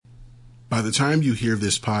By the time you hear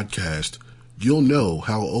this podcast, you'll know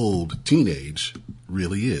how old teenage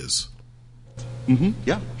really is.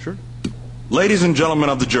 Yeah, sure. Ladies and gentlemen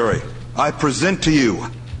of the jury, I present to you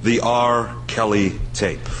the R. Kelly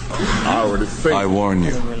tape. I already say. I warn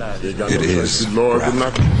you, it is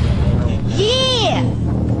graphic. Yeah!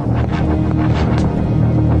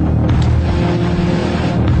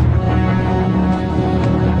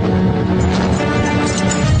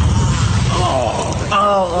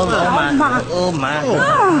 Oh my.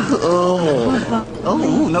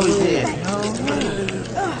 Oh, no, he's dead.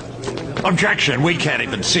 Objection, we can't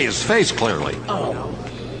even see his face clearly. Oh,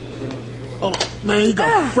 man, he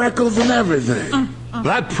got freckles and everything.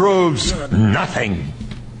 That proves nothing.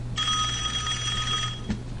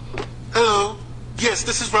 Hello. Yes,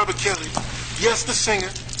 this is Robert Kelly. Yes, the singer.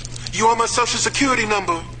 You want my social security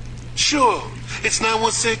number? Sure. It's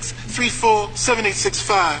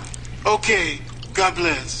 916-34-7865. Okay. God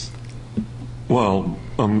bless. Well,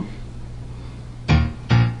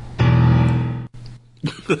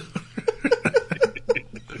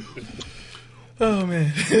 Oh,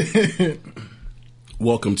 man.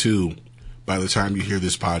 Welcome to By the Time You Hear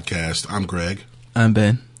This Podcast. I'm Greg. I'm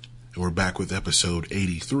Ben. And we're back with episode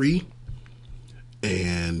 83.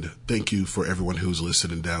 And thank you for everyone who's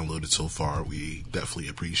listened and downloaded so far. We definitely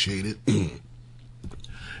appreciate it.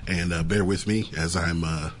 And bear with me as I'm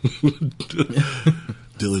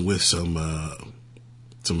dealing with some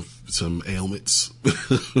ailments.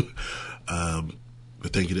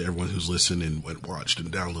 But thank you to everyone who's listened and watched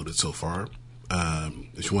and downloaded so far.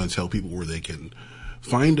 If you want to tell people where they can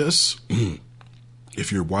find us,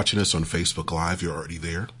 if you're watching us on Facebook Live, you're already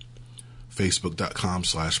there.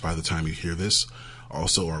 Facebook.com/by the time you hear this.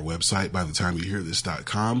 Also our website,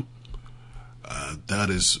 bythetimeyouhearthis.com. That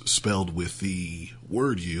is spelled with the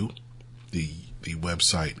word U, the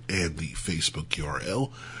website and the Facebook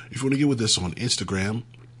URL. If you want to get with us on Instagram,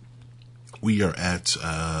 we are at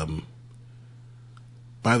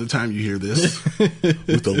by the time you hear this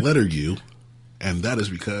with the letter U, and that is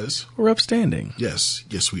because we're upstanding. Yes,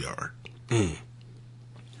 we are.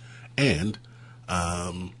 And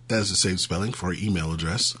that is the same spelling for our email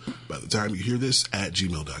address, by the time you hear this,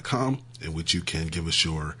 @gmail.com, in which you can give us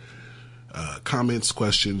your comments,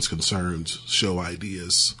 questions, concerns, show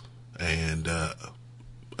ideas, and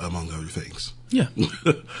among other things. Yeah.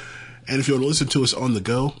 And if you want to listen to us on the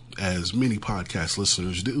go, as many podcast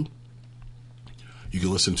listeners do, you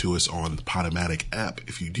can listen to us on the Podomatic app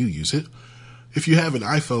if you do use it. If you have an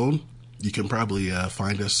iPhone, you can probably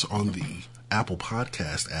find us on the Apple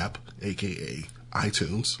Podcast app, aka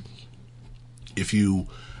iTunes. If you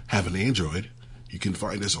have an Android, you can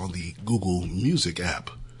find us on the Google Music app.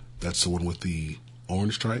 That's the one with the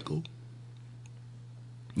orange triangle.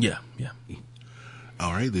 Yeah.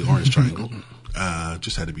 All right, the orange triangle.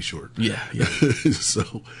 Just had to be short. Yeah. So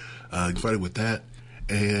you can find it with that.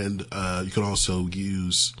 And you can also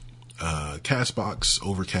use CastBox,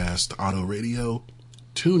 Overcast, Auto Radio,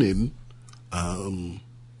 TuneIn,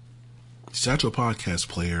 Satchel Podcast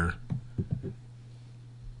Player,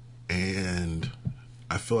 and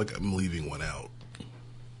I feel like I'm leaving one out.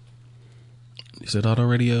 Is it Auto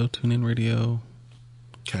Radio, TuneIn Radio,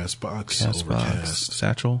 CastBox, Overcast,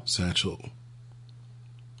 Satchel?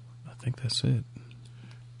 I think that's it.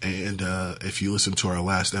 And if you listen to our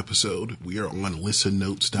last episode, we are on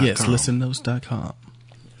listennotes.com. Yes, listennotes.com.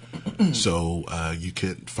 So you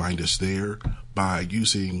can find us there by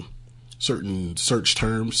using certain search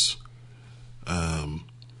terms.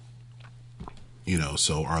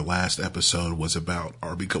 So our last episode was about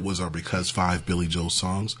our Because 5 Billy Joel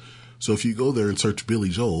songs. So if you go there and search Billy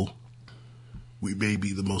Joel, we may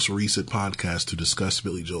be the most recent podcast to discuss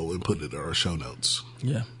Billy Joel and put it in our show notes.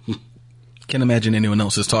 Yeah. Can't imagine anyone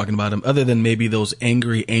else is talking about him other than maybe those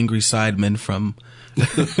angry sidemen from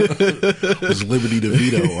was Liberty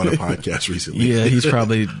DeVito on a podcast recently. Yeah, he's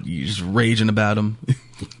probably just raging about him.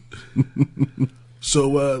 So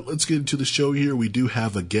let's get into the show here. We do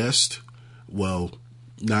have a guest. Well,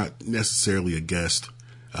 not necessarily a guest.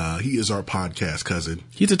 He is our podcast cousin.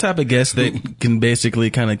 He's the type of guest that can basically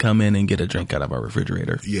kind of come in and get a drink out of our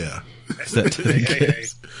refrigerator. Yeah.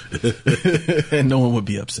 And no one would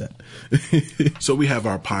be upset. So we have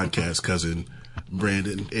our podcast cousin,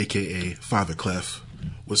 Brandon, a.k.a. Father Clef.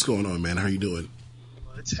 What's going on, man? How are you doing?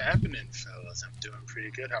 What's happening, fellas? I'm doing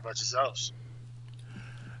pretty good. How about yourselves?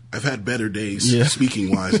 I've had better days,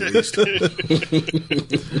 speaking-wise at least.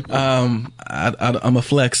 I'm a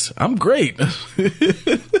flex. I'm great. Like,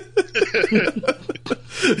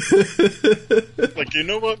 you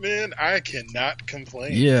know what, man? I cannot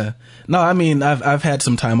complain. Yeah. No, I mean, I've had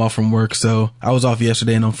some time off from work, so I was off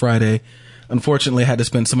yesterday and on Friday. unfortunately, I had to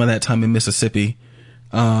spend some of that time in Mississippi.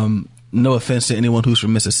 No offense to anyone who's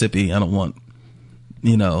from Mississippi. I don't want,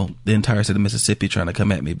 the entire state of Mississippi trying to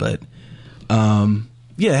come at me. But, I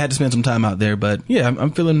had to spend some time out there. But, yeah,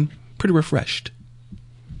 I'm feeling pretty refreshed.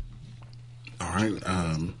 All right.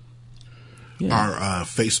 Our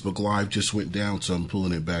Facebook Live just went down, so I'm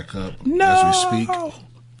pulling it back up as we speak.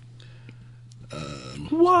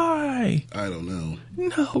 Why? I don't know.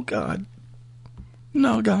 No, God.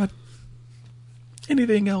 No, God.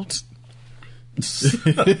 Anything else? Not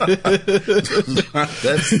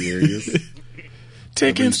that serious.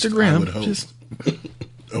 Take Instagram. I would hope.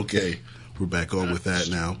 Okay, we're back on with that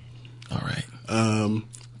now. All right.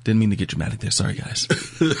 Didn't mean to get dramatic there. Sorry, guys.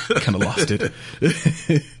 Kind of lost it.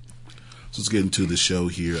 So let's get into the show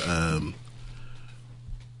here.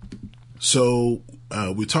 So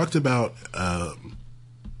we talked about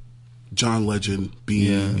John Legend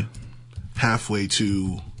being halfway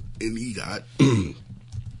to an EGOT.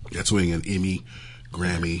 That's winning an Emmy,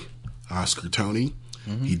 Grammy, Oscar, Tony.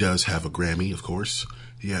 Mm-hmm. He does have a Grammy, of course.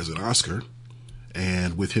 He has an Oscar.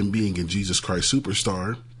 And with him being in Jesus Christ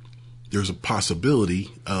Superstar, there's a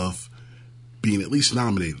possibility of being at least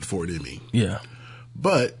nominated for an Emmy. Yeah.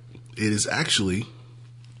 But it is actually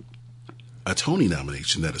a Tony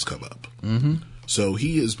nomination that has come up. Mm-hmm. So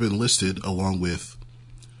he has been listed along with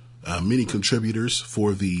many contributors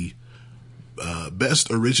for the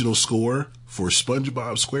best original score for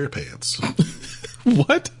SpongeBob SquarePants.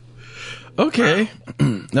 What? Okay.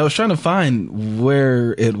 I was trying to find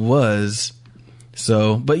where it was.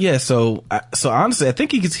 So, but yeah, so honestly, I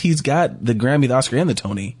think he's got the Grammy, the Oscar, and the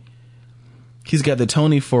Tony. He's got the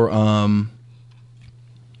Tony for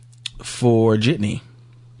Jitney,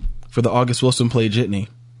 for the August Wilson play Jitney.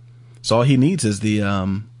 So all he needs is the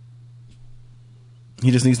he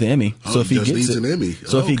just needs the Emmy. Oh, so if he gets it, an Emmy.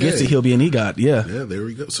 So if he gets it, he'll be an EGOT. Yeah. Yeah, there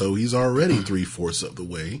we go. So he's already 3/4 of the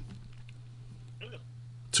way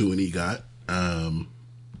to an EGOT.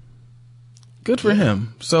 Good for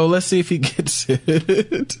him. So let's see if he gets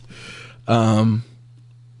it. I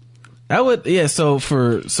would, so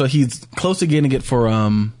he's close to getting it for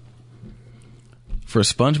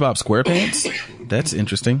SpongeBob SquarePants. That's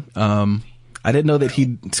interesting. I didn't know that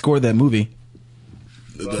he scored that movie.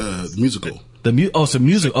 The musical. It's a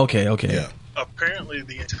music. Okay. Yeah. Apparently,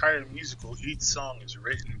 the entire musical, each song is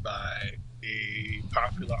written by a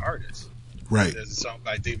popular artist. Right. There's a song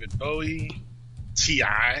by David Bowie,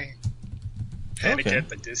 T.I., Panic at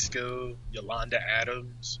the Disco, Yolanda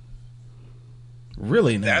Adams.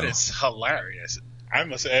 Really? Now? That is hilarious. I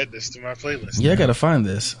must add this to my playlist. Yeah, I gotta find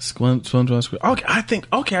this. SpongeBob Square.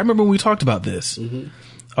 Okay, I remember when we talked about this. Mm-hmm.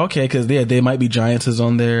 Okay, because they might be Giantses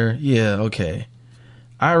on there. Yeah, okay.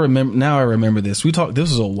 I remember this. We talked. This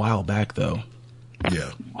was a while back though.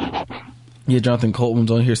 Yeah. Yeah, Jonathan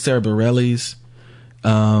Colton's on here. Sarah Bareilles,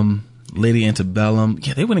 Lady Antebellum.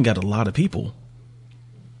 Yeah, they went and got a lot of people.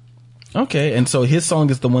 Okay, and so his song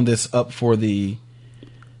is the one that's up for the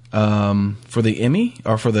Emmy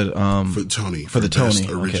or for the Tony for the best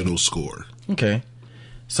Tony original score. Okay,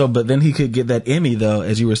 so but then he could get that Emmy though,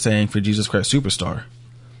 as you were saying, for Jesus Christ Superstar,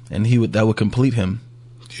 and that would complete him.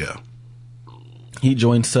 Yeah, he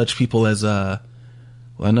joined such people as I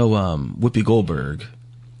know Whoopi Goldberg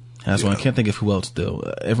has one. I can't think of who else though.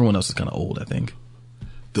 Everyone else is kind of old, I think.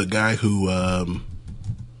 The guy who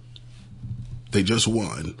they just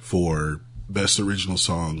won for best original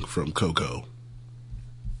song from Coco.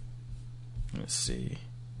 Let's see.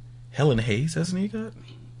 Helen Hayes, hasn't he got?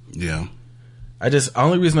 Yeah.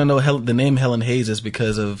 Only reason I know the name Helen Hayes is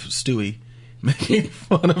because of Stewie making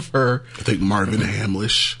fun of her. I think Marvin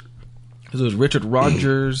Hamlish. Because it was Richard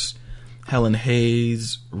Rogers, Helen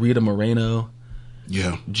Hayes, Rita Moreno.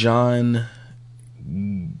 Yeah. John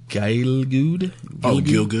Gielgud.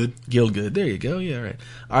 Gielgud. Gielgud. There you go. Yeah, right.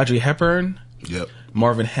 Audrey Hepburn. Yep.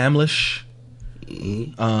 Marvin Hamlish.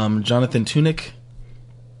 Mm-hmm. Jonathan Tunick.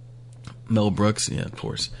 Mel Brooks, yeah, of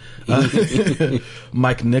course.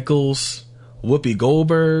 Mike Nichols, Whoopi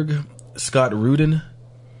Goldberg, Scott Rudin,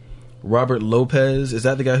 Robert Lopez. Is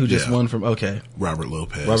that the guy who just won from? Okay, Robert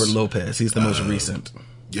Lopez. He's the most recent.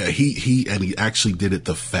 Yeah, he actually did it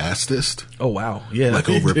the fastest. Oh wow, yeah, like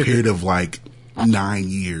over a period of like 9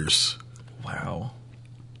 years. Wow.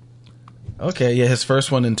 Okay, yeah, his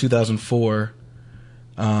first one in 2004,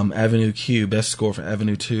 Avenue Q, best score for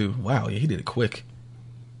Avenue 2. Wow, yeah, he did it quick.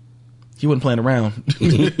 He wasn't playing around.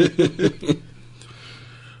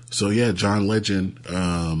 So yeah, John Legend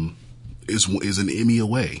is an Emmy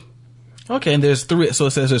away. Okay, and there's three. So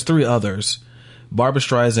it says there's three others: Barbra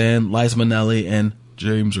Streisand, Liza Minnelli, and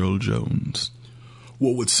James Earl Jones.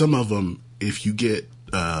 Well, with some of them, if you get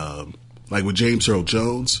like with James Earl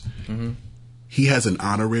Jones, he has an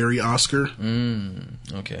honorary Oscar.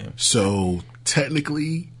 Okay. So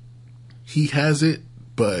technically he has it,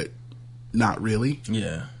 but not really.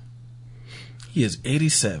 Yeah. He is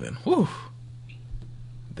 87. Whew.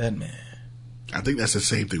 That man. I think that's the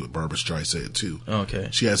same thing with Barbra Streisand too. Okay.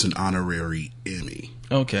 She has an honorary Emmy.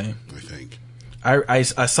 Okay. I think. I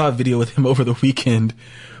saw a video with him over the weekend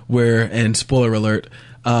where, and spoiler alert,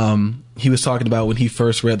 he was talking about when he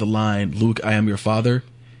first read the line, "Luke, I am your father."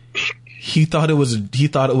 He thought it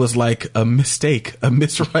was like a mistake, a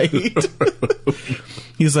miswrite.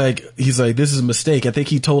 He's like, this is a mistake. I think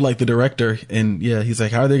he told like the director, and yeah, he's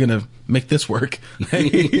like, how are they going to make this work?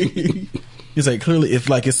 He's like, clearly, if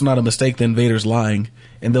like it's not a mistake, then Vader's lying,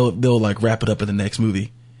 and they'll like wrap it up in the next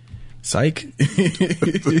movie. Psych.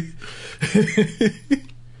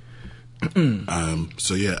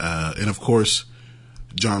 So yeah, and of course,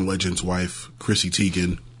 John Legend's wife, Chrissy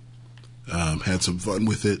Teigen, had some fun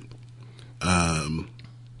with it.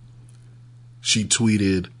 She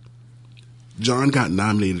tweeted, John got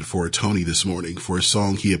nominated for a Tony this morning for a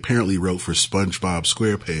song he apparently wrote for SpongeBob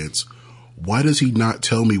SquarePants. Why does he not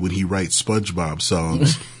tell me when he writes SpongeBob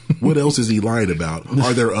songs? What else is he lying about?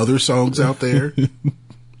 Are there other songs out there?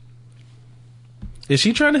 Is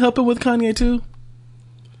she trying to help him with Kanye too?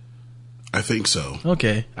 I think so.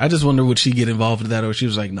 Okay. I just wonder, would she get involved in that, or she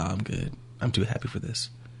was like, nah, I'm good. I'm too happy for this.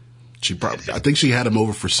 I think she had him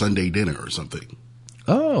over for Sunday dinner or something.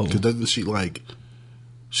 Oh. Because doesn't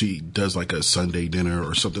she does like a Sunday dinner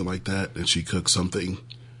or something like that, and she cooks something,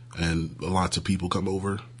 and lots of people come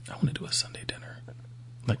over. I want to do a Sunday dinner.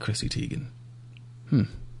 Like Chrissy Teigen.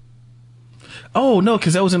 Oh, no,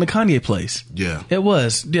 because that was in the Kanye place. Yeah. It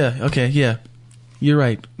was. Yeah, okay, yeah. You're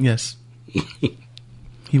right. Yes.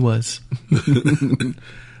 He was.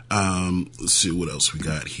 Let's see what else we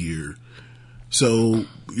got here. So,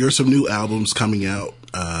 there's some new albums coming out.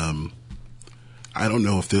 I don't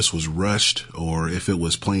know if this was rushed or if it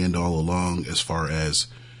was planned all along, as far as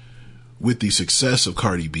with the success of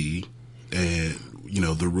Cardi B and,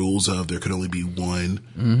 the rules of there could only be one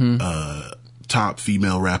top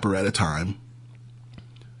female rapper at a time.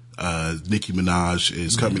 Nicki Minaj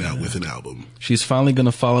is coming out with an album. She's finally going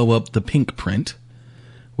to follow up The Pink Print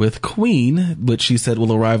with Queen, which she said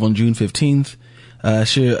will arrive on June 15th.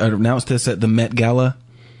 She announced this at the Met Gala.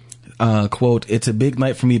 Quote, "It's a big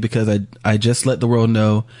night for me because I just let the world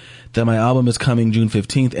know that my album is coming June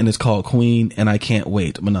 15th and it's called Queen, and I can't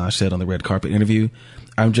wait," Minaj said on the red carpet interview.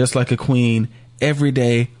 "I'm just like a queen every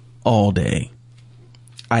day, all day."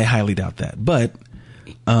 I highly doubt that, but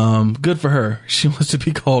good for her. She wants to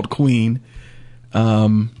be called Queen.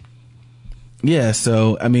 Yeah,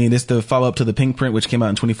 so, I mean, it's the follow-up to The Pink Print, which came out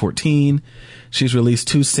in 2014. She's released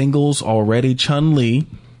 2 singles already. Chun-Li,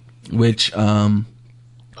 which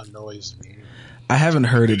annoys me. I haven't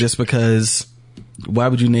heard it just because, why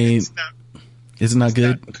would you name... Is it not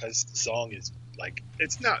good? Not because the song is,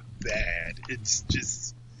 it's not bad. It's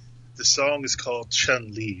just, the song is called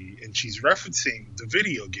Chun-Li, and she's referencing the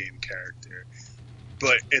video game character.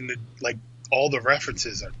 But, all the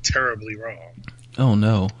references are terribly wrong. Oh,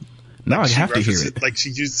 no. Now I have to hear it. She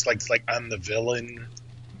used, I'm the villain.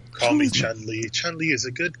 Call me Chun-Li. Chun-Li is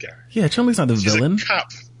a good guy. Yeah, Chun-Li's not the villain. She's a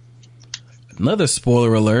cop. Another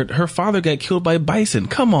spoiler alert. Her father got killed by bison.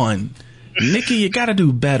 Come on. Nikki, you gotta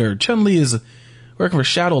do better. Chun-Li is working for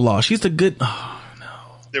Shadow Law. She's the good... Oh, no.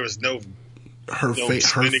 There was no her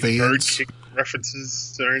fans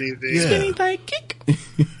references or anything. Yeah. Spinning thigh kick.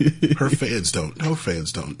 Her fans don't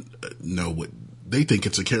know what... They think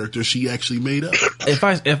it's a character she actually made up. If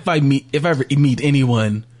I ever meet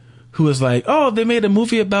anyone who is like, oh, they made a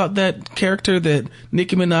movie about that character that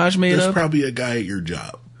Nicki Minaj made There's up, probably a guy at your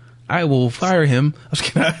job. I will fire him. I was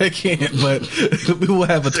kidding, I can't, but we will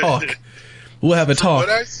have a talk. We'll have a talk.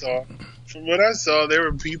 From what I saw, there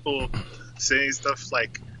were people saying stuff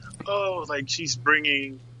like, "Oh, she's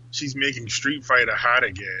making Street Fighter hot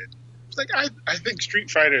again." It's like, I think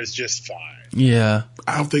Street Fighter is just fine. Yeah.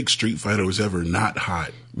 I don't think Street Fighter was ever not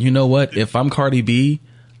hot. You know what? If I'm Cardi B,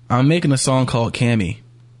 I'm making a song called Cammy.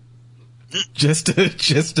 Just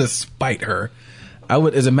to spite her. I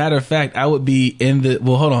would, as a matter of fact, I would be in the,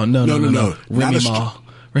 well, hold on. No. Remy Ma.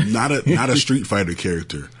 Not a Street Fighter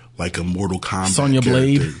character, like a Mortal Kombat Sonya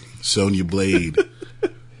Blade. Sonya Blade.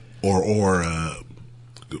 or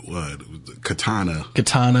Katana.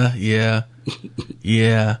 Katana, yeah.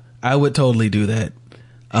 Yeah. I would totally do that.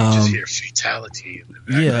 Just hear fatality in the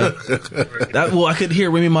background. Yeah. I could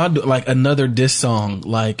hear Remy Ma do another diss song,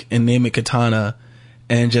 and name it Katana,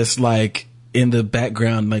 and just in the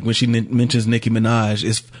background, when she mentions Nicki Minaj,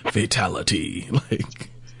 is fatality,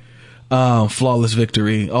 flawless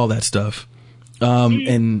victory, all that stuff.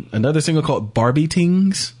 And another single called Barbie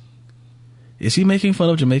Tings. Is she making fun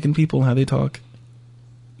of Jamaican people and how they talk?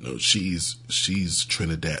 No, she's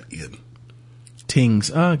Trinidadian.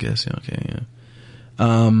 Tings. Oh, I guess. Okay, yeah.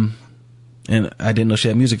 And I didn't know she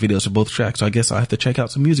had music videos for both tracks, so I guess I'll have to check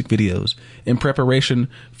out some music videos in preparation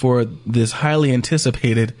for this highly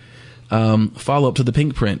anticipated follow-up to the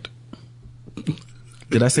Pink Print.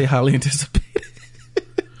 Did I say highly anticipated?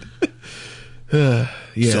 Yeah.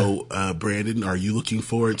 So, Brandon, are you looking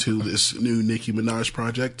forward to this new Nicki Minaj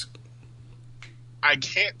project? I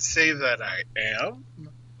can't say that I am,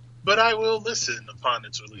 but I will listen upon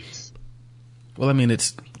its release. Well, I mean,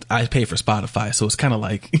 I pay for Spotify, so it's kind of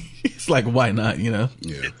like, it's like, why not, you know?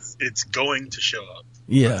 Yeah. It's going to show up.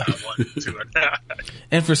 Yeah. Whether I want it to or not.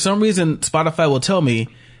 And for some reason, Spotify will tell me,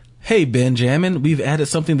 hey, Benjamin, we've added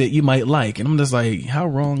something that you might like. And I'm just like, how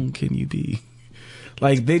wrong can you be?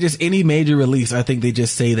 Like, any major release, I think they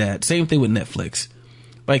just say that. Same thing with Netflix.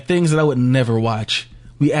 Like, things that I would never watch.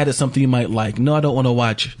 We added something you might like. No, I don't want to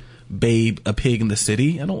watch Babe, a Pig in the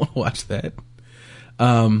City. I don't want to watch that.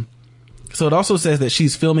 So it also says that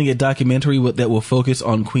she's filming a documentary that will focus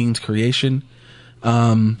on Queen's creation.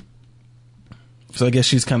 So I guess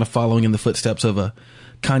she's kind of following in the footsteps of a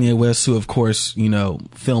Kanye West, who, of course, you know,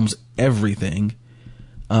 films everything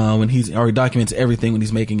or documents everything when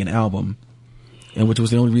he's making an album. And which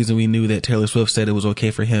was the only reason we knew that Taylor Swift said it was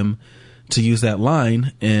okay for him to use that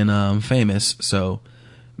line in Famous. So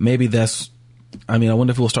maybe I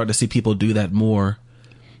wonder if we'll start to see people do that more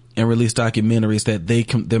and release documentaries that they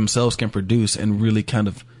themselves can produce and really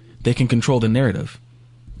they can control the narrative,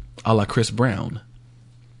 a la Chris Brown.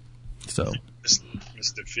 So,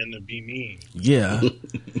 Mr. Finna be mean. Yeah.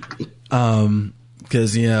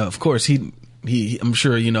 Cause yeah, of course he, I'm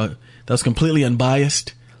sure, you know, that was completely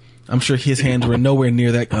unbiased. I'm sure his hands were nowhere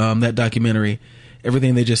near that documentary.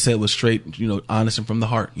 Everything they just said was straight, you know, honest and from the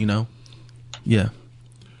heart, you know? Yeah.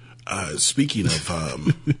 Speaking of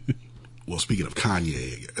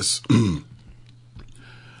Kanye, I guess,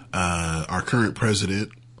 our current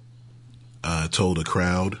president, told a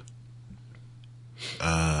crowd,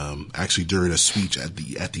 actually during a speech at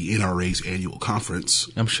the NRA's annual conference.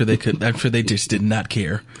 I'm sure they just did not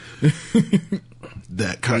care.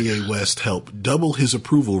 That Kanye West helped double his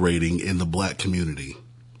approval rating in the black community.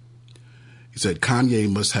 He said, Kanye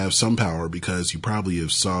must have some power because you probably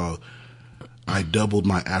have saw I doubled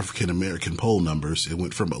my African American poll numbers. It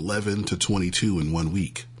went from 11 to 22 in 1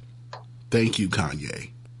 week. Thank you,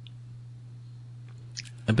 Kanye.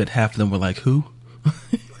 I bet half of them were like, who?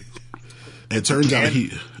 It turns out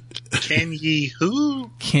Kanye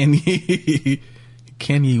who?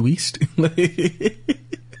 Kanye West?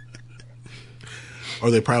 Or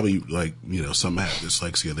they probably, like, you know, some have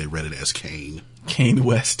dyslexia. They read it as Kane. Kane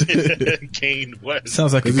West. Kane West.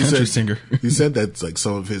 Sounds like a country singer. He said that, like,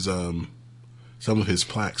 some of his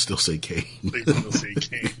plaques still say Kane. They still say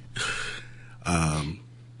Kane. And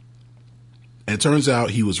it turns out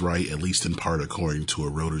he was right, at least in part, according to a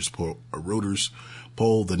Reuters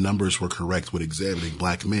poll. The numbers were correct when examining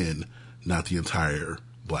black men, not the entire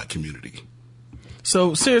black community.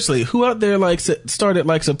 So seriously, who out there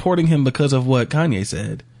started supporting him because of what Kanye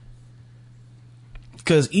said?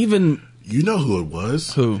 Because even you know who it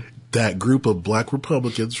was. Who? That group of black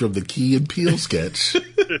Republicans from the Key and Peele sketch.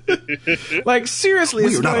 Seriously,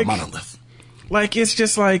 we are not a monolith. It's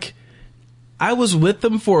just I was with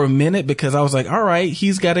them for a minute because I was like, all right,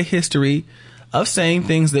 he's got a history of saying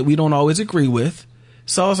things that we don't always agree with.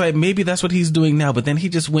 So I was like, maybe that's what he's doing now. But then he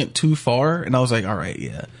just went too far, and I was like, all right,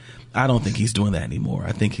 yeah. I don't think he's doing that anymore.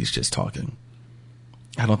 I think he's just talking.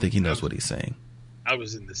 I don't think he knows what he's saying. I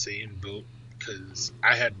was in the same boat because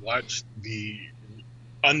I had watched the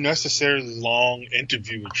unnecessarily long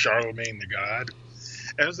interview with Charlemagne the God.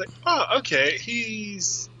 And I was like, oh, okay,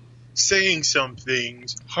 he's saying some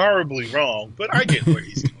things horribly wrong, but I get where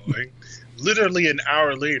he's going. Literally an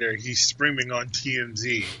hour later, he's screaming on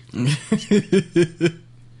TMZ.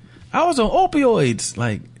 I was on opioids.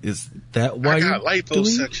 Is that why I got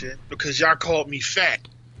liposuction because y'all called me fat?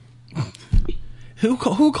 Who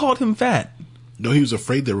called him fat? No, he was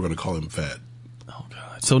afraid they were going to call him fat. Oh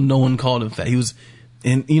God! So no one called him fat. He was,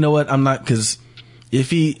 and you know what? I'm not, because if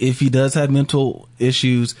he does have mental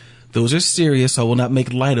issues, those are serious. So I will not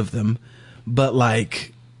make light of them. But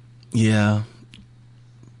yeah.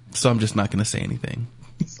 So I'm just not going to say anything.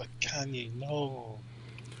 It's like, Kanye, no.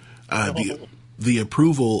 The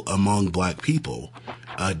approval among black people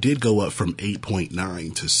did go up from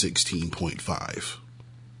 8.9 to 16.5.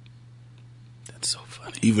 That's so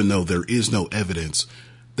funny. Even though there is no evidence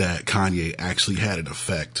that Kanye actually had an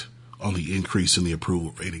effect on the increase in the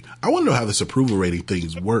approval rating. I want to know how this approval rating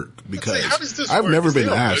things work because how does this I've work? never Is been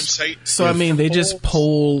there a asked. website? So I mean, they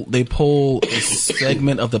poll a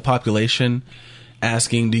segment of the population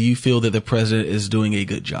asking, do you feel that the president is doing a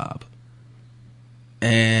good job?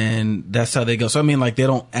 And that's how they go. So I mean, like, they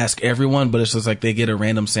don't ask everyone, but it's just like they get a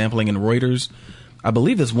random sampling. And Reuters, I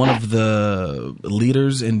believe, is one of the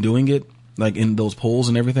leaders in doing it, like in those polls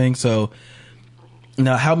and everything. So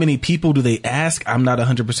now, how many people do they ask? I'm not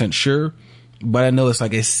 100% sure, but I know it's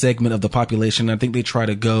like a segment of the population. I think they try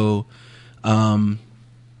to go, I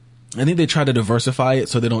think they try to diversify it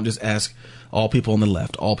so they don't just ask all people on the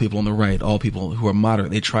left, all people on the right, all people who are moderate.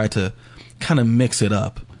 They try to kind of mix it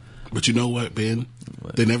up. But you know what, Ben?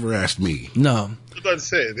 They never asked me. No. I was about to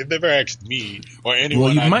say, they've never asked me or anyone.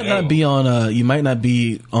 Well, you I might know. not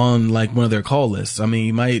be on like one of their call lists. I mean,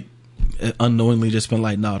 you might unknowingly just been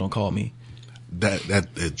like, no, don't call me. I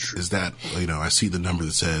see the number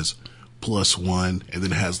that says +1 and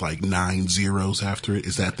then it has like 9 zeros after it.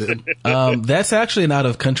 Is that them? That's actually an out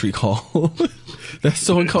of country call. That's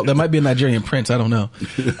someone called. That might be a Nigerian prince. I don't know.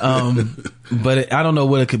 But I don't know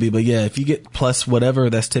what it could be. But yeah, if you get plus whatever,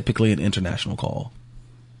 that's typically an international call.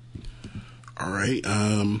 All right.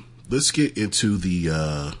 Let's get into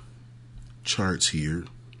the charts here.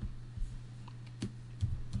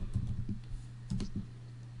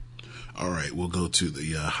 All right, we'll go to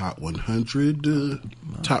the Hot 100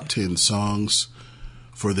 top 10 songs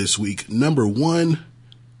for this week. Number 1,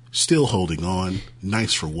 still holding on,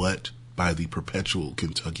 Nice for What by the Perpetual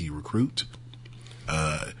Kentucky Recruit.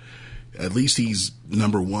 At least he's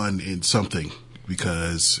number 1 in something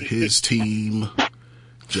because his team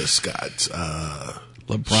just got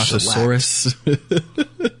LeBrontosaurus.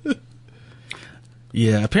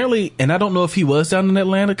 Yeah, apparently, and I don't know if he was down in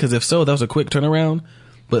Atlanta, because if so, that was a quick turnaround.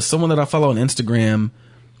 But someone that I follow on Instagram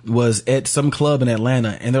was at some club in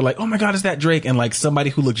Atlanta, and they're like, oh my God, is that Drake? And like somebody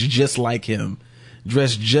who looks just like him,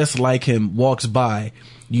 dressed just like him, walks by.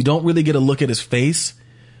 You don't really get a look at his face,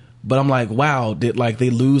 but I'm like, wow, did like they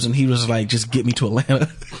lose? And he was like, just get me to Atlanta.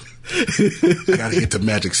 I gotta get to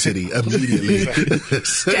Magic City immediately.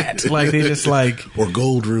 Stat. Like they just like, or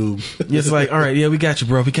Gold Room. It's like, all right, yeah, we got you,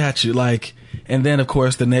 bro, we got you. Like, and then of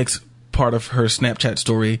course the next part of her Snapchat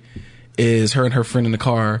story is her and her friend in the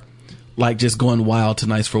car, like just going wild to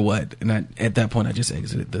Nice for What. And at that point, I just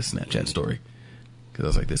exited the Snapchat story because I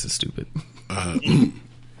was like, this is stupid.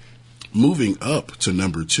 Moving up to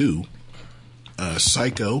number 2,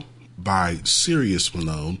 Psycho by Sirius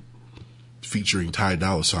Malone featuring Ty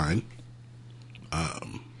Dolla $ign.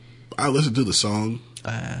 I listened to the song.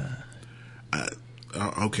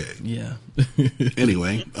 Okay. Yeah.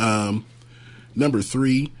 Anyway, number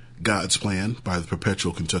 3, God's Plan by the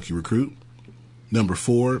Perpetual Kentucky Recruit. Number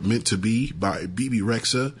 4, Meant to Be by BB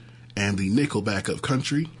Rexha and the Nickelback of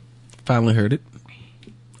Country. Finally heard it.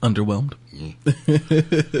 Underwhelmed.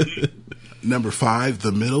 Number 5,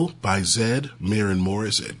 The Middle by Zedd, Maren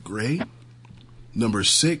Morris, and Gray. Number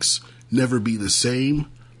 6, Never Be the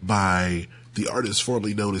Same by the artist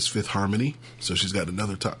formerly known as Fifth Harmony. So she's got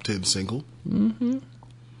another top 10 single. Mm-hmm.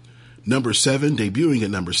 Number 7, debuting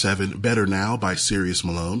at number 7, Better Now by Sirius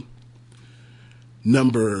Malone.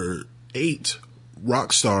 Number 8,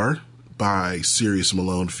 Rockstar by Sirius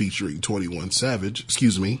Malone featuring 21 Savage.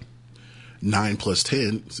 Excuse me. 9 plus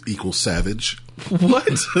 10 equals Savage.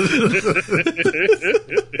 What?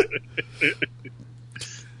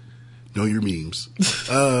 Know your memes.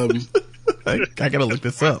 I gotta look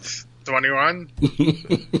this up. 21?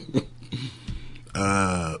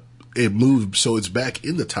 It moved, so it's back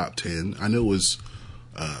in the top 10. I know it was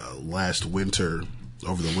last winter,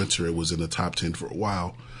 over the winter, it was in the top 10 for a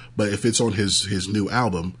while. But if it's on his new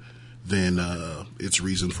album, then it's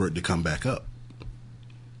reason for it to come back up.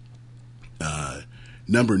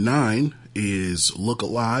 Number 9 is Look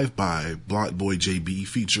Alive by Block Boy JB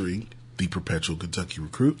featuring the Perpetual Kentucky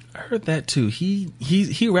Recruit. I heard that too.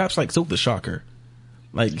 He raps like Silk the Shocker.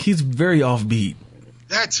 Like, he's very offbeat.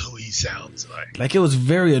 That's who he sounds like. Like, it was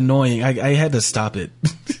very annoying. I had to stop it.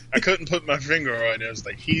 I couldn't put my finger on it. I was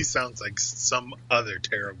like, he sounds like some other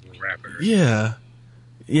terrible rapper. Yeah.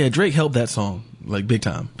 Yeah, Drake helped that song. Like, big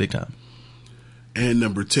time. Big time. And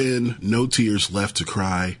number 10, No Tears Left to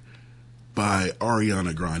Cry by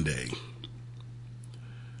Ariana Grande.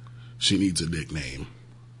 She needs a nickname.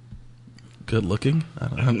 Good looking? I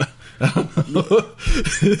don't know.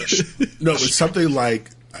 No, it's something like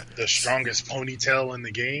the strongest ponytail in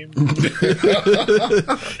the game.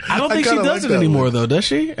 I don't think she does it anymore, though, does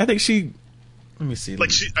she? I think she. Let me see.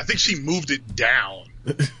 I think she moved it down.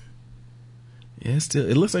 Yeah,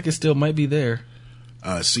 it looks like it still might be there.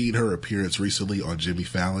 Seeing her appearance recently on Jimmy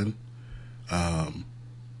Fallon,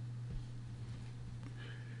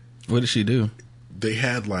 What did she do? They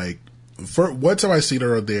had one time I seen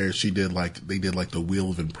her on there, they did the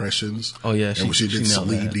Wheel of Impressions. Oh yeah, and when she did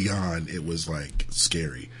Celine that. Dion, it was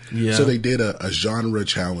scary. Yeah. So they did a genre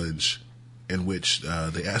challenge in which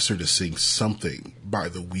they asked her to sing something by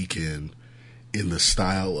The Weeknd in the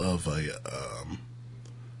style of a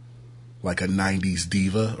 90s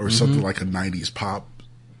diva or something like a 90s pop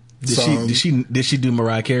song. Did she do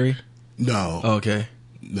Mariah Carey? No. Oh, okay.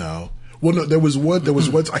 No. Well, no. There was one.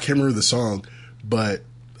 I can't remember the song, but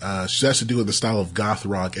she has to do it in the style of goth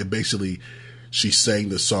rock, and basically, she sang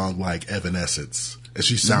the song like Evanescence, and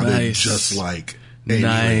she sounded just like Amy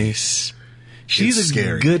Nice. Ray. She's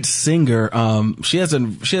a good singer. She has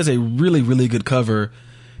a really, really good cover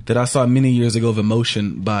that I saw many years ago of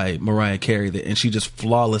Emotion by Mariah Carey, and she just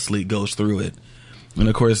flawlessly goes through it. And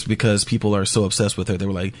of course, because people are so obsessed with her, they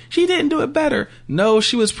were like, she didn't do it better. No,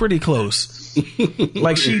 she was pretty close.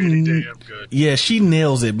 Like she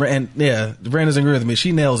nails it. Brandon's agree with me.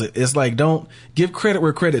 She nails it. It's like, don't give credit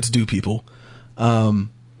where credit's due, people.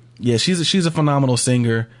 She's a phenomenal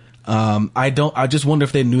singer. I just wonder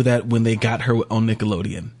if they knew that when they got her on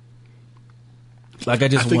Nickelodeon. I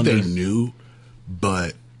think they knew,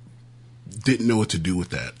 but didn't know what to do with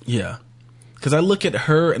that. Yeah. Because I look at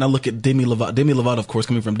her and I look at Demi Lovato. Demi Lovato, of course,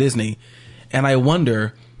 coming from Disney. And I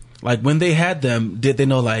wonder, when they had them, did they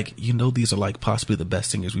know, these are possibly the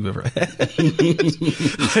best singers we've ever had.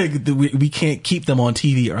 We can't keep them on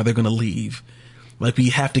TV or they're going to leave. We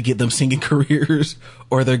have to get them singing careers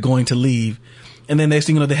or they're going to leave. And then next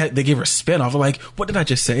thing you know, they gave her a spinoff. I'm like, what did I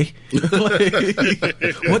just say?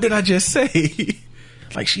 What did I just say?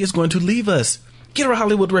 She is going to leave us. Get her a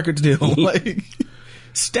Hollywood Records deal.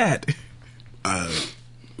 Stat.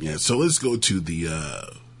 So let's go to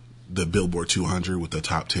the Billboard 200 with the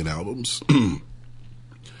top 10 albums.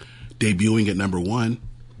 Debuting at number 1,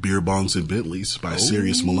 Beer Bongs and Bentleys by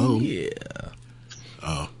Sirius Malone.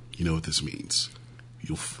 Yeah. You know what this means.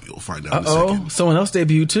 You'll find out in a second. Someone else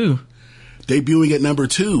debuted too. Debuting at number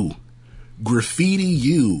 2, Graffiti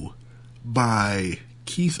You by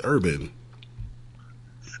Keith Urban.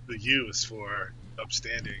 The U is for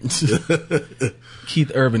upstanding.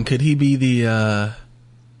 Keith Urban, could he be the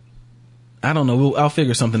I don't know, I'll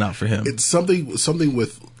figure something out for him. It's something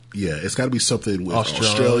with it's got to be something with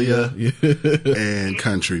Australia and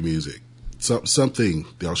country music. Something,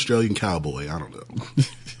 the Australian cowboy, I don't know.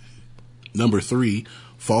 Number 3,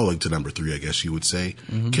 falling to number 3, I guess you would say,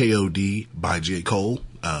 KOD by J. Cole,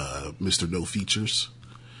 Mr. No Features.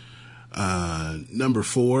 Number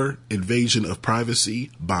 4, Invasion of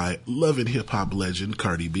Privacy by Love and Hip Hop legend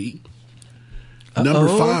Cardi B. Number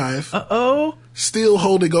 5, still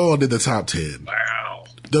holding on in the top 10. Wow.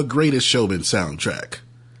 The Greatest Showman soundtrack.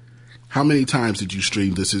 How many times did you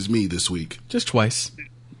stream This Is Me this week? Just twice.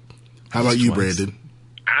 How about you, Brandon?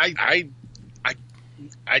 I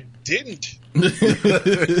didn't. I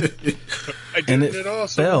didn't at all.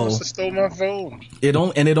 Someone must have stole my phone. It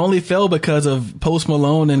only fell because of Post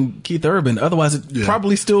Malone and Keith Urban. Otherwise, it'd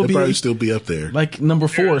probably still be up there, number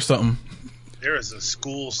 4 or something. There is a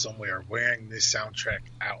school somewhere wearing this soundtrack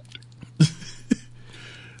out.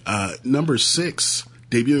 Number 6,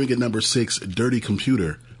 debuting at number 6, Dirty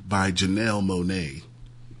Computer by Janelle Monáe.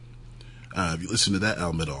 Have you listened to that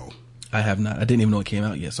album at all? I have not. I didn't even know it came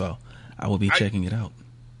out yet, so I will be checking it out.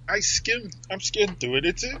 I'm skimmed through it.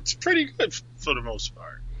 It's pretty good for the most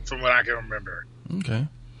part, from what I can remember. Okay.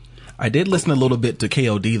 I did listen a little bit to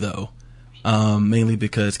KOD though, mainly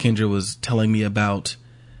because Kendra was telling me about,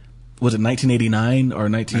 was it 1989 or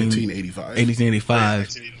 1985?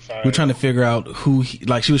 1885. We were trying to figure out who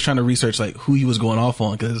she was trying to research who he was going off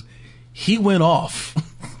on, because he went off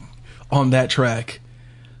on that track.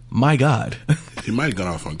 My God. He might have gone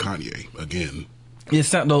off on Kanye again.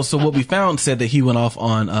 So what we found said that he went off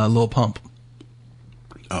on Lil Pump.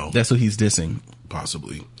 Oh. That's who he's dissing.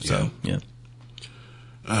 Possibly. Yeah. So,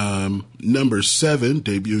 yeah. Number 7,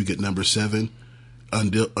 debuting at number 7,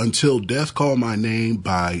 Until Death Call My Name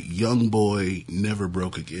by Youngboy Never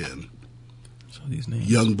Broke Again. So these names.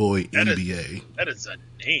 Youngboy NBA. That is a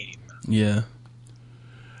name. Yeah.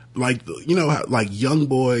 How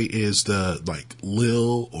Youngboy is the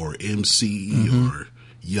Lil or MC or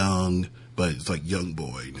Young, but it's Young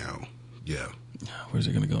Boy now. Yeah. Where's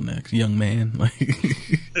it gonna go next? Young Man,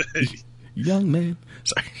 Young Man.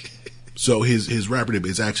 Sorry. So his rapper name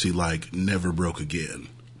is actually Never Broke Again.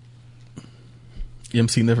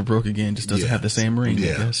 MC Never Broke Again just doesn't have the same ring.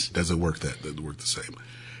 Yeah, I guess. doesn't work the same.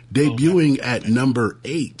 Debuting at number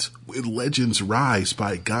 8 with Legends Rise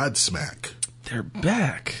by Godsmack. They're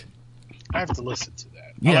back. I have to listen to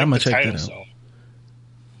that. Yeah, I'm gonna check that out.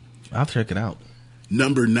 I'll check it out.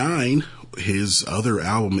 Number 9, his other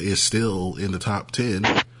album is still in the top 10,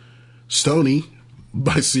 Stoney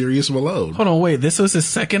by Sirius Malone. Hold on, wait. This was his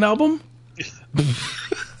second album?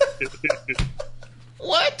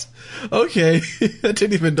 What? Okay. I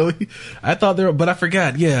didn't even know. I thought there, but I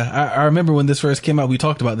forgot. Yeah, I remember when this first came out, we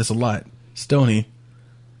talked about this a lot. Stoney.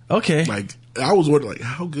 Okay. Like, I was wondering, like,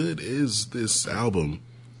 how good is this album?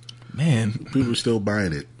 Man. People are still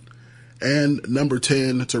buying it. And number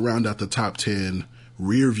 10, to round out the top 10,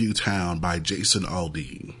 Rearview Town by Jason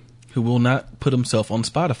Aldean. Who will not put himself on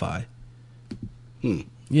Spotify.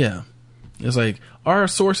 Yeah. It's like, our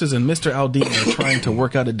sources and Mr. Aldean are trying to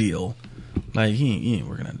work out a deal. Like, he ain't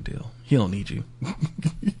working out a deal. He don't need you.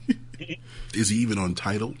 Is he even on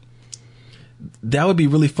Tidal? That would be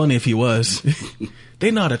really funny if he was.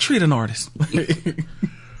 They know how to treat an artist.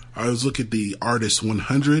 I was looking at the Artist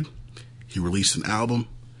 100. He released an album.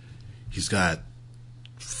 He's got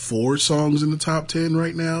 4 songs in the top 10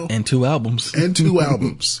 right now. And 2 albums. And 2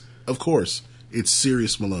 albums. Of course. It's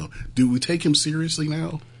Sirius Malone. Do we take him seriously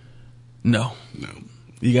now? No. No.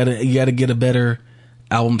 You gotta get a better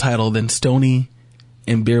album title than Stoney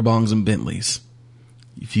and Beer Bongs and Bentleys.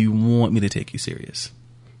 If you want me to take you serious.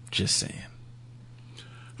 Just saying.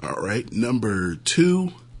 All right. Number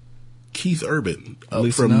 2, Keith Urban. Up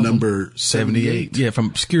Released an from album. number 78. Yeah, from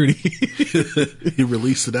Obscurity. He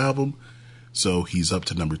released an album. So he's up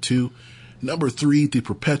to number 2. Number 3, The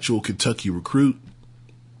Perpetual Kentucky Recruit.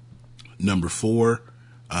 Number 4,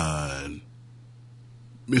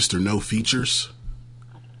 Mr. No Features.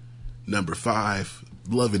 Number 5,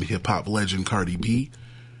 Love and Hip Hop legend Cardi B.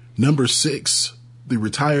 Number 6, the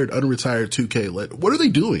unretired 2K. What are they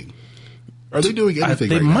doing? Are they doing anything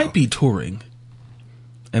They right might now? be touring.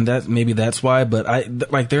 And maybe that's why, but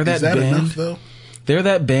they're that Is that band. enough, though? They're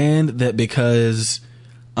that band that because,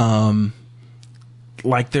 their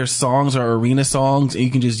songs are arena songs and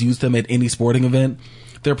you can just use them at any sporting event.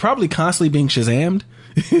 They're probably constantly being Shazammed.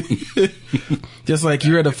 Just like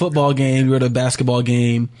you're at a football game, you're at a basketball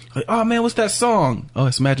game. Like, oh man, what's that song? Oh,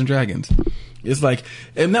 it's Imagine Dragons. It's like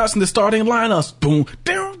announcing the starting lineups. Boom,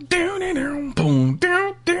 down, down, and down, boom,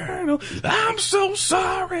 down, down. I'm so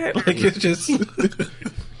sorry. Like it's just, it's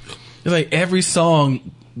like every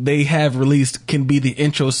song they have released can be the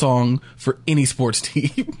intro song for any sports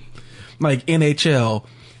team. Like NHL,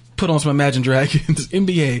 put on some Imagine Dragons.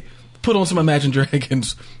 NBA, put on some Imagine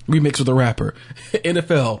Dragons remix with a rapper.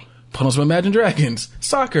 NFL, put on some Imagine Dragons.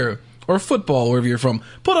 Soccer or football, wherever you're from,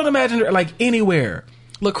 put on Imagine, like anywhere.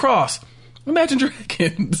 Lacrosse, Imagine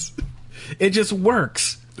Dragons. It just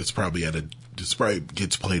works. It's probably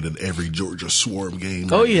gets played at every Georgia Swarm game.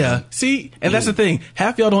 Oh right yeah. now. See, and that's the thing.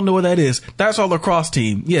 Half y'all don't know what that is. That's our lacrosse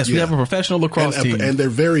team. Yes, we Yeah. have a professional lacrosse team. And they're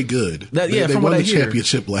very good. They from won what I the hear.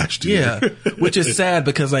 championship last year. Yeah, which is sad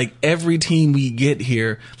because like every team we get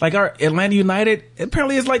here, like our Atlanta United,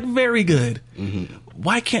 apparently is like very good. Mm-hmm.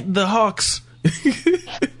 Why can't the Hawks?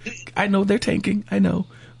 I know they're tanking. I know,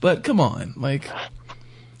 but come on, like.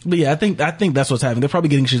 But yeah, I think that's what's happening. They're probably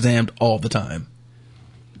getting Shazammed all the time.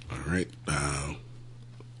 All right.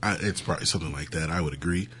 It's probably something like that. I would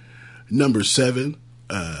agree. Number 7,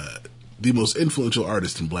 the most influential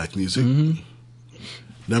artist in black music. Mm-hmm.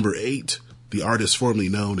 Number 8, the artist formerly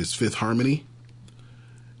known as Fifth Harmony.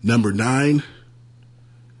 Number 9,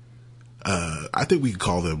 I think we could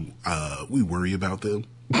call them, We Worry About Them.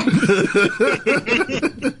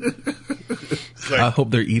 I hope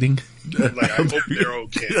they're eating. Like, I hope they're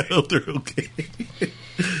okay. I hope they're okay.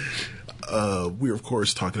 We're, of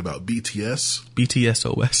course, talking about BTS.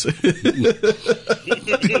 BTSOS.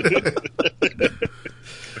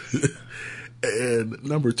 And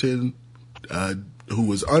number 10, who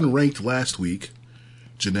was unranked last week,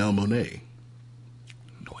 Janelle Monáe.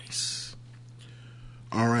 Nice.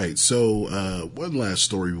 All right, so one last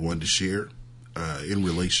story we wanted to share in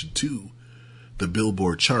relation to the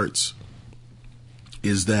Billboard charts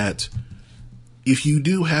is that if you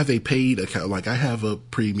do have a paid account, like I have a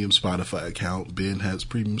premium Spotify account, Ben has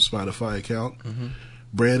premium Spotify account. Mm-hmm.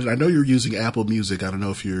 Brandon, I know you're using Apple Music. I don't know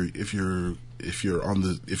if you're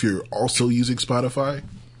also using Spotify.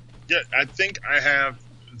 Yeah, I think I have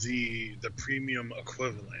the premium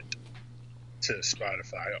equivalent to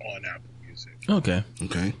Spotify on Apple Music. Okay.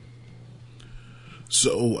 Okay.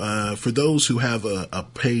 So for those who have a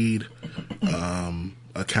paid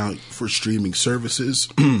account for streaming services,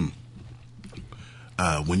 when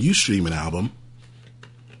you stream an album,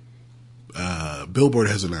 Billboard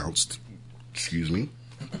has announced. Excuse me.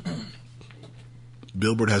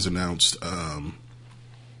 Billboard has announced that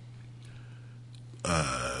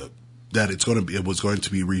it was going to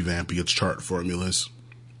be revamping its chart formulas,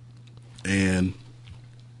 and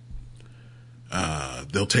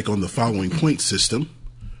They'll take on the following point system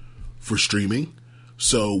for streaming.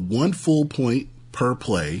 So 1 full point per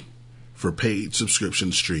play for paid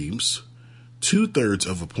subscription streams, 2/3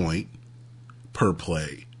 of a point per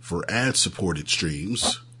play for ad-supported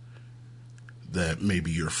streams. That may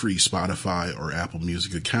be your free Spotify or Apple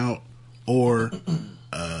Music account or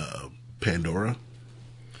Pandora.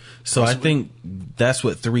 So I think that's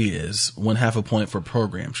what 3 is. 1/2 a point for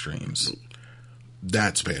program streams.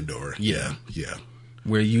 That's Pandora. Yeah.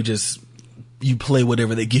 Where you play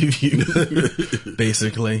whatever they give you,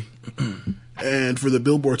 basically. And for the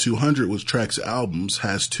Billboard 200, which tracks albums,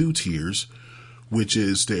 has 2 tiers, which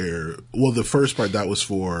is the first part that was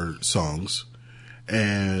for songs.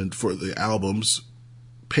 And for the albums,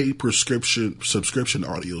 paid subscription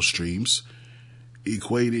audio streams,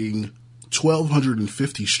 equating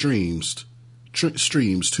 1,250 streams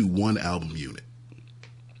to 1 album unit.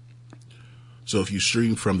 So if you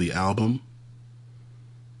stream from the album,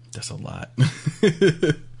 that's a lot.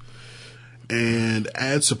 And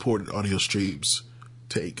ad-supported audio streams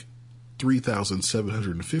take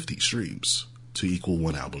 3,750 streams to equal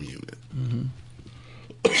 1 album unit.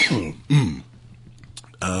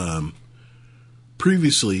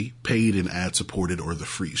 Previously, paid and ad-supported or the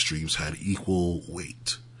free streams had equal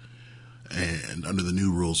weight. And under the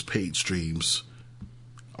new rules, paid streams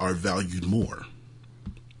are valued more.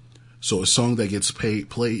 So a song that gets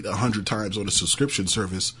played 100 times on a subscription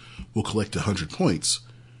service will collect 100 points.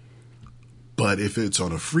 But if it's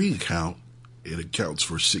on a free account, it accounts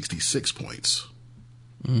for 66 points.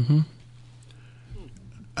 So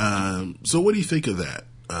what do you think of that?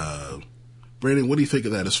 Brandon, what do you think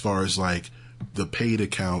of that as far as like the paid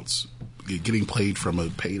accounts, getting played from a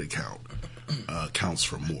paid account counts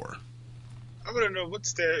for more? I want to know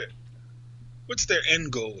what's their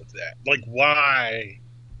end goal with that? Like, why?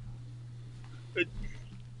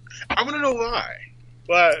 I want to know why.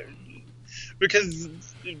 Why? Because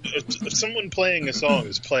if someone playing a song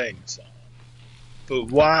is playing a song, but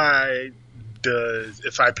why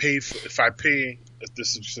if I pay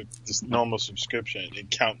this normal subscription,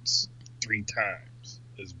 it counts 3 times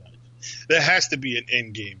as much? There has to be an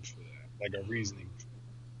end game for that, like a reasoning.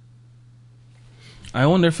 I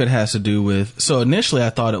wonder if it has to do with. So initially,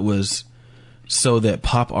 I thought it was so that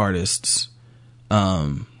pop artists,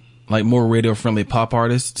 like more radio-friendly pop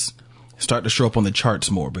artists, start to show up on the charts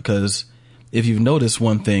more. Because if you've noticed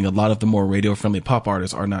one thing, a lot of the more radio-friendly pop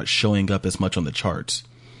artists are not showing up as much on the charts.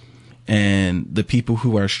 And the people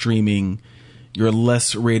who are streaming, you're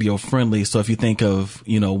less radio-friendly. So if you think of,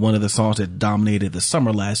 one of the songs that dominated the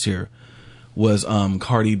summer last year was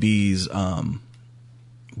Cardi B's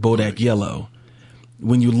Bodak Yellow.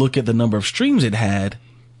 When you look at the number of streams it had,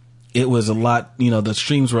 it was a lot, the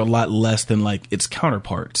streams were a lot less than like its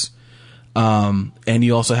counterparts. And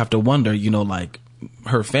you also have to wonder, like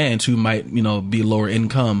her fans who might, be lower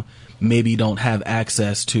income, maybe don't have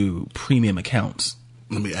access to premium accounts.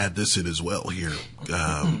 Let me add this in as well here.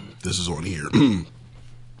 This is on here.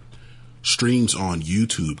 Streams on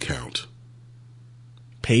YouTube count.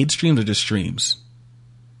 Paid streams or just streams?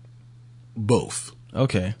 Both.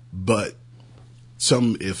 Okay. But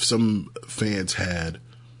if some fans had,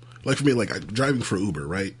 like for me, like driving for Uber,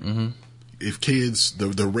 right? Mm-hmm. If kids,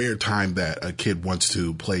 the rare time that a kid wants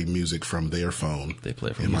to play music from their phone, they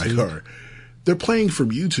play from in YouTube. My car, they're playing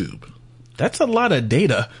from YouTube. That's a lot of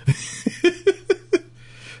data.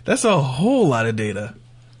 That's a whole lot of data.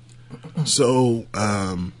 So,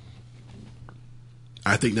 I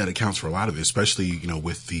think that accounts for a lot of it, especially,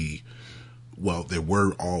 with there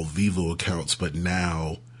were all Vivo accounts, but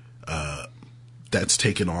now, that's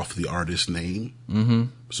taken off the artist name. Mm-hmm.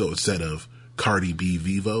 So instead of Cardi B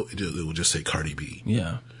Vivo, it will just say Cardi B.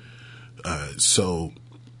 Yeah. So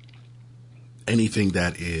anything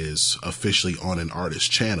that is officially on an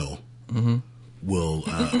artist channel will,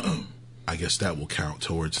 I guess that will count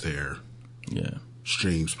towards their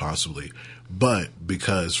streams possibly. But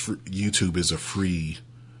because YouTube is a free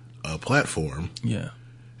platform,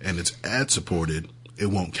 and it's ad supported, it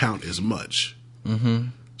won't count as much. Mm-hmm.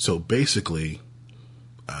 So basically,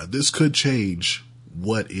 this could change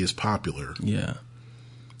what is popular. Yeah.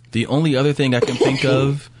 The only other thing I can think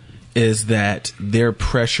of is that they're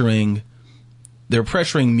pressuring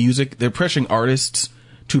artists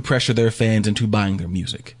to pressure their fans into buying their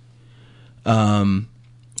music.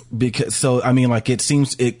 Because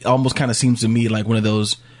it almost kind of seems to me like one of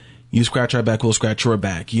those, you scratch our back, we'll scratch your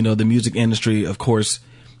back. The music industry, of course,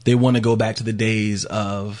 they want to go back to the days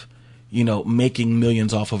of, making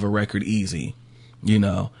millions off of a record easy,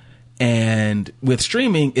 and with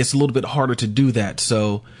streaming, it's a little bit harder to do that.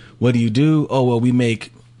 So what do? Oh, well, we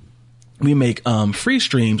make we make free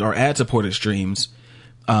streams or ad supported streams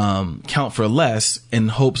count for less in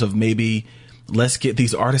hopes of maybe let's get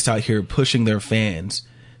these artists out here pushing their fans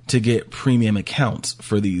to get premium accounts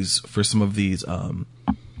for some of these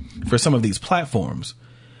platforms.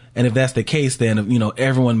 And if that's the case, then, you know,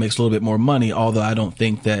 everyone makes a little bit more money, although I don't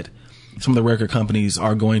think that some of the record companies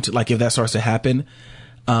are going to, like, if that starts to happen,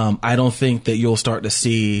 I don't think that you'll start to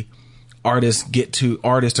see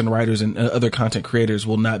artists and writers and other content creators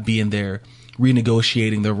will not be in there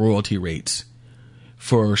renegotiating their royalty rates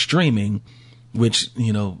for streaming, which,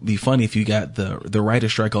 you know, be funny if you got the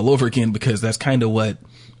writer's strike all over again, because that's kind of what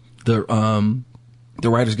the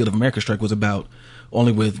Writers Guild of America strike was about,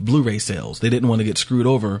 only with Blu-ray sales. They didn't want to get screwed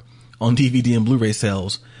over on DVD and Blu-ray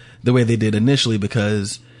sales the way they did initially,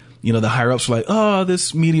 because, you know, the higher ups were like, oh,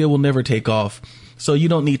 this media will never take off, so you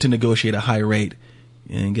don't need to negotiate a high rate.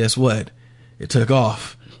 And guess what? It took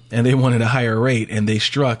off, and they wanted a higher rate, and they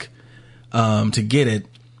struck to get it.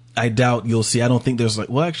 I doubt you'll see. I don't think there's like,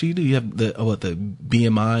 well, actually you do. You have the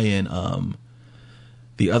BMI and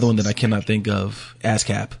the other one that I cannot think of,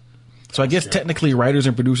 ASCAP. So I guess technically writers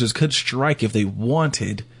and producers could strike if they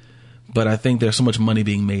wanted, but I think there's so much money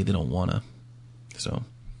being made they don't wanna. So,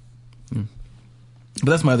 but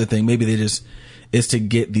that's my other thing. Maybe they just is to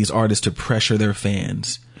get these artists to pressure their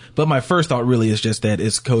fans. But my first thought really is just that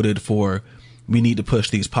it's coded for we need to push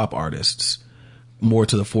these pop artists more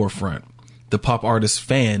to the forefront. The pop artist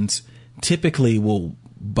fans typically will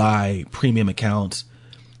buy premium accounts.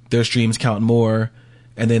 Their streams count more.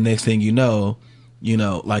 And then next thing you know,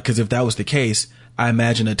 like, cause if that was the case, I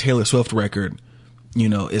imagine a Taylor Swift record, you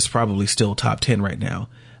know, is probably still top 10 right now.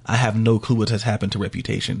 I have no clue what has happened to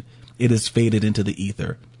Reputation. It has faded into the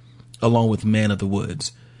ether along with Man of the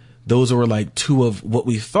Woods. Those were like two of what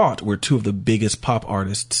we thought were two of the biggest pop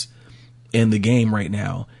artists in the game right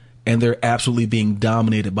now. And they're absolutely being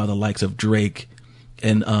dominated by the likes of Drake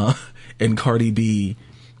and Cardi B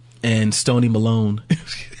and Stoney Malone.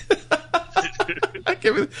 I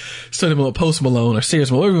can't remember. Stoney Malone, Post Malone, or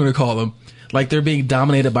Serious Malone, whatever you want to call them. Like, they're being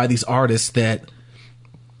dominated by these artists that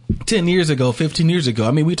 10 years ago, 15 years ago,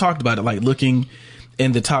 I mean, we talked about it, like looking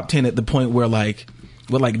in the top 10 at the point where like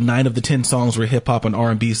 9 of the 10 songs were hip hop and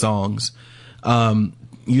R&B songs,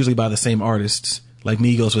 usually by the same artists. Like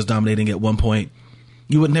Migos was dominating at one point.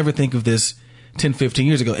 You would never think of this 10, 15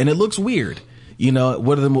 years ago. And it looks weird. You know,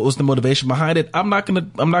 what was the motivation behind it? I'm not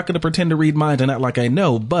gonna pretend to read minds and act like I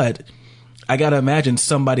know, but I gotta imagine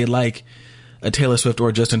somebody like a Taylor Swift or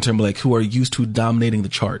a Justin Timberlake, who are used to dominating the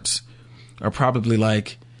charts, are probably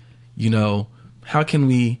like, you know, how can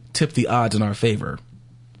we tip the odds in our favor?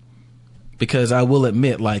 Because I will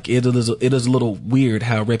admit, like, it is a little weird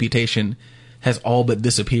how Reputation has all but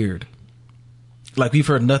disappeared. Like, we've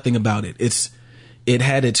heard nothing about it. It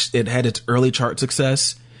had its early chart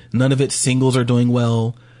success. None of its singles are doing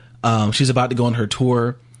well. She's about to go on her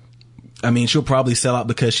tour. I mean, she'll probably sell out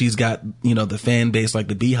because she's got, you know, the fan base like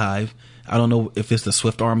the Beehive. I don't know if it's the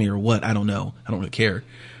Swift Army or what. I don't know. I don't really care.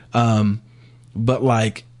 But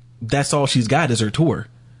like, that's all she's got is her tour.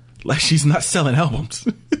 Like, she's not selling albums.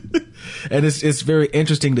 And it's very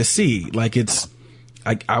interesting to see. Like,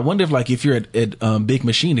 I wonder if, like, if you're at Big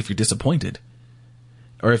Machine, if you're disappointed,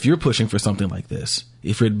 or if you're pushing for something like this,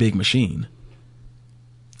 if you're at Big Machine.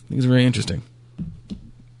 I think it's very interesting.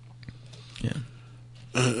 Yeah.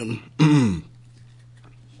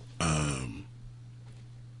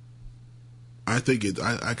 I think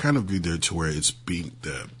I kind of agree there to where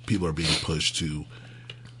people are being pushed to,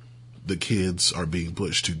 the kids are being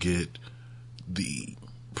pushed to get the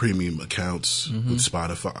premium accounts with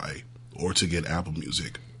Spotify, or to get Apple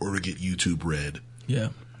Music, or to get YouTube Red. Yeah.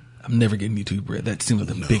 I'm never getting YouTube Red. That seems like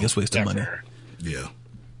the biggest waste of money. Yeah.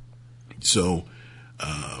 So,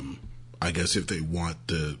 I guess if they want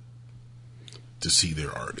to see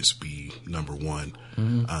their artists be number one,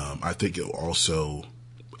 I think it'll also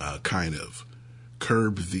kind of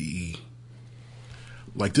curb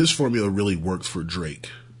like, this formula really worked for Drake,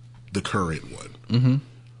 the current one,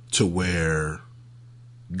 to where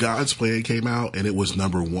God's Plan came out and it was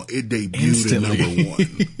number one. It debuted at number one.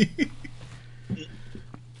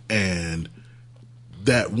 And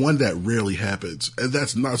that one, that rarely happens. And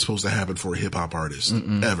that's not supposed to happen for a hip hop artist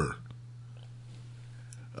ever.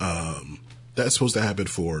 That's supposed to happen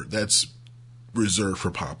that's reserved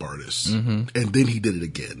for pop artists. And then he did it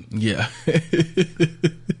again. Yeah.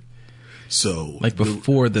 So, like,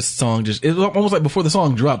 before the song it was almost like before the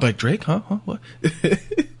song dropped, like, Drake, huh? What?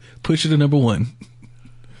 Push it to number one.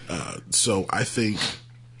 So I think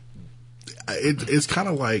it's kind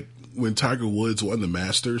of like when Tiger Woods won the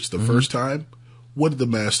Masters the first time. What did the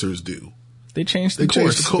Masters do? They changed the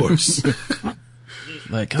course.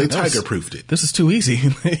 Like, they tiger-proofed it. This is too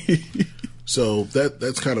easy. So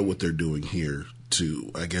that's kind of what they're doing here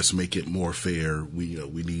to, I guess, make it more fair. We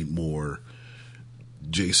need more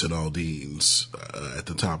Jason Aldeans at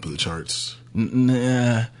the top of the charts.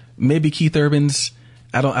 Nah, maybe Keith Urban's.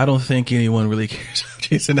 I don't think anyone really cares about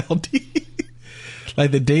Jason Aldean.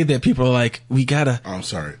 Like the day that people are like, we gotta. Oh, I'm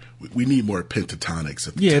sorry. We need more pentatonics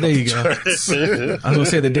at the yeah, top there of you the go. charts. I was gonna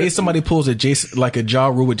say the day somebody pulls a Ja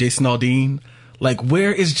Rule with Jason Aldean. Like,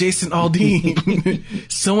 where is Jason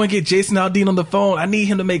Aldean? Someone get Jason Aldean on the phone. I need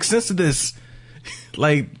him to make sense of this.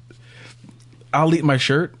 Like, I'll eat my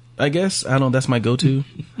shirt, I guess. I don't know. That's my go-to.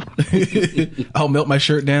 I'll melt my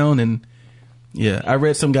shirt down. And yeah, I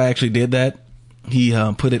read some guy actually did that. He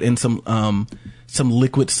put it in some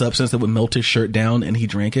liquid substance that would melt his shirt down and he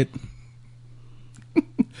drank it.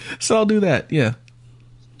 So I'll do that. Yeah.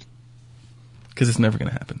 Because it's never going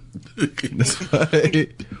to happen. That's why.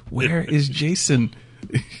 Where is Jason?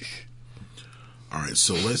 All right,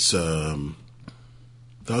 so let's.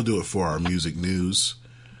 That'll do it for our music news.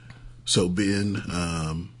 So Ben,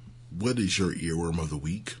 what is your earworm of the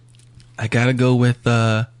week? I gotta go with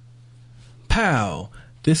 "Pow."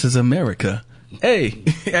 This is America. Hey,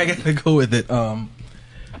 I gotta go with it.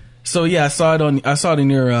 So yeah, I saw it in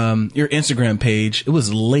your Instagram page. It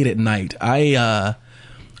was late at night. I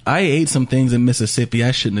ate some things in Mississippi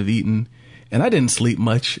I shouldn't have eaten, and I didn't sleep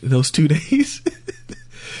much those 2 days.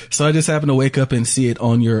 So I just happened to wake up and see it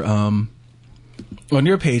on your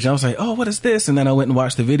page. I was like, oh, what is this? And then I went and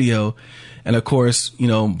watched the video, and of course,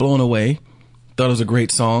 blown away. Thought it was a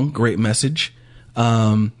great song, great message.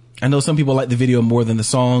 I know some people like the video more than the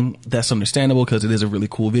song. That's understandable because it is a really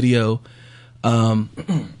cool video.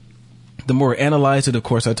 The more I analyzed it, of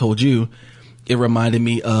course, I told you, it reminded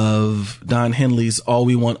me of Don Henley's All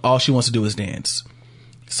She Wants to Do Is Dance.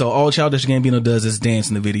 So all Childish Gambino does is dance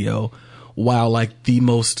in the video, while like the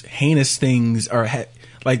most heinous things are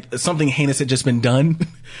like something heinous had just been done.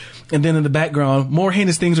 And then in the background, more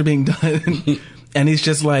heinous things are being done. And he's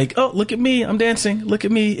just like, oh, look at me. I'm dancing. Look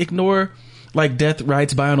at me. Ignore like death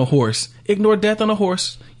rides by on a horse. Ignore death on a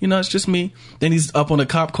horse. It's just me. Then he's up on a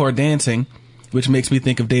cop car dancing, which makes me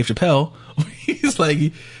think of Dave Chappelle. He's like,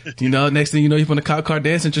 next thing you know, he's on a cop car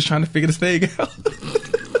dancing, just trying to figure this thing out.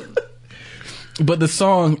 But the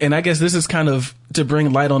song, and I guess this is kind of to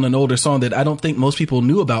bring light on an older song that I don't think most people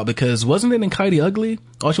knew about, because wasn't it in Coyote Ugly?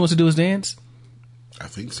 All She Wants to Do Is Dance? I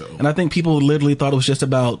think so. And I think people literally thought it was just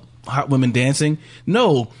about hot women dancing.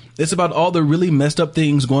 No, it's about all the really messed up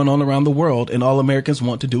things going on around the world, and all Americans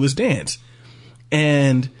want to do is dance.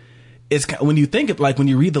 And it's when you think of, like, when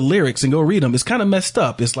you read the lyrics and go read them, it's kind of messed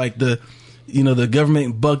up. It's like the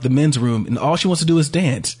government bugged the men's room, and all she wants to do is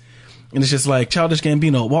dance. And it's just like Childish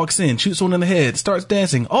Gambino walks in, shoots someone in the head, starts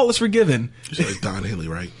dancing. All is forgiven. It's like Don Henley,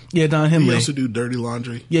 right? Yeah, Don Henley. He also do Dirty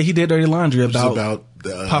Laundry. Yeah, he did Dirty Laundry about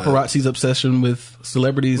paparazzi's obsession with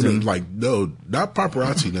celebrities and no, not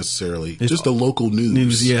paparazzi necessarily, just the local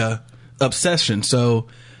news. Yeah, obsession. So,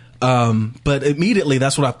 but immediately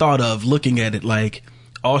that's what I thought of looking at it. Like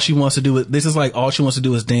all she wants to do is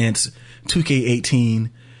dance. 2K18,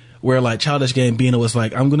 where like Childish Gambino was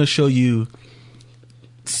like, I'm going to show you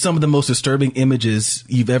some of the most disturbing images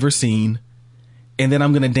you've ever seen, and then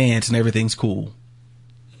I'm gonna dance and everything's cool.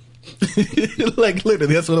 Like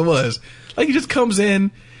literally, that's what it was. Like he just comes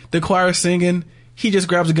in, the choir singing, he just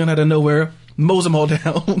grabs a gun out of nowhere, mows them all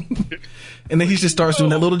down, and then he just starts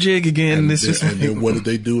doing that little jig again. And then what did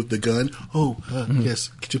they do with the gun? Oh, yes,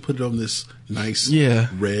 could you put it on this nice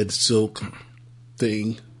red silk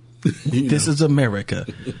thing? This is America.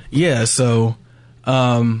 Yeah, so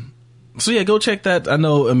yeah, go check that. I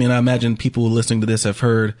imagine people listening to this have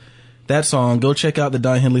heard that song. Go check out the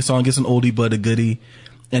Don Henley song. It's an oldie but a goodie,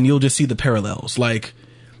 and you'll just see the parallels. Like,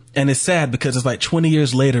 and it's sad because it's like 20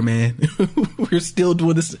 years later, man. We're still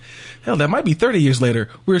doing this. Hell, that might be 30 years later.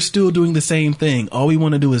 We're still doing the same thing. All we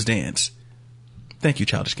want to do is dance. Thank you,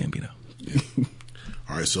 Childish Gambino. Yeah.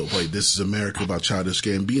 All right, so play This Is America by Childish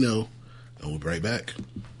Gambino, and we'll be right back.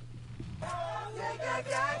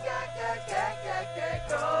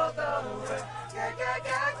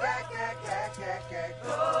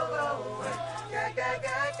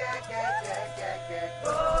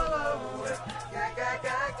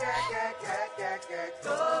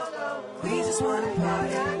 We just want to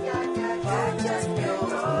party, party just for you.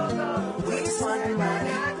 We just want to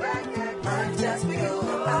money, money just for you.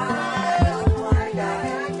 I want to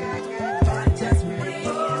die, party just for me.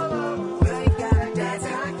 We gotta dance,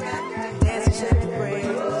 dance and shake the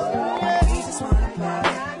brain.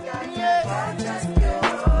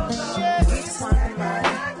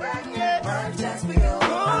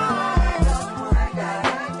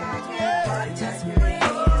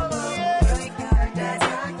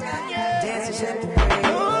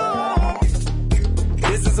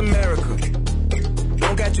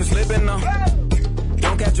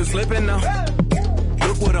 slipping now.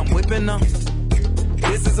 Look what I'm whipping now.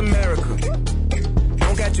 This is America.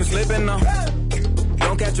 Don't catch you slipping now.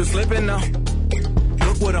 Don't catch you slipping now.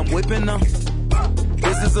 Look what I'm whipping now.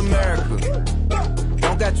 This is America.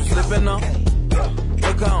 Don't catch you slipping now.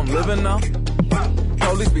 Look how I'm living now.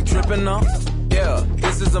 Police be tripping now. Yeah,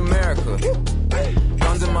 this is America.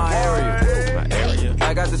 Guns in my area.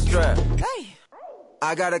 I got the strap.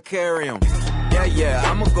 I gotta carry 'em. Yeah,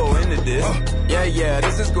 I'ma go into this. Yeah,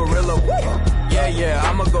 this is Gorilla. Yeah,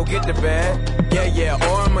 I'ma go get the bag. Yeah,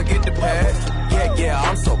 or I'ma get the pad. Yeah,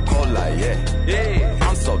 I'm so cold like, yeah.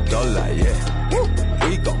 I'm so dull like, yeah.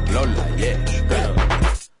 We gon' blow like, yeah.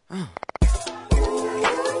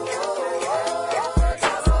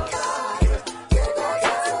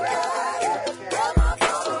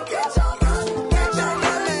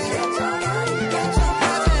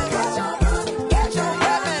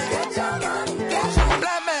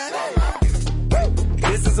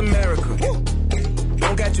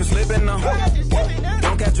 Slipping now.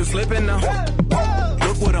 Don't catch you slipping now.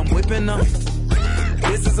 Look what I'm whipping now.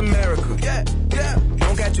 This is America.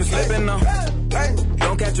 Don't catch you slipping now.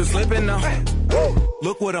 Don't catch you slipping now.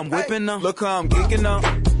 Look what I'm whipping now. Look how I'm geeking now.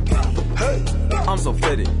 I'm so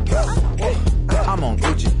pretty. I'm on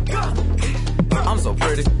Gucci. I'm so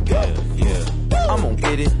pretty. Yeah. I'm gonna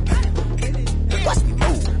get it. Watch me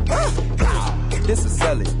move. This is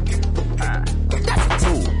Sally. That's a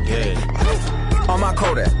tool. Yeah. On my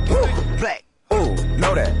Kodak. Black. Ooh,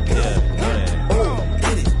 know that. Yeah. Ooh,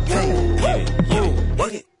 get it. Hey. Ooh,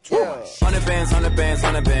 work it. 100 bands.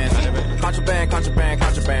 Contraband.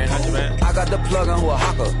 I got the plug on who a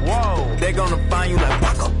hawker. Whoa. They gonna find you like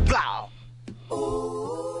Waka. Blah.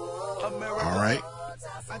 All right.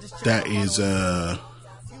 That is,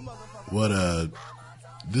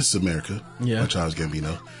 This is America. Yeah. By Childish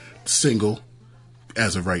Gambino. Single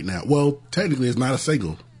as of right now. Well, technically it's not a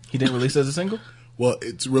single. He didn't release it as a single? Well,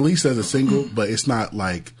 it's released as a single, but it's not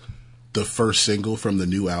like the first single from the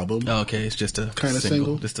new album. Oh, okay, it's just a kind of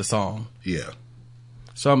single, just a song. Yeah.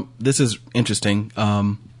 So this is interesting.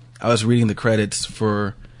 I was reading the credits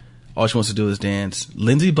for All She Wants to Do Is Dance.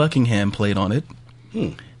 Lindsey Buckingham played on it.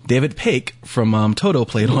 David Paik from Toto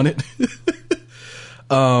played on it,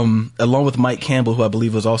 along with Mike Campbell, who I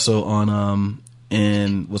believe was also on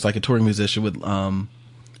and was like a touring musician with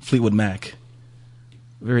Fleetwood Mac.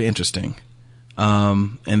 Very interesting.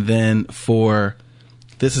 And then for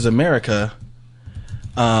This Is America,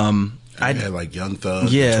 I had like Young Thug.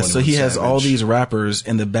 Yeah, so he has Savage. all these rappers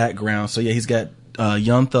in the background. So yeah, he's got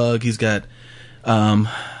Young Thug, he's got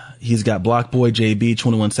Block Boy, JB,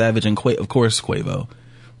 21 Savage, and of course Quavo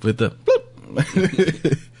with the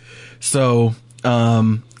bloop. So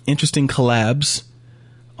interesting collabs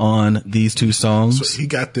on these two songs. So he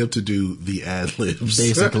got them to do the ad-libs.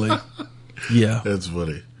 Basically. Yeah. That's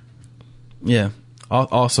funny. Yeah.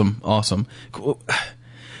 Awesome. I'm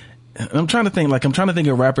trying to think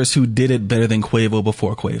of rappers who did it better than Quavo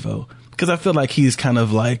before Quavo. Because I feel like he's kind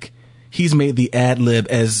of like, he's made the ad-lib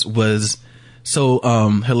as was so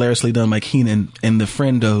hilariously done by Keenan in the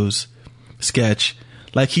Friendos sketch.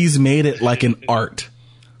 Like he's made it like an art.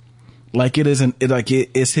 Like it isn't,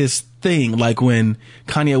 it's his thing. Like when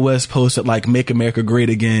Kanye West posted like Make America Great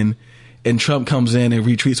Again and Trump comes in and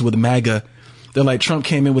retweets with MAGA. They're like, Trump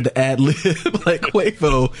came in with the ad lib, like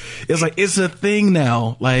Quavo. It's like, it's a thing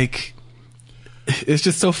now. Like, it's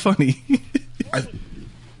just so funny.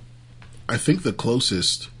 I think the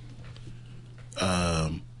closest,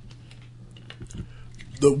 the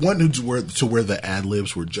one to where the ad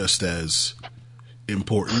libs were just as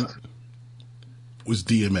important was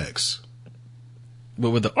DMX.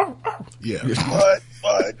 But with the, yeah. What?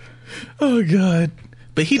 Oh God.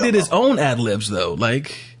 But he did his own ad libs though.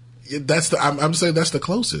 Like, I'm saying that's the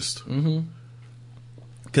closest. Mm-hmm.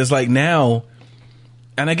 Cause like now,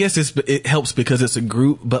 and I guess it helps because it's a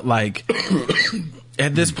group, but like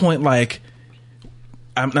at this point, like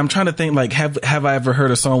I'm trying to think like, have I ever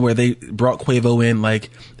heard a song where they brought Quavo in like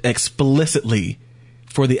explicitly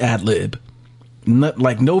for the ad lib?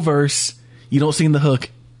 Like no verse, you don't sing the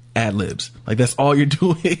hook, ad libs. Like that's all you're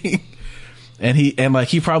doing. And he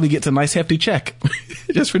probably gets a nice hefty check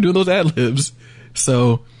just for doing those ad libs.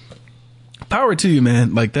 So power to you,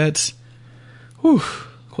 man. Like that's, whew,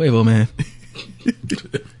 Quavo, man.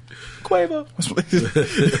 Quavo.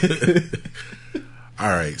 All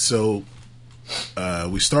right. So,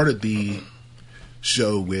 we started the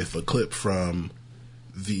show with a clip from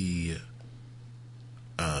the,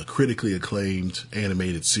 critically acclaimed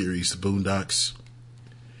animated series, The Boondocks,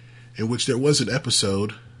 in which there was an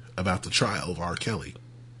episode about the trial of R. Kelly.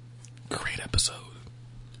 Great episode.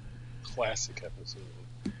 Classic episode.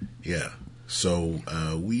 Yeah. So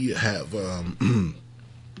we have,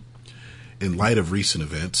 in light of recent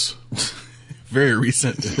events, very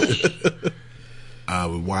recent,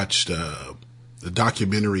 we watched the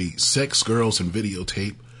documentary "Sex, Girls, and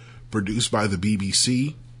Videotape," produced by the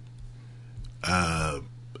BBC, and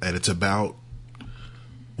it's about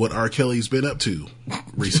what R. Kelly's been up to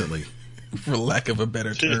recently. For lack of a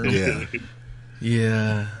better term. Yeah.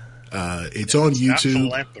 Yeah. It's on YouTube.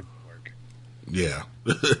 Not philanthropy work. Yeah.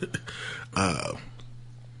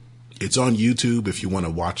 It's on YouTube if you want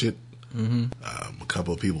to watch it. Mm-hmm. A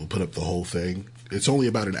couple of people put up the whole thing. It's only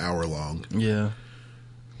about an hour long. Yeah.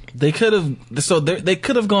 They could have, they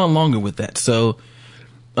could have gone longer with that. So,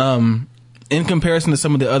 in comparison to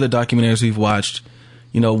some of the other documentaries we've watched,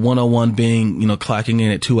 101 being, clocking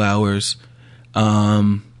in at 2 hours.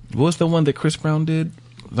 What was the one that Chris Brown did?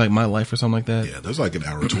 Like My Life or something like that? Yeah, there's like an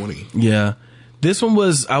hour 20. Yeah. This one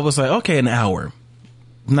I was like, okay, an hour.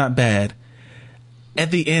 Not bad.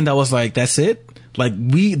 At the end, I was like, that's it? Like,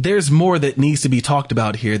 there's more that needs to be talked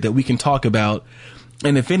about here that we can talk about.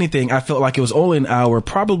 And if anything, I felt like it was only an hour,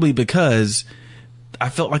 probably because I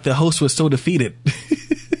felt like the host was so defeated.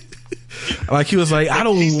 Like, he was like,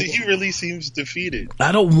 he really seems defeated.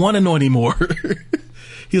 I don't want to know anymore.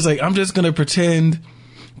 He was like, I'm just going to pretend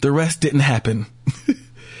the rest didn't happen.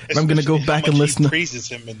 And I'm going to go back and listen. He praises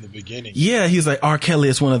him in the beginning. Yeah, he's like, R. Kelly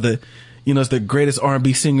is one of the, is the greatest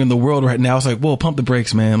R&B singer in the world right now. I was like, whoa, pump the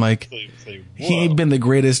brakes, man. Like, he ain't been the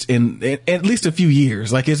greatest in at least a few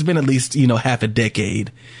years. Like, it's been at least, half a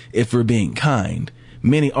decade, if we're being kind.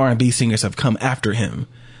 Many R&B singers have come after him.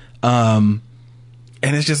 And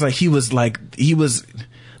it's just like, he was like,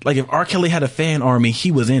 if R. Kelly had a fan army,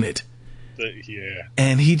 he was in it. Yeah.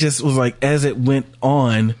 And he just was like, as it went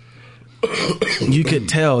on, you could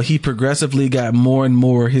tell he progressively got more and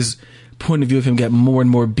more, his point of view of him got more and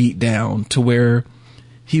more beat down to where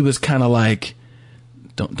he was kind of like,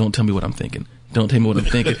 don't tell me what I'm thinking. Don't tell me what I'm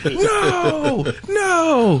thinking.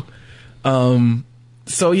 No.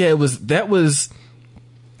 So yeah, that was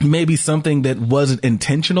maybe something that wasn't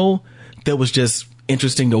intentional. That was just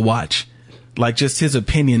interesting to watch. Like, just his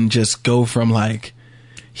opinion just go from like,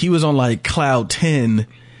 he was on like cloud 10.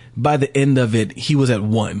 By the end of it, he was at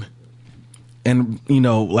 1. And,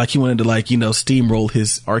 like he wanted to steamroll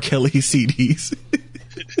his R. Kelly CDs.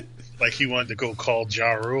 Like he wanted to go call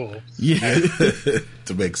Ja Rule. Yeah.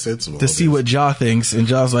 To make sense of all to see what Ja thinks. And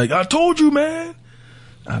Ja's like, I told you, man.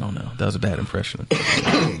 I don't know. That was a bad impression.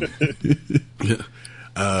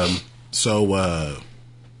 So,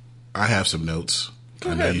 I have some notes.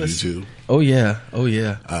 I know you do too. Oh yeah. Well,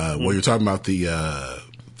 you're talking about the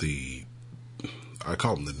I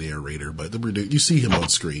call him the narrator, but you see him on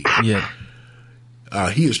screen. Yeah.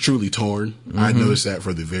 He is truly torn. Mm-hmm. I noticed that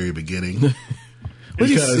from the very beginning.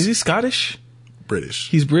 Is he Scottish? British.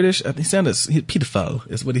 He's British. He sounded pedophile.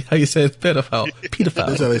 Is how you say it, pedophile. Pedophile.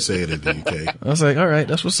 That's how they say it in the UK. I was like, all right,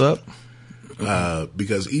 that's what's up.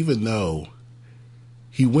 Because even though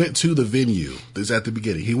he went to the venue, this is at the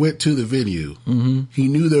beginning, he went to the venue, mm-hmm. He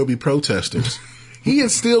knew there would be protesters. He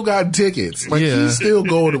had still got tickets. Like, he's still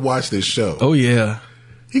going to watch this show. Oh, yeah.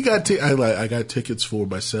 He got I got tickets for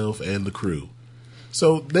myself and the crew.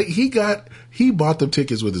 So he bought them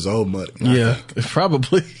tickets with his own money. Yeah,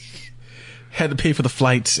 probably. Had to pay for the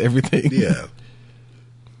flights, everything. Yeah.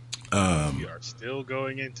 We are still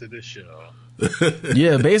going into this show.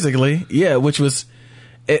 Yeah, basically. Yeah, which was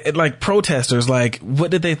like protesters. Like, what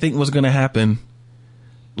did they think was going to happen?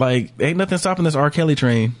 Like, ain't nothing stopping this R. Kelly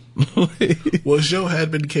train. Well, the show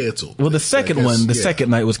had been canceled. Well, the second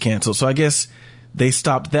night was canceled. So I guess they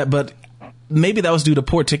stopped that. But maybe that was due to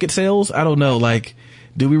poor ticket sales. I don't know. Like,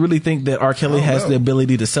 do we really think that R. Kelly has the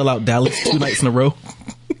ability to sell out Dallas 2 nights in a row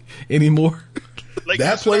anymore? Like,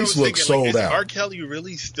 that place looks sold out. Is R. Kelly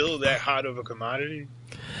really still that hot of a commodity?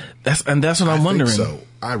 That's what I'm wondering. So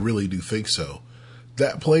I really do think so.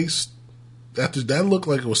 That place, that looked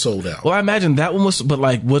like it was sold out. Well, I imagine that one was, but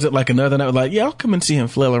like, was it like another night? Like, yeah, I'll come and see him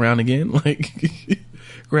flail around again. Like,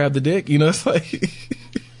 grab the dick. It's like,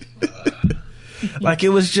 like it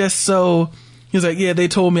was just so. He was like, yeah, they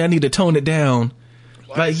told me I need to tone it down.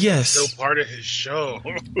 Why like, is yes, still part of his show.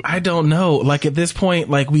 I don't know. Like at this point,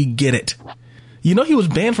 like we get it. He was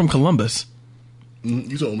banned from Columbus.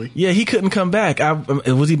 You told me. Yeah, he couldn't come back.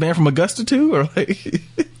 Was he banned from Augusta too, or like?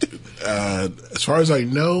 As far as I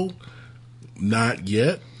know, not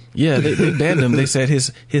yet. Yeah, they banned him. They said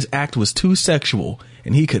his act was too sexual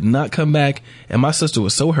and he could not come back. And my sister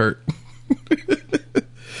was so hurt.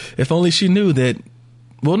 If only she knew that.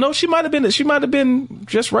 Well, no, she might have been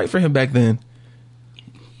just right for him back then.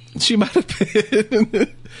 She might have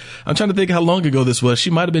been. I'm trying to think how long ago this was. She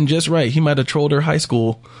might have been just right. He might have trolled her high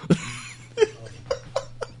school.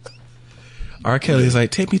 R. Kelly's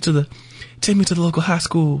like, take me to the local high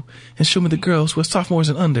school and show me the girls who are sophomores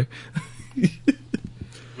and under. We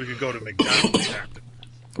could go to McDonald's after.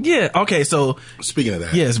 Yeah. Okay. So speaking of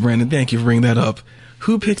that, yes, Brandon, thank you for bringing that up.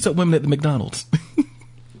 Who picks up women at the McDonald's?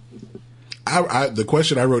 The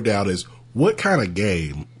question I wrote down is, what kind of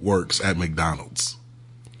game works at McDonald's?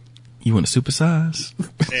 You want to supersize?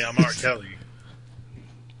 Hey, I'm R. Kelly.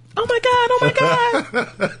 Oh my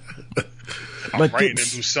God. I'm writing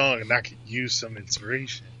a new song and I could use some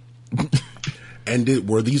inspiration. And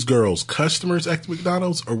were these girls customers at the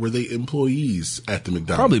McDonald's or were they employees at the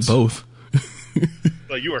McDonald's? Probably both.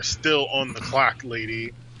 Like, you are still on the clock,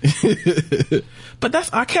 lady. But that's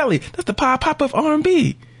R. Kelly. That's the pop of R&B.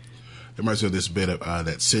 It reminds me of this bit of,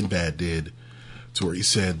 that Sinbad did, to where he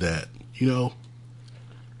said that,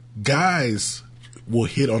 guys will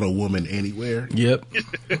hit on a woman anywhere. Yep.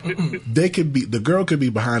 The girl could be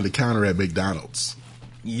behind the counter at McDonald's.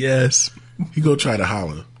 Yes. He go try to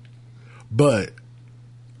holler. But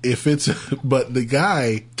the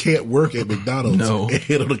guy can't work at McDonald's and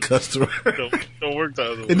hit on a customer. Don't work the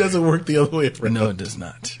other way. It doesn't work the other way around. No, it does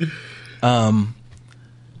not. And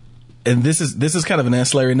this is kind of an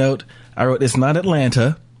ancillary note. I wrote, it's not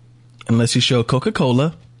Atlanta unless you show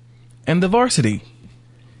Coca-Cola and the Varsity.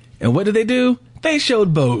 And what did they do? They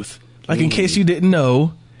showed both. Like, in case you didn't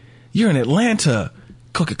know, you're in Atlanta,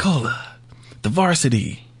 Coca-Cola, the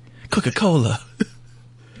Varsity, Coca-Cola.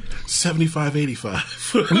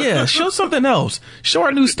 75-85. Yeah, show something else. Show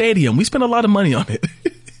our new stadium. We spent a lot of money on it.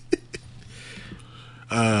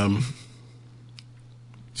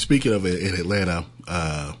 Speaking of it in Atlanta,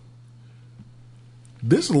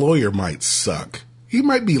 this lawyer might suck. He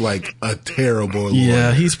might be like a terrible lawyer.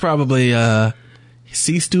 Yeah, he's probably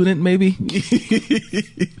C student, maybe.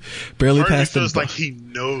 Barely passed the. Feels like he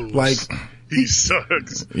knows. Like he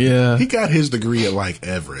sucks. Yeah, he got his degree at like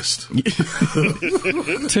Everest.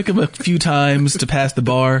 Took him a few times to pass the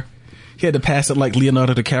bar. He had to pass it like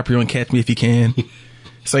Leonardo DiCaprio in Catch Me If You Can.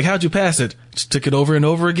 It's like, how'd you pass it? Just took it over and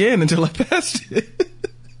over again until I passed it.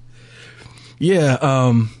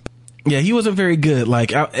 Yeah, he wasn't very good.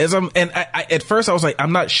 Like, at first I was like,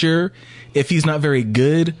 I'm not sure if he's not very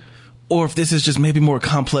good or if this is just maybe more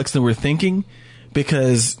complex than we're thinking,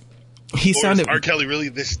 because he sounded. R. Kelly really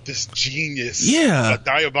this genius? Yeah, a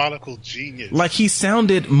diabolical genius. Like, he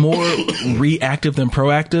sounded more reactive than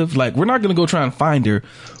proactive. Like, we're not going to go try and find her.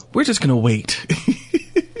 We're just going to wait.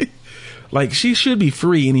 Like, she should be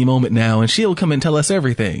free any moment now, and she'll come and tell us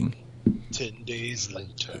everything. 10 days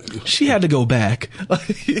later. She had to go back.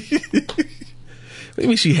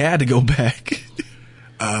 Maybe she had to go back.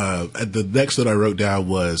 The next that I wrote down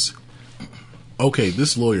was, okay,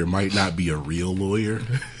 this lawyer might not be a real lawyer.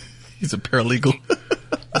 He's a paralegal.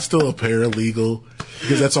 Still a paralegal,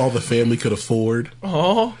 because that's all the family could afford.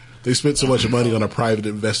 Oh, they spent so much money on a private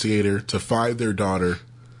investigator to find their daughter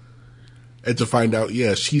and to find out,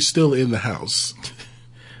 yeah, she's still in the house.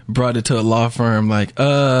 Brought it to a law firm like,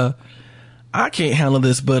 I can't handle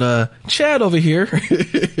this, but Chad over here.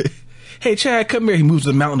 Hey, Chad, come here. He moves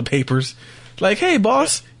the mountain of papers. Like, hey,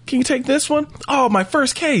 boss, can you take this one? Oh, my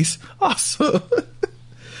first case. Awesome.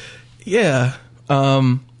 Yeah.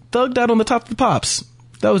 Thugged out on the top of the pops.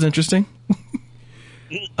 That was interesting.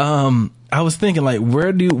 I was thinking, like,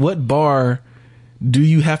 what bar do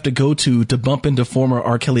you have to go to bump into former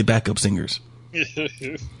R. Kelly backup singers?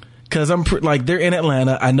 Because like, they're in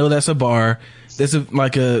Atlanta. I know that's a bar. There's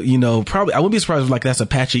probably, I wouldn't be surprised if like that's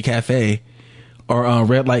Apache Cafe or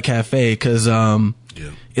Red Light Cafe, because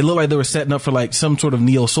it looked like they were setting up for like some sort of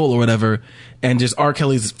neo soul or whatever, and just R.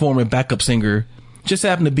 Kelly's former backup singer just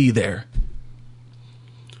happened to be there.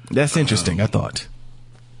 That's interesting, I thought.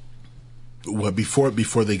 Well, before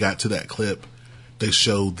they got to that clip, they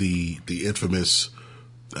showed the infamous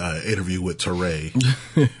interview with Teray,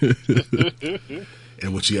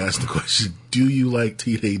 in which he asked the question, "Do you like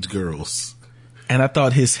teenage girls?" And I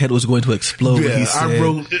thought his head was going to explode. Yeah, he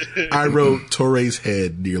said, I wrote Torre's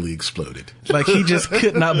head nearly exploded. Like, he just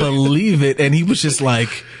could not believe it, and he was just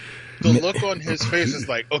like. The look on his face is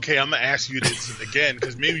like, okay, I'm gonna ask you this again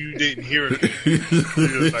because maybe you didn't hear it.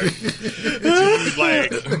 Like, do you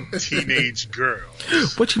like teenage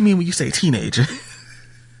girls? What you mean when you say teenager?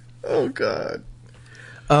 Oh God.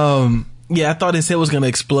 Yeah, I thought his head was gonna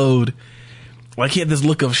explode. Like, he had this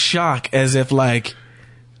look of shock, as if like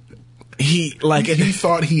he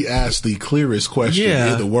thought he asked the clearest question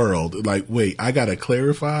in the world. Like, wait, I gotta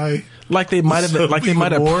clarify. Like they might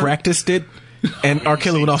have practiced it. And R.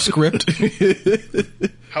 Kelly went off script.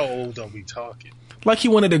 How old are we talking? Like he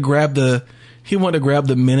wanted to grab the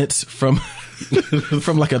minutes from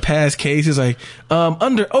from like a past case. He's like,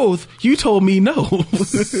 under oath, you told me no.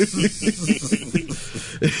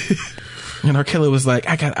 And R. Kelly was like,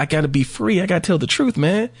 I gotta be free. I gotta tell the truth,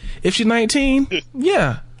 man. If she's 19,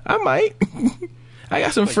 yeah, I might. I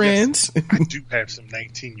got some friends. Yes, I do have some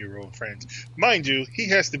 19-year-old friends. Mind you, he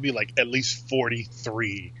has to be like at least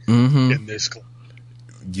 43 in this club.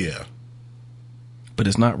 Yeah. But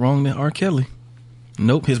it's not wrong to R. Kelly.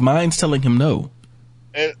 Nope, his mind's telling him no.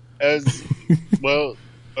 As well,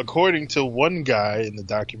 according to one guy in the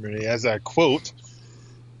documentary, as I quote,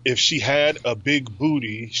 if she had a big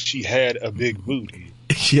booty, she had a big booty.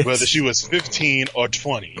 Yes. Whether she was 15 or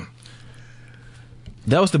 20.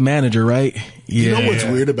 That was the manager, right? Yeah. You know what's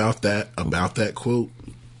weird about that quote?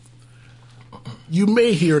 You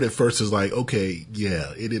may hear it at first as like, okay,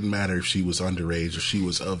 yeah, it didn't matter if she was underage or she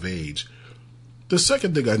was of age. The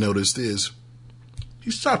second thing I noticed is he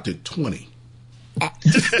stopped at 20.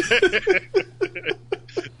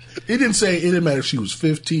 He didn't say it didn't matter if she was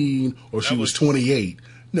 15 or she was 28.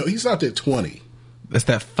 No, he stopped at 20. That's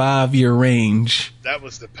that 5-year range. That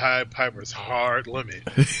was the Pied Piper's hard limit.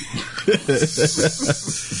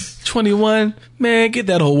 21, man, get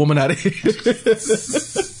that old woman out of here.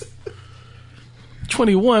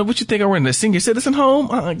 21, what you think I run a senior citizen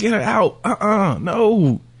home? Get her out.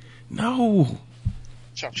 No.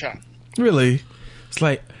 Chop, chop. Really? It's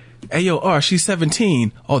like, hey, yo, R, she's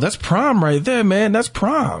 17. Oh, that's prime right there, man. That's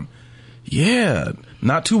prime. Yeah.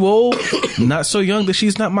 Not too old, not so young that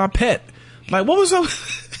she's not my pet. Like, what was up?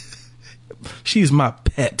 She's my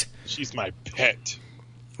pet. She's my pet.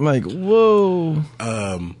 Like, whoa.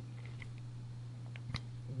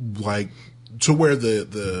 Like, to where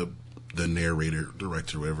the narrator,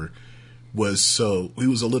 director, whatever, was he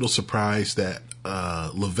was a little surprised that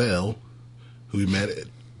Lavelle, who he met at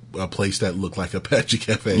a place that looked like Apache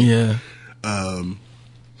Cafe. Yeah.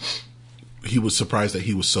 He was surprised that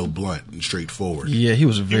he was so blunt and straightforward. Yeah, he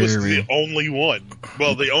was He was the only one.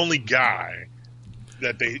 Well, the only guy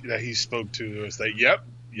that he spoke to was like, yep,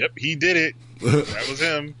 he did it. That was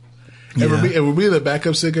him. And for me, the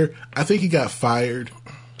backup singer, I think he got fired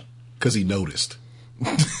because he noticed.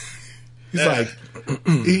 He's like,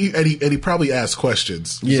 he probably asked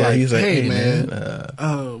questions. He's like, hey man,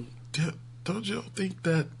 don't you think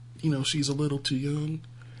that she's a little too young?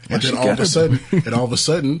 And then all of a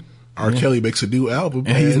sudden, R. Kelly makes a new album,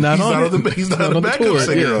 and he's not the backup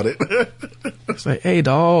singer on it. It's like, hey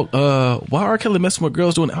dog, why R. Kelly messing with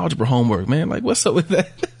girls doing algebra homework, man? Like, what's up with that?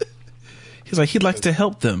 He's like, he likes to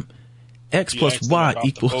help them. X plus Y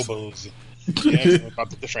equals. He asked him about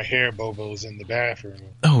the different hair bobos in the bathroom.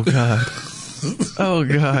 Oh God. Oh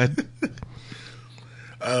God.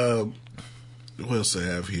 What else I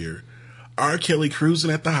have here? R. Kelly cruising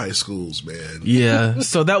at the high schools, man. Yeah.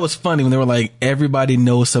 So that was funny when they were like, everybody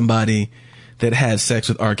knows somebody that had sex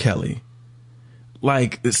with R. Kelly.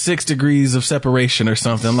 Like 6 degrees of separation or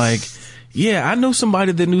something. Like, yeah, I know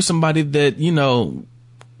somebody that knew somebody that,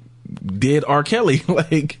 did R. Kelly.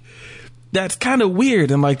 Like, that's kind of weird.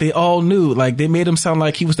 And like, they all knew, like, they made him sound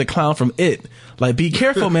like he was the clown from It. Like, be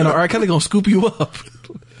careful, man, or R. Kelly gonna scoop you up.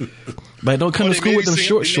 Like, don't come to school with them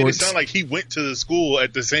short shorts. It sound like he went to the school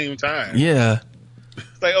at the same time. Yeah.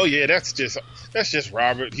 Like, oh yeah, that's just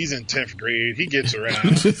Robert. He's in 10th grade. He gets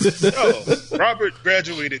around. Oh, Robert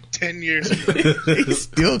graduated 10 years ago. He's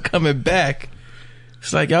still coming back.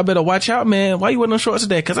 It's like, y'all better watch out, man. Why you wearing those shorts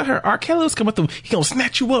today? Because I heard R. Kelly was coming through. He gonna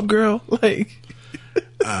snatch you up, girl. Like,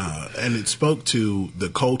 and it spoke to the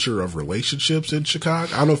culture of relationships in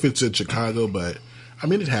Chicago. I don't know if it's in Chicago, but I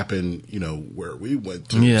mean, it happened, where we went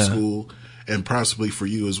to school, and possibly for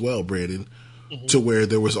you as well, Brandon, to where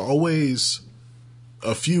there was always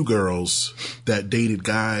a few girls that dated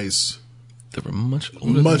guys that were much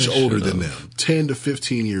older than them, 10 to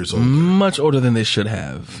 15 years older. Much older than they should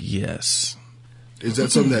have, yes. Is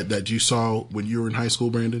that something that you saw when you were in high school,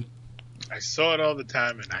 Brandon? I saw it all the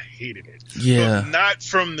time, and I hated it. Yeah. But not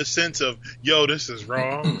from the sense of, yo, this is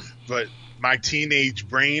wrong, but my teenage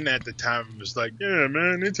brain at the time was like, yeah,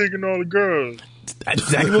 man, they're taking all the girls.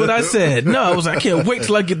 Exactly what I said. No, I was like, I can't wait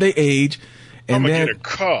till I get their age. And I'm going then to get a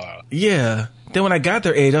car. Yeah. Then when I got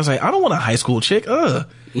their age, I was like, I don't want a high school chick.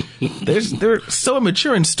 They're so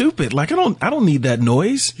immature and stupid. Like, I don't need that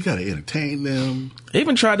noise. You got to entertain them. I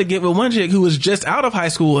even tried to get with one chick who was just out of high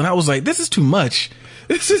school, and I was like, this is too much.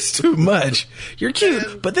 This is too much. You're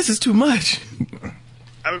cute, but this is too much.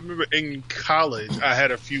 I remember in college, I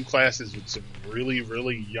had a few classes with some really,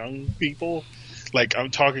 really young people. Like,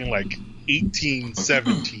 I'm talking like 18,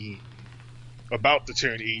 17, about to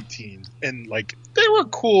turn 18. And, like, they were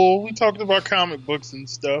cool. We talked about comic books and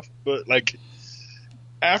stuff. But, like,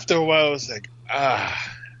 after a while, I was like,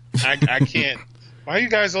 I can't. Why are you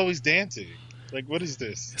guys always dancing? Like, what is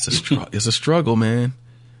this? It's a struggle, man.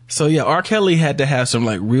 So yeah, R. Kelly had to have some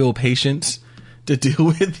like real patience to deal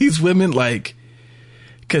with these women, like,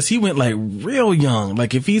 cause he went like real young.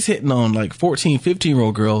 Like if he's hitting on like 14,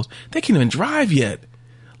 15-year-old girls, they can't even drive yet.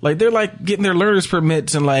 Like they're like getting their learner's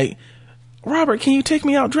permits and like, Robert, can you take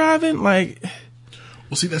me out driving? Like,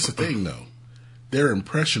 well, see, that's the thing though. They're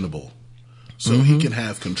impressionable, so he can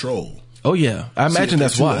have control. Oh yeah, I imagine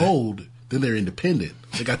that's why. If they're too old, then they're independent.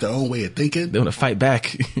 They got their own way of thinking. They want to fight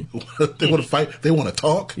back. They want to fight. They want to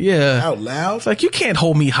talk. Yeah, out loud. It's like, you can't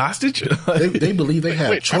hold me hostage. they believe they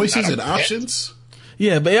have choices and options.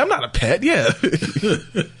 Yeah, but I'm not a pet. Yeah,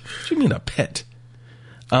 what you mean a pet?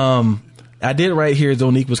 I did right here.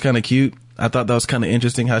 Donique was kind of cute. I thought that was kind of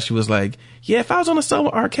interesting how she was like, yeah, if I was on a song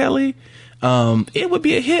with R. Kelly, it would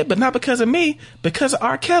be a hit, but not because of me, because of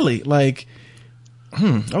R. Kelly. Like,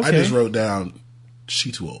 okay. I just wrote down,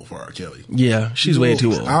 she too old for R. Kelly. Yeah, she's way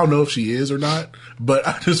too old. I don't know if she is or not, but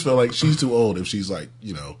I just feel like she's too old if she's like,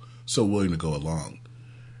 so willing to go along.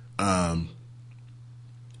 After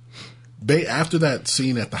that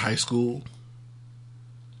scene at the high school,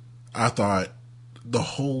 I thought the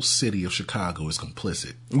whole city of Chicago is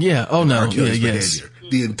complicit. Yeah. Oh no. R. Kelly's yes. behavior.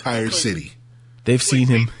 The entire city. They've seen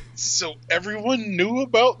him. So everyone knew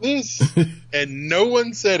about this, and no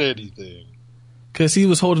one said anything. Cause he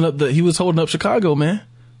was holding up Chicago, man.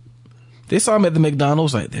 They saw him at the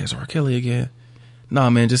McDonald's, like, there's R. Kelly again. Nah,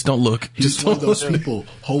 man, just don't look. He's one of those people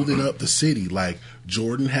holding up the city. Like,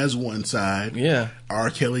 Jordan has one side. Yeah. R.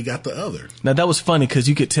 Kelly got the other. Now, that was funny because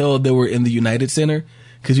you could tell they were in the United Center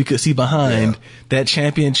because you could see behind that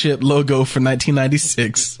championship logo for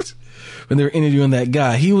 1996 when they were interviewing that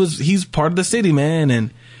guy. He's part of the city, man.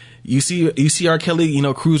 And you see R.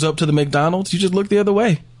 Kelly, cruise up to the McDonald's. You just look the other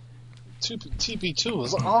way. TP2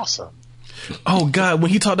 was awesome. Oh, God.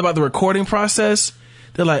 When he talked about the recording process,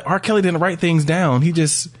 they're like, R. Kelly didn't write things down. He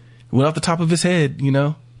just went off the top of his head,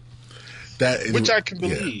 Which I can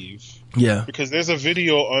believe. Yeah. Because there's a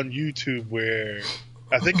video on YouTube where,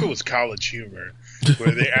 I think it was College Humor,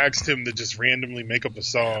 where they asked him to just randomly make up a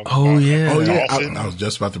song. Oh, yeah. I was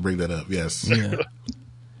just about to bring that up. Yes. Yeah.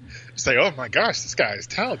 It's like, oh my gosh, this guy is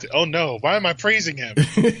talented. Oh no, why am I praising him?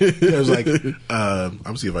 I was like,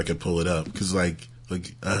 I'm see if I can pull it up because we're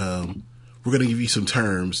gonna give you some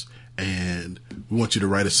terms and we want you to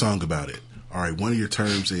write a song about it. All right, one of your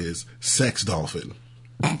terms is sex dolphin.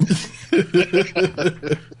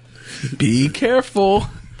 Be careful.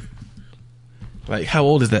 Like, how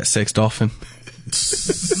old is that sex dolphin?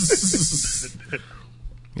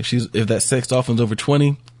 If that sex dolphin's over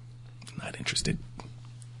 20, not interested.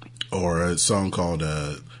 Or a song called,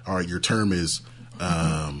 all right, your term is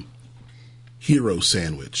hero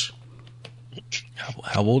sandwich.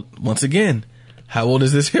 How old? Once again, how old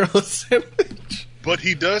is this hero sandwich? But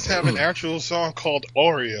he does have an actual song called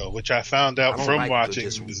Oreo, which I found out from watching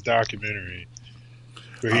this documentary,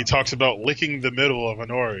 where he talks about licking the middle of an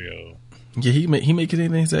Oreo. Yeah, he make it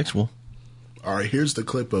anything sexual. All right, here's the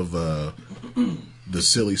clip of the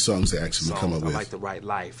silly songs they actually come up with. I like to write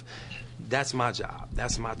life. That's my job.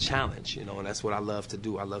 That's my challenge, and that's what I love to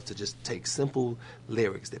do. I love to just take simple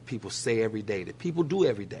lyrics that people say every day, that people do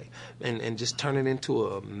every day, and just turn it into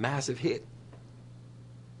a massive hit.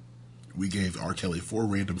 We gave R. Kelly 4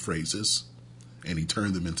 random phrases, and he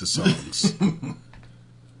turned them into songs.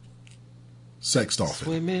 Sex dolphin.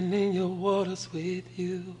 Swimming in your waters with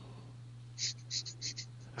you.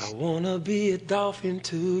 I wanna be a dolphin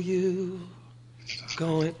to you.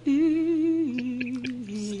 Going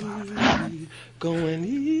going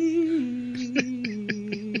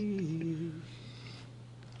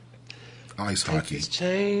Ice hockey. This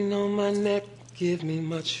chain on my neck, give me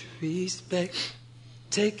much respect.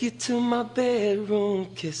 Take you to my bedroom,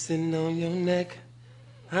 kissing on your neck.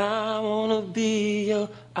 I wanna be your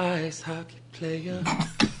ice hockey player.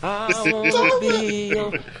 I wanna be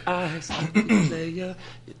your ice hockey player.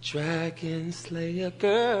 Your dragon slayer,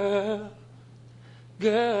 girl.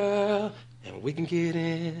 And we can get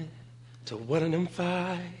in to one of them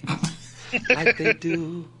fights like they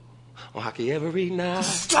do on hockey every night.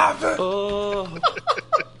 Stop it! Oh,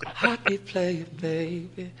 hockey player,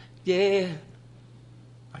 baby, yeah.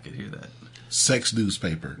 I could hear that. Sex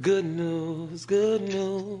newspaper. Good news, good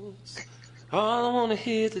news. All I want to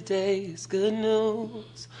hear today is good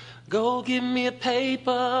news. Go give me a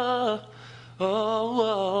paper.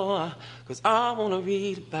 Oh, 'cause I want to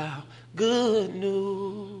read about good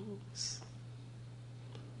news.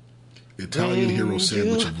 Italian hero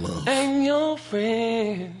sandwich of love. And your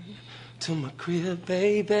friend to my crib,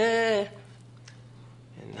 baby.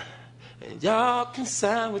 And y'all can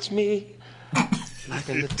sandwich me Like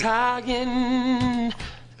an Italian.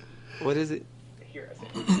 What is it?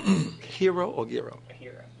 Hero or gyro?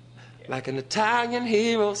 Hero. Like an Italian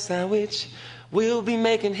hero sandwich, we'll be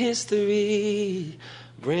making history.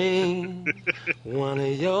 Bring one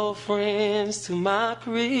of your friends to my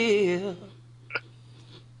crib.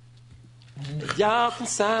 Y'all can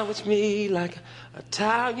sandwich me like an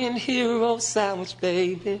Italian hero sandwich,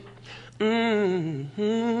 baby.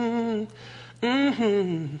 Mm-hmm.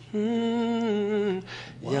 Mm-hmm.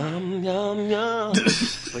 Yum, yum, yum.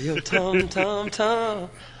 For your tum, tum, tum.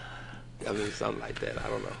 I mean, something like that. I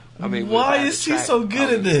don't know. I mean, why is he so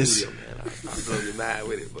good at this? Studio, man. I'll blow your mind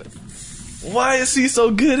with it, but why is he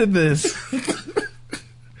so good at this?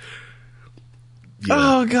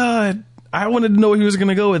 Oh God, I wanted to know where he was going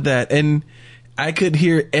to go with that, and I could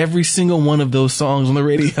hear every single one of those songs on the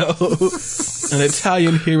radio. An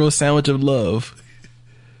Italian hero sandwich of love.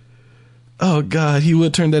 Oh God, he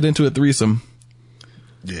would turn that into a threesome.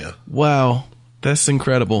 Yeah. Wow, that's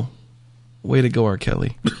incredible. Way to go, R.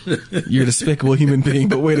 Kelly. You're a despicable human being,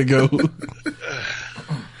 but way to go.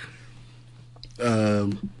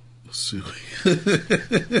 Let's see.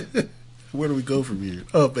 Where do we go from here?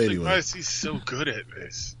 Oh, anyway. Why is he so good at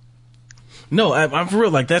this? No, I'm for real.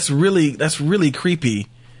 Like, that's really creepy.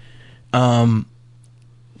 Cause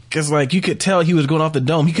like, you could tell he was going off the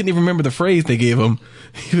dome. He couldn't even remember the phrase they gave him.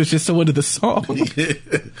 He was just so into the song.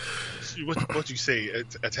 What you say?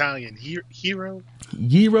 Italian hero?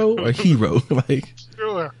 Gyro or hero? Like,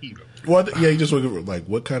 Hero or hero? Well, yeah, you just looking for like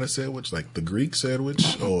what kind of sandwich? Like the Greek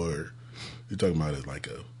sandwich, or you're talking about it like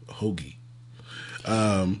a hoagie?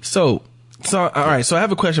 So all right. So I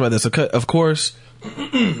have a question about this. Of course,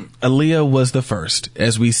 Aaliyah was the first,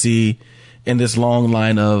 as we see in this long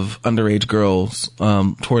line of underage girls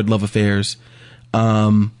toward love affairs.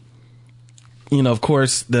 You know, of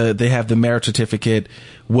course, they have the marriage certificate.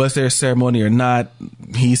 Was there a ceremony or not?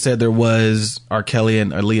 He said there was. R. Kelly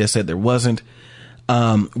and Aaliyah said there wasn't.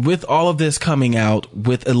 With all of this coming out,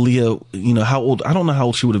 with Aaliyah, you know, how old? I don't know how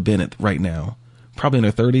old she would have been right now. Probably in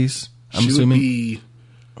her 30s, I'm assuming.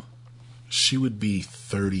 She would be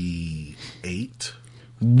 38.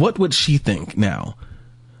 What would she think now?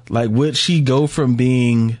 Like, would she go from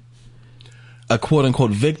being a quote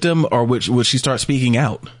unquote victim, or would she start speaking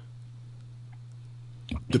out?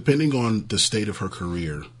 Depending on the state of her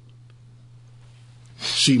career,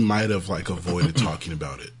 she might have like avoided talking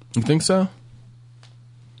about it. You think so?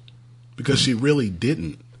 Because she really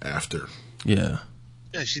didn't after. Yeah.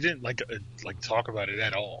 Yeah, she didn't like talk about it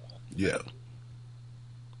at all. Yeah.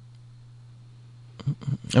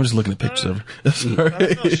 I'm just looking at pictures of her. I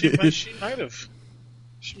don't know.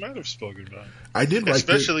 She might have spoken about it. I did,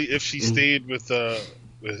 especially if she stayed with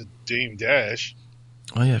Dame Dash.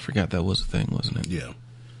 Oh yeah, I forgot that was a thing, wasn't it? Yeah.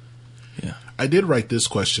 Yeah. I did write this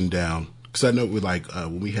question down because I know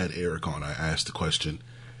when we had Eric on, I asked the question: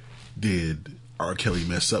 did R. Kelly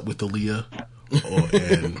mess up with Aaliyah?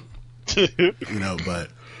 You know, but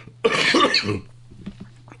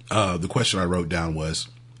the question I wrote down was: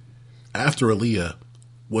 after Aaliyah,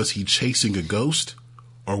 was he chasing a ghost,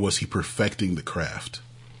 or was he perfecting the craft?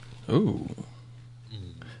 Ooh.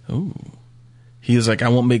 He was like, I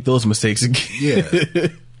won't make those mistakes again. Yeah.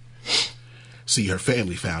 See, her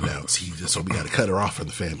family found out. So we got to cut her off from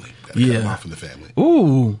the family. Cut her off from the family.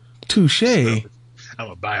 Ooh, touche. I'm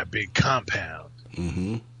gonna buy a big compound.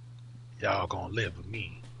 Mm-hmm. Y'all gonna live with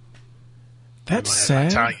me. That's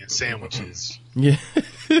sad. Italian sandwiches. Yeah.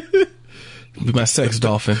 Be my sex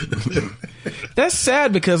dolphin. That's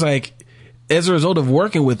sad because, like, as a result of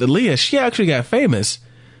working with Aaliyah, she actually got famous.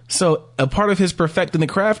 So a part of his perfecting the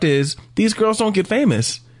craft is these girls don't get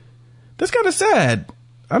famous. That's kind of sad.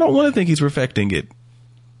 I don't want to think he's perfecting it.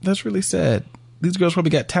 That's really sad. These girls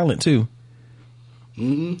probably got talent too.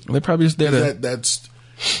 Mm-hmm. They're probably just there to.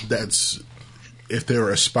 That's if they're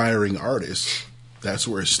aspiring artists, that's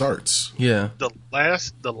where it starts. Yeah. The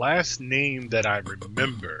last name that I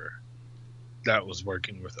remember that was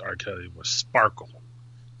working with R. Kelly was Sparkle.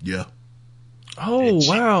 Yeah. Oh,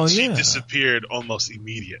 wow. She Yeah. disappeared almost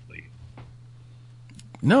immediately.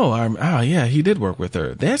 No, yeah, he did work with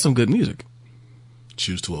her. They had some good music.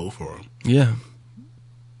 She was too old for him. Yeah.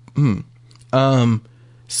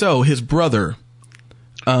 So his brother,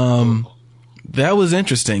 that was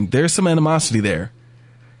interesting. There's some animosity there.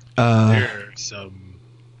 There's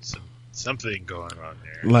something going on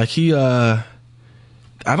there. Like I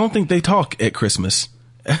don't think they talk at Christmas.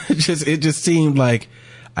 It just seemed like,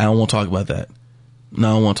 I don't want to talk about that. No,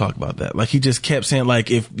 I don't want to talk about that. Like, he just kept saying, like,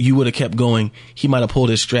 if you would have kept going, he might have pulled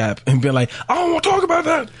his strap and been like, I don't want to talk about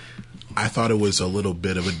that. I thought it was a little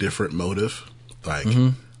bit of a different motive. Like,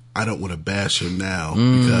 I don't want to bash him now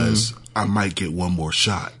because I might get one more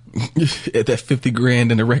shot. At that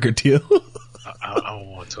 $50,000 in a record deal. I don't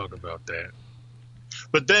want to talk about that.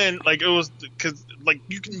 But then, like, it was because, like,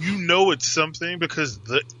 you know it's something because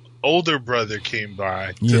the older brother came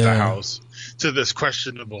by to the house, to this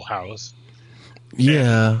questionable house.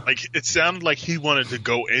 Yeah. And, like, it sounded like he wanted to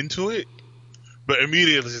go into it, but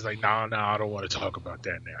immediately he's like, no, I don't want to talk about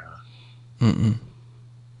that now. Mm-mm.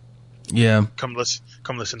 Yeah. Come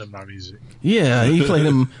listen to my music. Yeah, he played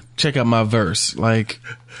him, check out my verse. Like,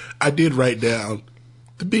 I did write down,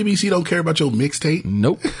 the BBC don't care about your mixtape.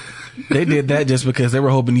 Nope. They did that just because they were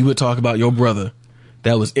hoping you would talk about your brother.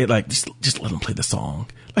 That was it. Like, just let him play the song.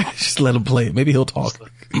 Like, just let him play it. Maybe he'll talk.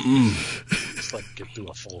 Just like get through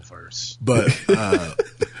a full verse. But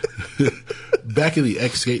back in the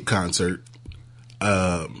Escape concert,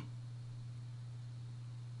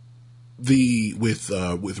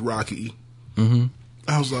 with Rocky,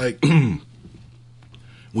 I was like,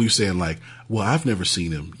 we were saying like, well, I've never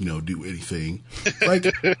seen him, do anything. Like,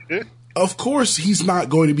 of course, he's not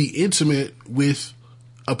going to be intimate with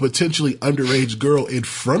a potentially underage girl in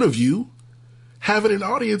front of you. Having an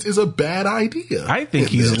audience is a bad idea. I think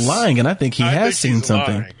he's lying, and I think he has seen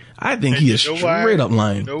something. Lying. I think he is straight up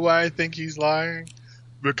lying. You know why I think he's lying?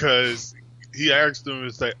 Because he asked him,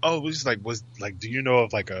 it's like, do you know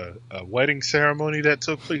of like a wedding ceremony that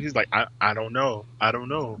took place? He's like, I don't know.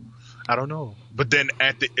 But then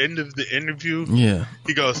at the end of the interview,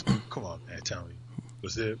 he goes, come on, man, tell me.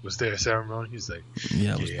 Was there a ceremony? He's like,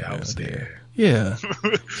 I was there. Yeah.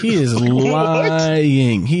 He is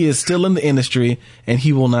lying. He is still in the industry and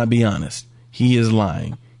he will not be honest. He is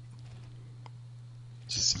lying.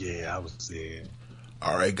 I was there.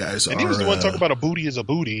 All right, guys. And he was the one talking about a booty is a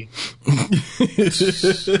booty.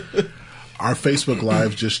 Our Facebook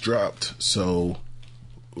Live just dropped, so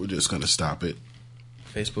we're just going to stop it.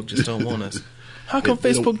 Facebook just don't want us. How come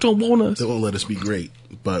Facebook don't want us? They won't let us be great,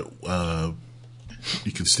 but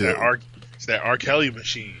you can still. It's that R. Kelly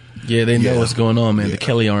machine. Yeah, they know what's going on, man. The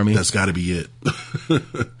Kelly Army. That's got to be it.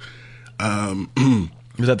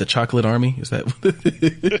 Is that the Chocolate Army? Is that?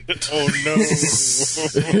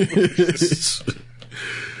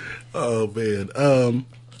 Oh man.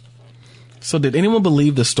 So did anyone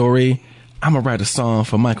believe the story? I'm gonna write a song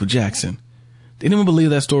for Michael Jackson. Did anyone believe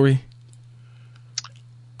that story?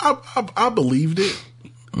 I believed it.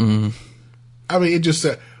 I mean, it just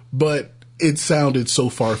said, but it sounded so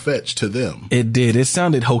far fetched to them. It did. It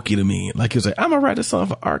sounded hokey to me. Like he was like, I'm gonna write a song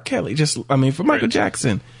for R. Kelly. For Michael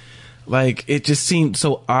Jackson. Like, it just seemed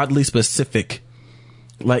so oddly specific.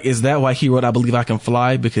 Like, is that why he wrote I Believe I Can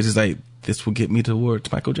Fly? Because he's like, this will get me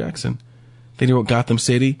towards Michael Jackson. Then he wrote Gotham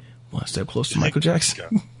City, one step closer to Michael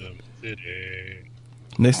Jackson. Gotham City.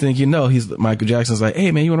 Next thing you know, Michael Jackson's like,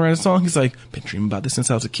 hey man, you want to write a song? He's like, been dreaming about this since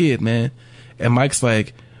I was a kid, man. And Mike's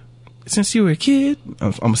like, since you were a kid,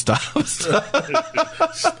 I'm gonna stop.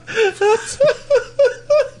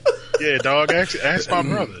 Yeah, dog. Ask my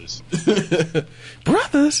brothers.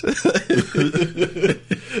 Brothers?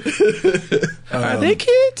 Are they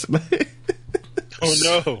kids? Oh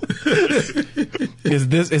no!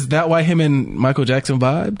 Is that why him and Michael Jackson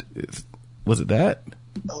vibed? Was it that?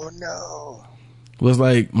 Oh no! Was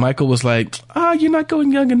like Michael was like, you're not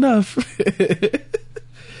going young enough,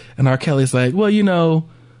 and R. Kelly's like, well,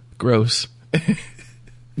 gross.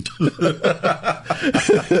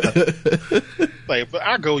 Like, but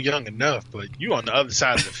I go young enough, but you on the other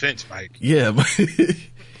side of the fence, Mike. Yeah, but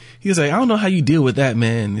he was like, I don't know how you deal with that,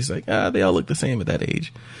 man. He's like, they all look the same at that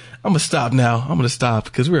age. I'm gonna stop now. I'm gonna stop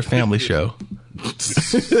because we're a family show.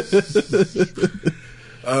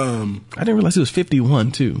 I didn't realize he was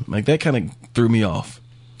 51 too. Like, that kind of threw me off.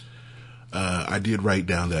 I did write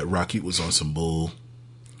down that Rocky was on some bull.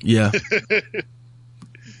 Yeah.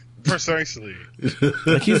 Precisely.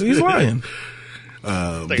 Like, he's lying.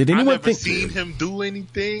 Did anyone I've never seen him do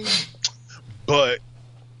anything, but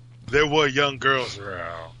there were young girls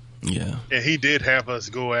around. Yeah. And he did have us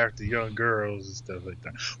go after young girls and stuff like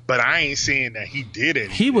that. But I ain't saying that he did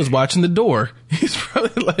it. He was watching the door. He's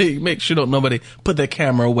probably like, make sure nobody put that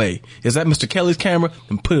camera away. Is that Mr. Kelly's camera?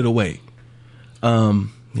 Then put it away.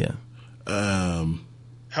 Yeah. How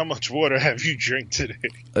much water have you drank today?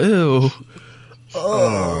 Ew.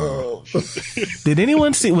 Oh. Did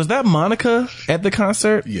anyone see, was that Monica at the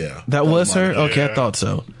concert? Yeah. That was her? Monica. Okay, I thought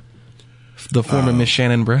so. The former Miss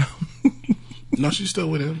Shannon Brown. No, she's still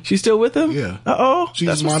with him. She's still with him? Yeah. She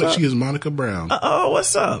is Monica Brown.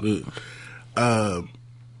 What's up? Even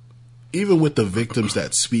with the victims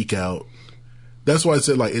that speak out, that's why I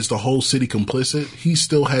said, like, is the whole city complicit? He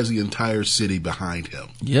still has the entire city behind him.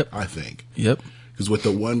 Yep. I think. Yep. Because with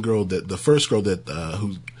the first girl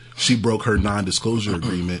that, she broke her non-disclosure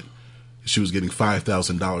agreement, She was getting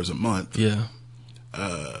 $5,000 a month. Yeah.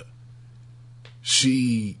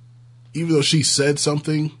 She, even though she said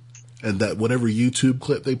something, and that whatever YouTube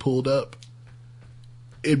clip they pulled up,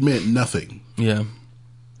 it meant nothing. Yeah.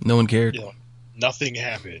 No one cared. Yeah, nothing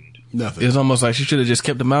happened. Nothing. It was almost like she should have just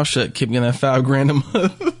kept the mouth shut, kept getting that $5,000 a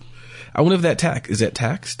month. I wonder if that is that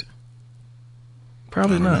taxed?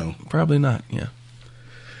 Probably not. Know. Probably not. Yeah.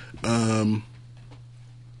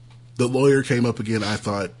 The lawyer came up again. I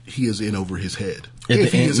thought he is in over his head. At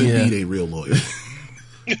If the he end, is indeed a real lawyer.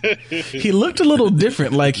 He looked a little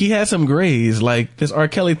different. Like he had some grays. Like this R.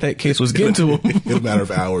 Kelly case was getting to him in a matter of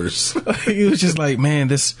hours. He was just like, man,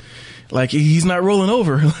 this, like he's not rolling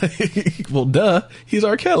over. Like, well, duh, he's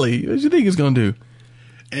R. Kelly. What do you think he's gonna do?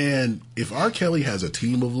 And if R. Kelly has a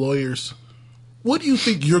team of lawyers, what do you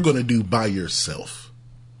think you're going to do by yourself?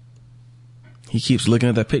 He keeps looking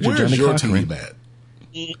at that picture. Where's Johnny your Cochran. team at?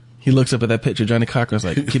 He looks up at that picture. Johnny Cochran's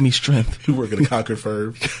like, give me strength. You work at a Cochran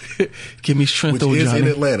firm. Give me strength, Which is Johnny. in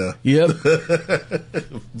Atlanta. Yep.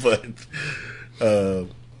 But, well,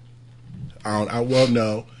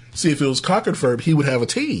 no. See, if it was Cochran firm, he would have a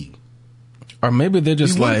team. Or maybe they're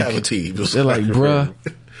just He would like, have a team. they're like, bruh,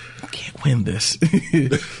 I can't win this.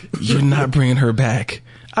 You're not bringing her back.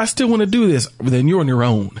 I still want to do this. But then you're on your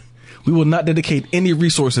own. We will not dedicate any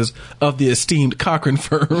resources of the esteemed Cochran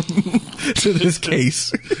firm to this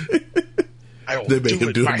case. I will They make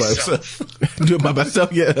him do it by myself. himself. Do it by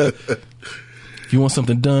myself, yeah. If you want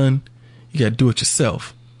something done, you got to do it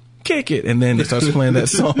yourself. Kick it. And then it starts playing that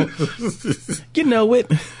song. You know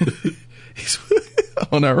it. He's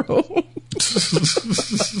on our own.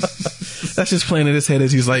 That's just playing in his head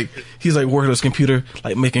as he's like working on his computer,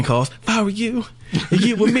 like making calls. If I were you, and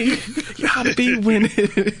you were me, you ought to be winning.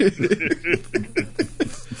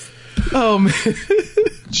 Oh man.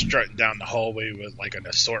 Strutting down the hallway with like an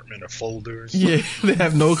assortment of folders. Yeah, they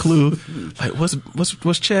have no clue. Like,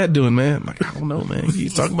 what's Chad doing, man? I'm like, I don't know, man.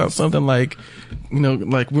 He's talking about something like,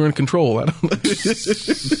 like we're in control. I don't know.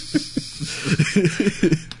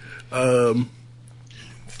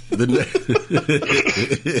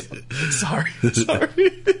 Sorry.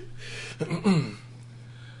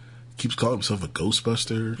 Keeps calling himself a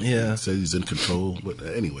Ghostbuster. Yeah. Says he's in control. But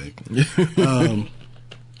anyway.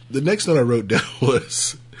 The next note I wrote down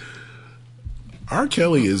was R.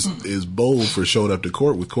 Kelly is bold for showing up to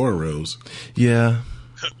court with cornrows. Yeah.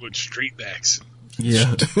 With street backs.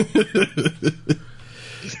 Yeah.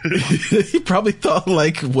 He probably thought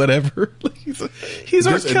like whatever. Like, he's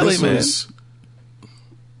R. Kelly, man.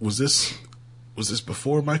 Was this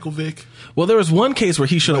before Michael Vick? Well, there was one case where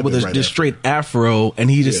he showed up with this straight afro, and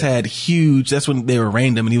he just had huge. That's when they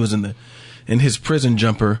arraigned him, and he was in his prison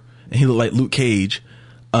jumper, and he looked like Luke Cage.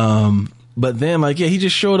 But then, like, yeah, he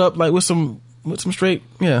just showed up like with some straight,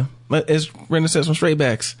 like, as Brandon said, some straight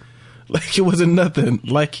backs. Like it wasn't nothing.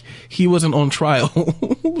 Like he wasn't on trial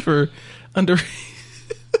for under.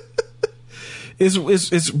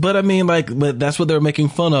 But I mean, like, but that's what they were making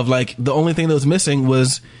fun of. Like, the only thing that was missing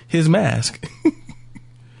was his mask.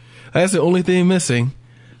 That's the only thing missing.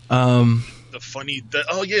 The funny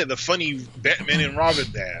Batman and Robin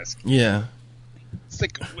mask. Yeah. It's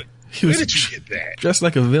like, where did you get that? Dressed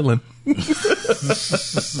like a villain.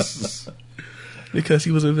 Because he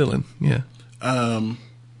was a villain. Yeah.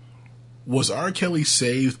 Was R. Kelly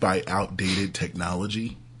saved by outdated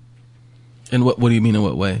technology? And what do you mean in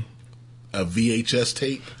what way? A VHS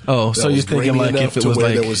tape. Oh, so you're thinking like if it was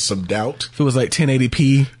like there was some doubt. If it was like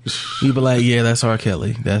 1080p, you'd be like, yeah, that's R.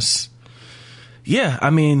 Kelly. I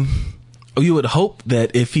mean, you would hope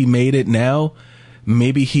that if he made it now,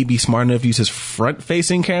 maybe he'd be smart enough to use his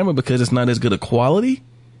front-facing camera because it's not as good a quality.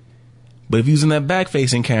 But if using that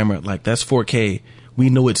back-facing camera, like that's 4K, we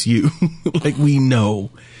know it's you. Like we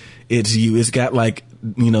know it's you. It's got like,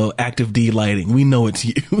 active D lighting. We know it's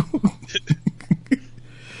you.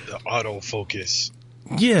 Autofocus.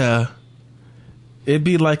 Yeah. It'd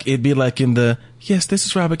be like in the, yes, this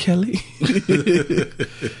is Robert Kelly.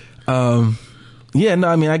 Yeah, no,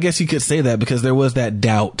 I mean, I guess you could say that because there was that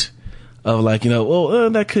doubt of like,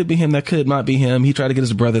 that could be him, that could not be him. He tried to get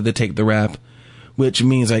his brother to take the rap, which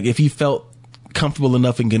means like if he felt comfortable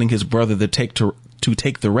enough in getting his brother to take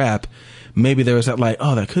the rap, maybe there was that like,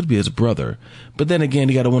 oh, that could be his brother. But then again,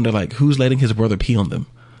 you got to wonder like, who's letting his brother pee on them?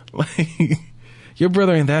 Like, your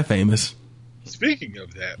brother ain't that famous. Speaking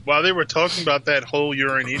of that, while they were talking about that whole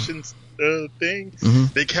urination thing,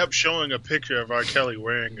 they kept showing a picture of R. Kelly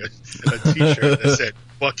wearing a t-shirt that said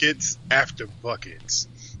buckets after buckets,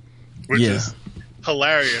 which is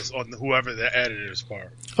hilarious on whoever the editor's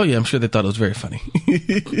part. Oh yeah, I'm sure they thought it was very funny.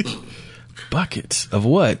 Buckets of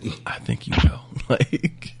what? I think you know.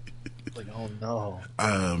 Like, oh no.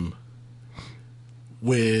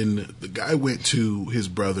 when the guy went to his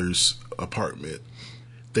brother's apartment,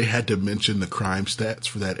 they had to mention the crime stats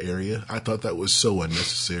for that area. I thought that was so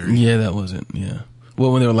unnecessary. Yeah, that wasn't. Yeah.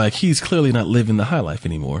 Well, when they were like, he's clearly not living the high life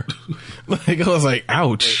anymore. Like, I was like,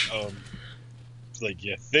 ouch. Like,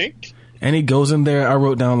 you think? And he goes in there. I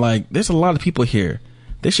wrote down, like, there's a lot of people here.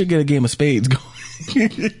 They should get a game of spades going.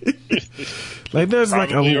 Like, there's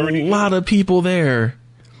like a lot of people there.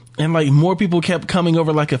 And like, more people kept coming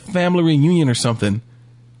over, like a family reunion or something.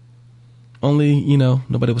 Only, you know,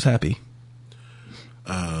 nobody was happy.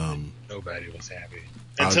 Nobody was happy.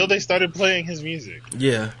 Until they started playing his music.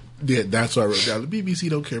 Yeah. Yeah, that's what I wrote down. The BBC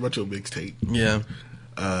don't care about your mixtape. Yeah.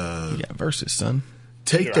 Yeah, versus, son.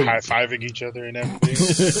 Take They're high-fiving each other and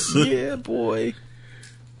everything. Yeah, boy.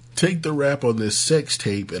 Take the rap on this sex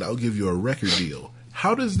tape and I'll give you a record deal.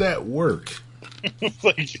 How does that work?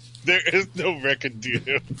 Like, there is no record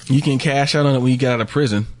deal. You can cash out on it when you get out of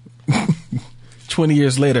prison. 20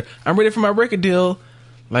 years later, I'm ready for my record deal.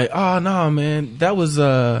 Like, oh, no, man. That was,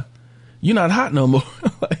 you're not hot no more.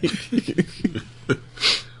 Like,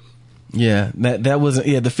 yeah, that wasn't,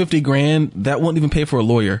 yeah, the 50 grand, that won't even pay for a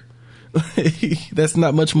lawyer. That's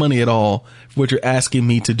not much money at all for what you're asking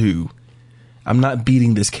me to do. I'm not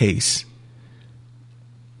beating this case.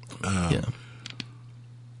 Yeah.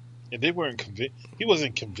 And they weren't he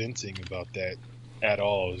wasn't convincing about that at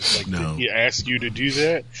all. It's like, No. did he ask you to do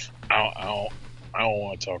that? I don't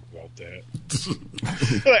want to talk about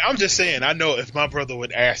that. Like, I'm just saying, I know if my brother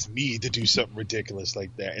would ask me to do something ridiculous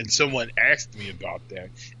like that, and someone asked me about that,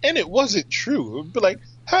 and it wasn't true, it would be like,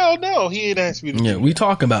 hell no, he ain't asked me to do Yeah, that. we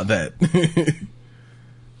talk about that.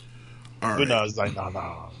 All right. But no, I was like,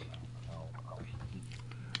 no.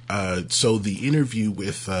 So the interview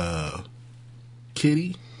with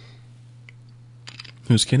Kitty.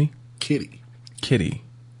 Who's Kitty? Kitty.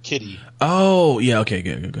 Kitty, Oh, yeah, okay,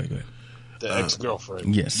 good. the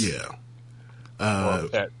ex-girlfriend. Yes. Yeah.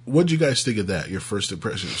 Pet. What'd you guys think of that? Your first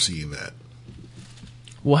impression of seeing that?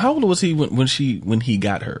 Well, how old was he when he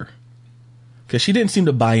got her? Because she didn't seem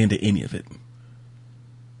to buy into any of it.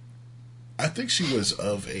 I think she was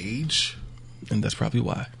of age. And that's probably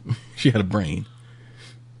why. She had a brain.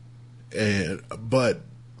 But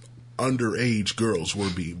underage girls were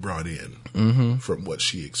being brought in from what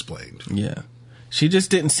she explained. Yeah. She just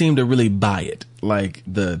didn't seem to really buy it. Like,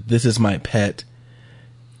 this is my pet.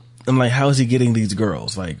 I'm like, how is he getting these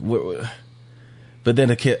girls? Like, but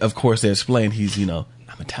then, of course, they explained he's, you know,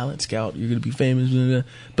 I'm a talent scout. You're going to be famous. Blah, blah.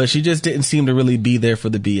 But she just didn't seem to really be there for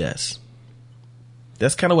the BS.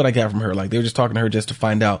 That's kind of what I got from her. Like, they were just talking to her just to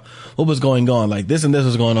find out what was going on. Like, this and this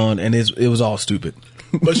was going on, and it was all stupid.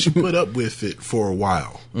 But she put up with it for a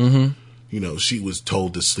while. Mm-hmm. You know, she was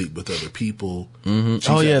told to sleep with other people. Mm-hmm. She's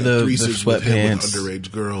Oh, yeah, having the threesomes with him with sweatpants.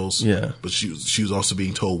 underage girls. Yeah. But she was also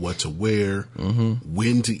being told what to wear,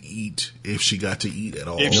 when to eat, if she got to eat at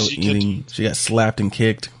all. If No she could- eating. She got slapped and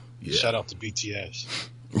kicked. Yeah. Shout out to BTS.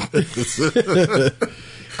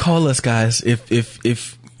 Call us, guys.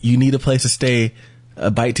 If you need a place to stay, a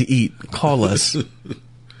bite to eat, call us.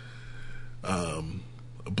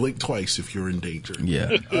 Blink twice if you're in danger.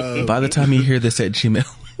 Yeah. By the time you hear this at Gmail,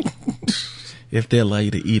 if they allow you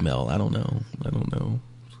to email, I don't know.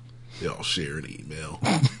 They all share an email.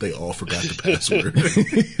 They all forgot the password.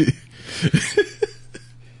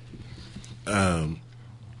 I'm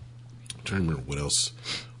trying to remember what else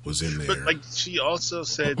was in there. But like, she also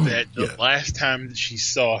said that the Yeah. last time that she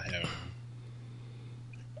saw him,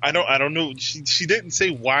 I don't know. She didn't say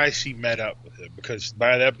why she met up with him, because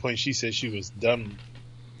by that point she said she was done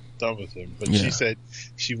with him. But Yeah. she said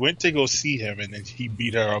she went to go see him, and then he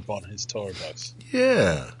beat her up on his tour bus,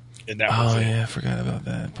 Yeah. and that was Oh it. yeah, I forgot about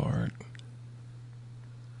that part.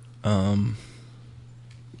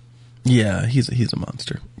 Yeah, he's a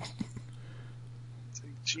monster.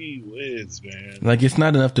 Gee whiz, man! Like, it's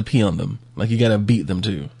not enough to pee on them. Like, you gotta beat them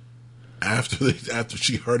too. After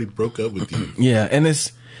she already broke up with you. Yeah, and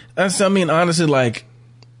I mean, honestly, like,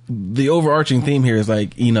 the overarching theme here is,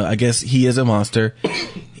 like, you know, I guess he is a monster.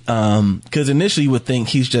 Because initially you would think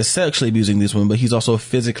he's just sexually abusing these women, but he's also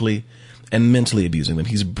physically and mentally abusing them.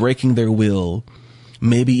 He's breaking their will,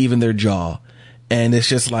 maybe even their jaw. And it's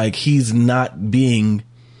just like, he's not being,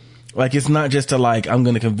 like, it's not just to, like, I'm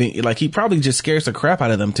going to convince, like, he probably just scares the crap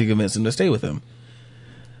out of them to convince them to stay with him.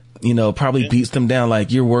 You know, probably beats them down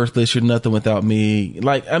like, you're worthless, you're nothing without me.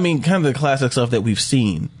 Like, I mean, kind of the classic stuff that we've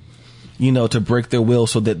seen, you know, to break their will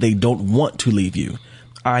so that they don't want to leave you.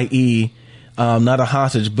 I.e., not a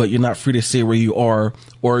hostage, but you're not free to stay where you are,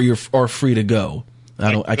 or you're free to go.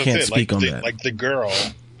 I can't speak on that. Like the girl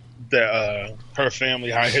that her family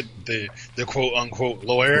hired the quote unquote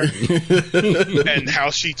lawyer, and how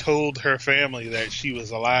she told her family that she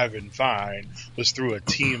was alive and fine was through a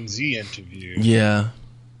TMZ interview. Yeah,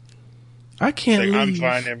 I can't. Like, I'm leave.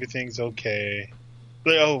 fine. Everything's okay.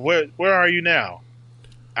 Like, oh, where are you now?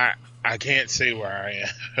 I can't say where I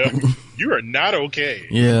am. You are not okay.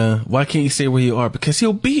 Yeah, why can't you say where you are? Because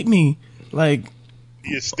he'll beat me. Like,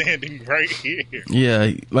 he is standing right here.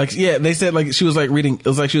 Yeah, they said like she was like reading. It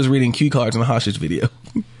was like she was reading cue cards in a hostage video.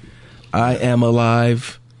 I am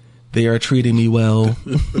alive. They are treating me well.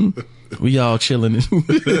 We all chilling. I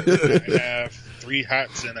have 3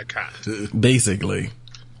 hots and a cot. Basically,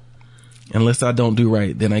 unless I don't do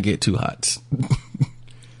right, then I get 2 hots.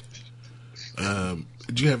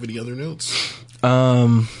 Do you have any other notes?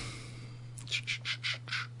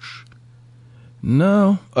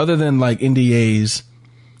 No, other than like NDAs.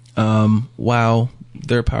 Wow,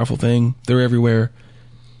 they're a powerful thing. They're everywhere.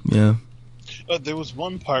 Yeah. There was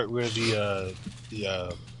one part where the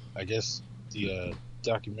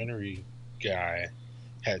documentary guy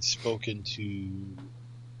had spoken to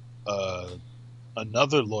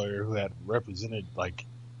another lawyer who had represented like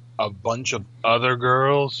a bunch of other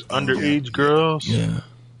girls, underage girls. Yeah.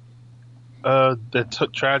 That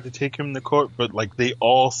tried to take him to court, but like they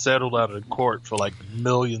all settled out of court for like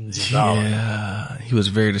millions of dollars. Yeah, he was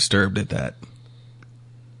very disturbed at that.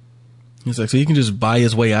 He's like, so he can just buy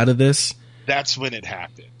his way out of this? That's when it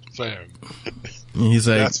happened for him. And he's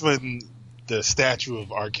like, that's when the statue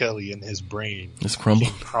of R. Kelly in his brain is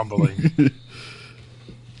crumbling.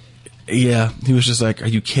 Yeah, he was just like, are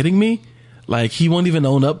you kidding me? Like, he won't even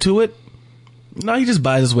own up to it? No, he just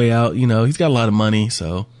buys his way out. You know, he's got a lot of money,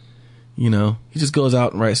 so, you know, he just goes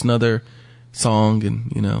out and writes another song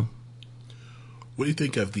and, you know. What do you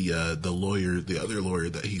think of the other lawyer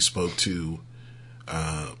that he spoke to?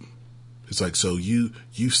 It's like, so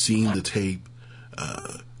you've seen the tape,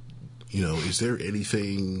 you know, is there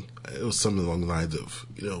anything, it was something along the lines of,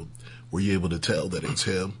 you know, were you able to tell that it's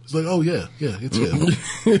him? It's like, oh yeah, it's him.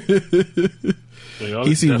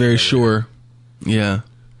 He seemed very sure. Yeah.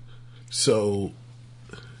 So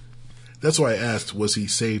that's why I asked, was he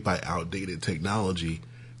saved by outdated technology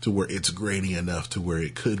to where it's grainy enough to where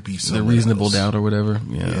it could be someone The reasonable else? doubt or whatever.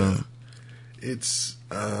 Yeah. It's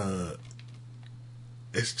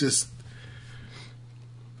just,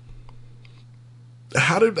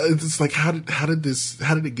 how did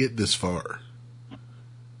it get this far?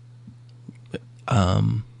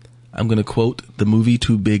 I'm going to quote the movie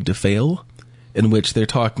Too Big to Fail, in which they're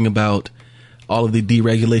talking about all of the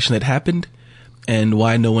deregulation that happened and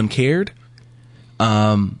why no one cared.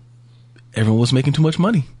 Everyone was making too much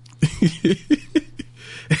money.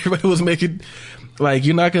 Everybody was making, like,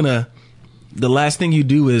 you're not gonna, the last thing you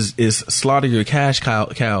do is slaughter your cash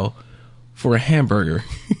cow for a hamburger.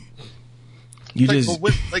 You like, just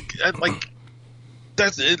but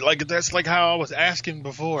that's it. Like, that's like how I was asking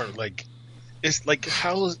before. Like, it's like,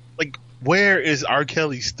 how is, like, where is R.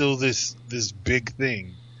 Kelly still this big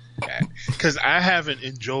thing at? Because I haven't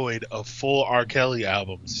enjoyed a full R. Kelly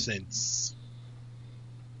album since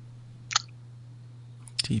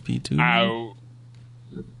TP2.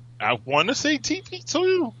 I want to say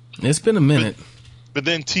TP2. It's been a minute. But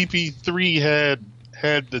then TP3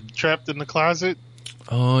 had the Trapped in the Closet.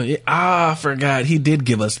 Oh, yeah. I forgot. He did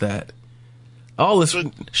give us that. All this,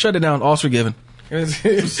 shut it down. All's forgiven. We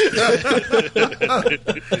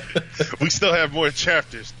still have more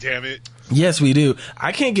chapters, damn it. Yes, we do.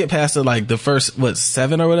 I can't get past the first,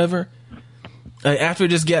 7 or whatever. After it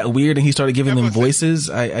just got weird and he started giving them voices,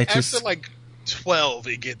 I just... After 12,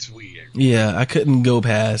 it gets weird. Yeah, I couldn't go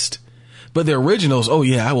past. But the originals, oh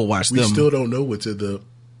yeah, I will watch them. We still don't know what's in the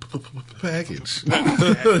package.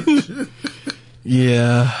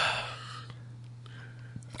 Yeah.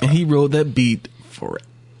 And he rode that beat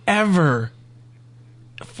forever.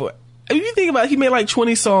 If you think about it, he made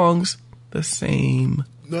 20 songs, the same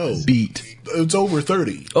beat. It's over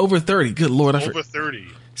 30. Over 30. Good Lord. Over 30.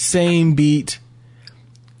 Same beat.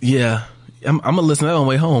 Yeah. I'm going to listen to that on the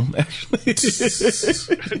way home, actually.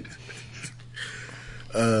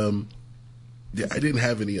 Yeah, I didn't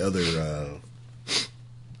have any other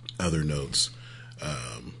notes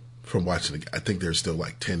from watching it. I think there's still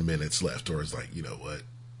 10 minutes left, or it's you know what?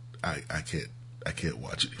 I can't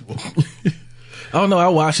watch it anymore. Oh no, I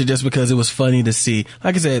watched it just because it was funny to see.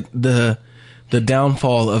 Like I said, the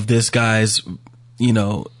downfall of this guy's, you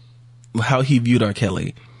know, how he viewed R.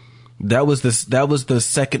 Kelly. That was the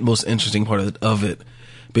second most interesting part of it,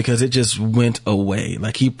 because it just went away.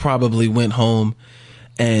 He probably went home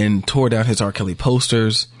and tore down his R. Kelly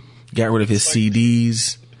posters, got rid of his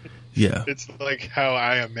CDs. Yeah. It's like how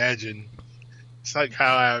I imagine It's like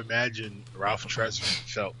how I imagine Ralph Tresvant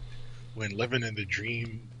felt when Living in the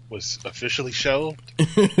Dream was officially shelved.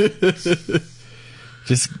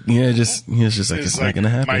 Just it's not gonna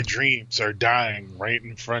happen. My dreams are dying right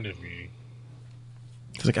in front of me.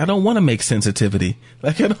 It's like, I don't want to make Sensitivity.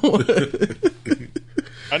 Like, I don't want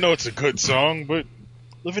I know it's a good song, but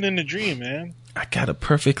Living in the Dream, man. I got a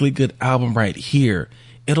perfectly good album right here.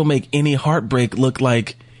 It'll make any heartbreak look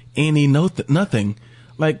like any nothing.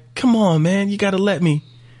 Like, come on, man, you gotta let me.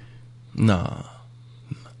 Nah.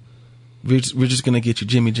 We're just gonna get you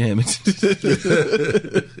Jimmy Jam.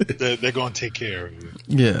 They're gonna take care of you.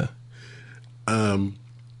 Yeah.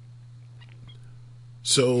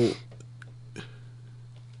 So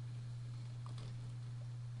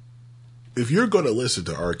if you're going to listen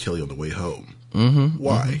to R. Kelly on the way home,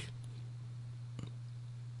 why?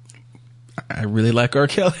 I really like R.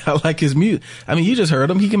 Kelly. I like his music. I mean, you just heard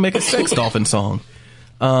him. He can make a sex dolphin song.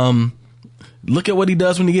 Look at what he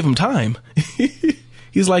does when you give him time.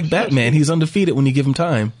 He's like Batman. He's undefeated when you give him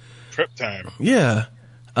time. Prep time. Yeah.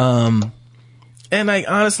 And I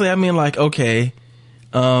honestly, I mean, like, okay,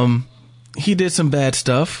 he did some bad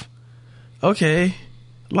stuff. Okay.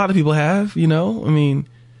 A lot of people have, you know, I mean,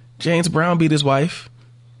 James Brown beat his wife.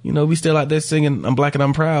 You know, we still out there singing I'm Black and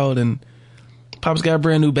I'm Proud, and Pop's got a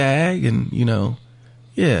brand new bag, and, you know,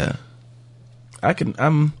 yeah.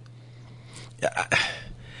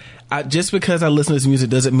 Just because I listen to this music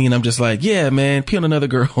doesn't mean I'm just like, yeah, man, pee on another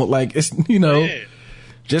girl. Like, it's, you know, Yeah.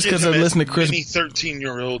 just because I listen to Chris. Many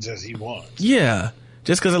 13-year-olds as he wants. Yeah.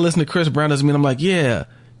 Just because I listen to Chris Brown doesn't mean I'm like, yeah,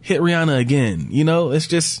 hit Rihanna again. You know, it's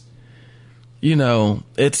just, you know,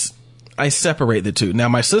 I separate the two. Now,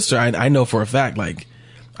 my sister, I know for a fact, like,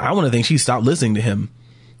 I want to think she stopped listening to him.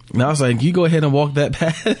 And I was like, you go ahead and walk that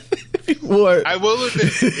path. I will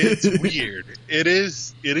admit, it's weird. There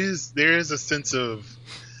is a sense of,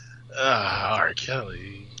 R.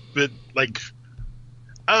 Kelly. But, like,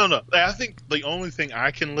 I don't know. I think the only thing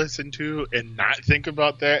I can listen to and not think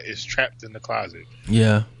about that is Trapped in the Closet.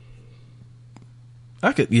 Yeah.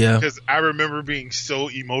 Yeah. Because I remember being so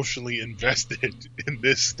emotionally invested in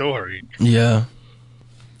this story. Yeah.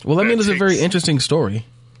 Well, I mean, it's a very interesting story.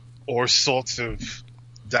 Or sorts of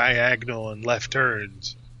diagonal and left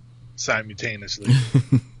turns simultaneously.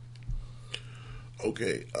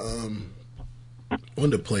 Okay. I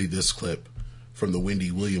wanted to play this clip from the Wendy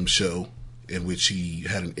Williams show in which he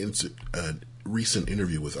had a recent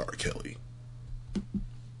interview with R. Kelly.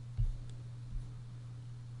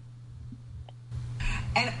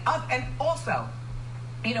 And also,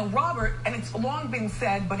 you know, Robert, and it's long been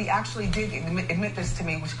said, but he actually did admit this to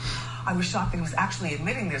me, which I was shocked that he was actually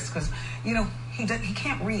admitting this, because, you know, he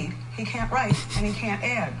can't read, he can't write, and he can't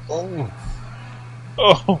add. Oh.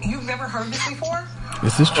 You've never heard this before?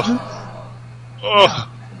 Is this true?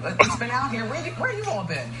 It's been out here. Where you all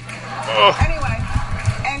been? Anyway,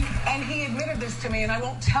 and he admitted this to me, and I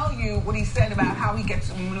won't tell you what he said about how he gets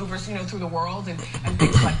maneuvers, you know, through the world and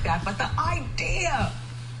things like that. But the idea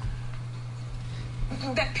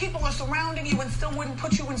that people are surrounding you and still wouldn't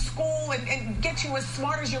put you in school and get you as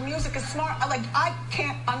smart as your music is smart, like, I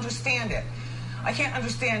can't understand it. I can't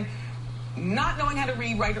understand not knowing how to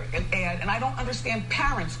read, write, or add, and I don't understand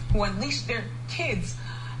parents who unleash their kids.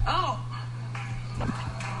 Oh.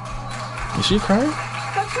 Is she crying?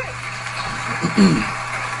 That's it.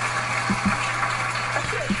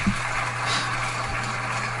 That's it.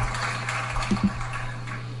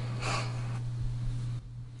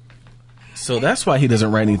 So that's why he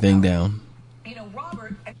doesn't write anything down. You know,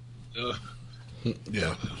 Robert.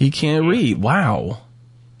 Yeah. He can't read. Wow.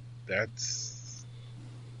 That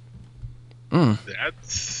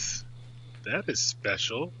is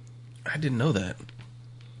special. I didn't know that.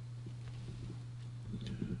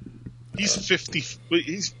 He's 50.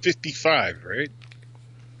 He's 55, right?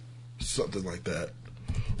 Something like that.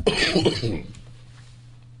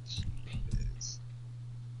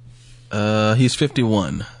 He's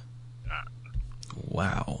 51.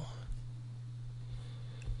 Wow.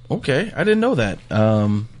 Okay, I didn't know that.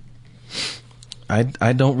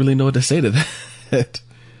 I don't really know what to say to that.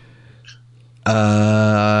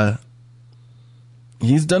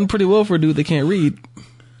 He's done pretty well for a dude that can't read.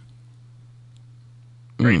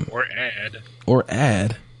 Right, or add. Or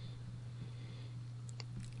add.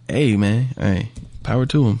 Hey, man. Hey, power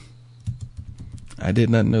to him. I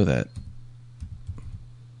did not know that.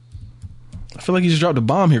 I feel like you just dropped a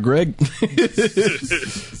bomb here, Greg.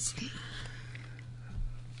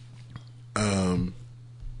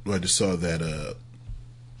 Well, I just saw that.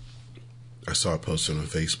 I saw a post on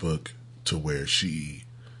Facebook to where she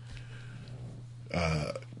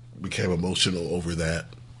became emotional over that,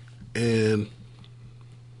 and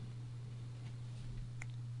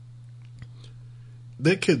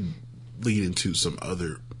that could lead into some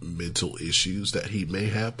other mental issues that he may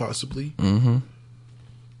have, possibly. Mm-hmm.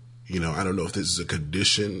 You know, I don't know if this is a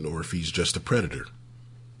condition or if he's just a predator.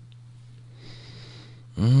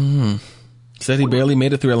 Said he barely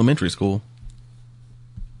made it through elementary school.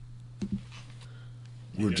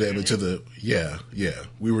 We were jamming to the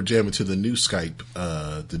We were jamming to the new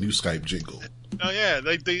Skype jingle. Oh yeah,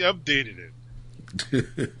 they updated it.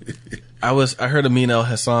 I heard Amino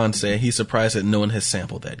Hassan say he's surprised that no one has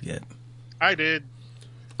sampled that yet. I did.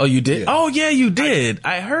 Oh, you did? Yeah. Oh, yeah, you did.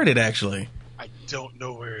 I heard it actually. I don't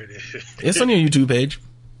know where it is. It's on your YouTube page.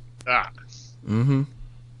 Ah. Mm-hmm.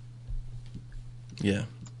 Yeah.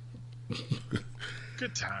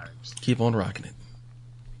 Good times. Keep on rocking it.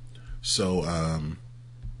 So,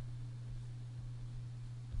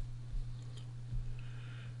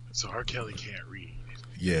 So R. Kelly can't read.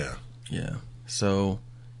 yeah. Yeah. So,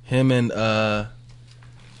 him and,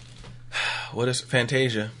 what is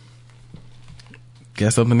Fantasia?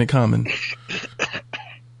 Got something in common.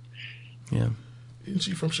 Yeah. Isn't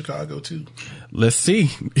she from Chicago, too? Let's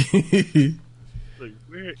see. Like,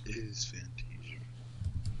 where is Fantasia?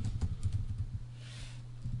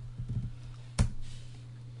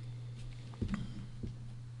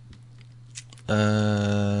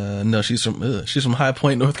 No, she's from High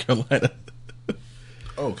Point, North Carolina.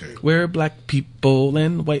 Okay. Where black people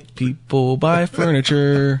and white people buy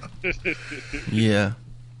furniture. Yeah.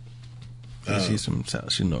 She's from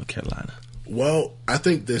North Carolina. Well, I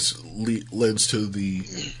think this lends to the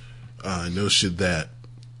notion that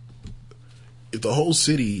if the whole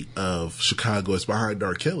city of Chicago is behind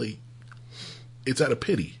R. Kelly, it's out of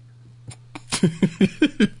pity.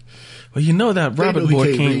 Well, you know that Robert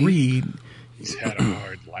boy can't read. He's had a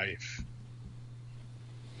hard life.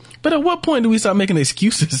 But at what point do we stop making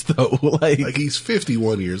excuses, though? Like he's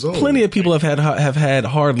 51 years old. Plenty of people have had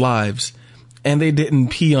hard lives, and they didn't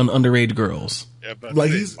pee on underage girls. Yeah, but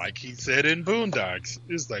like he said in Boondocks,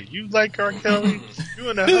 it's like, you like R. Kelly? You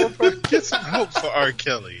want to help? Get some help for R.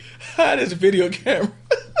 Kelly. Hide his video camera.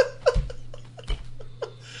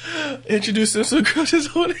 Introduce him to a girl his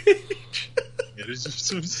own age. Yeah,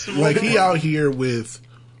 like he out here with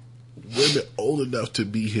women old enough to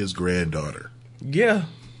be his granddaughter. Yeah.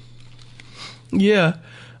 Yeah.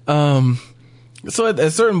 So at a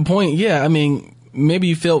certain point, yeah, I mean, maybe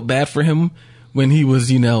you felt bad for him when he was,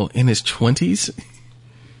 in his 20s.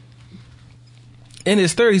 In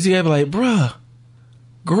his 30s, you have like, bruh,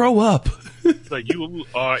 grow up. Like, you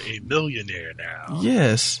are a millionaire now.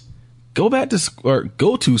 Yes. Go back to or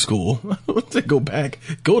go to school. I don't want to go back.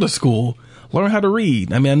 Go to school. Learn how to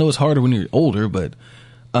read. I mean, I know it's harder when you're older, but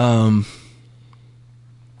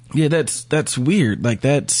yeah, that's weird. Like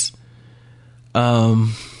that's you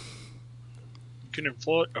can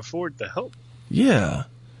afford the help. Yeah.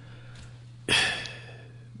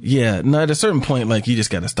 Yeah, no, at a certain point, like, you just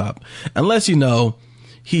gotta stop. Unless,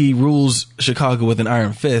 he rules Chicago with an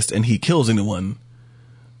iron fist and he kills anyone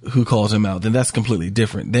who calls him out, then that's completely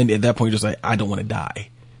different. Then at that point, you're just like, I don't want to die.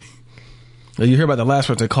 Now, you hear about the last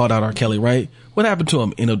person that called out R. Kelly, right? What happened to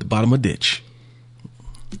him? In the bottom of a ditch.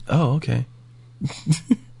 Oh, okay.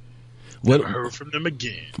 Never heard from them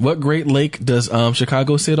again. What Great Lake does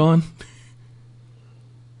Chicago sit on?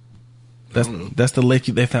 That's the lake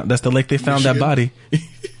they found. That's the lake they found Michigan? That body.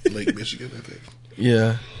 Lake Michigan, I think.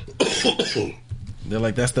 Yeah. They're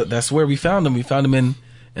like, that's where we found him. We found him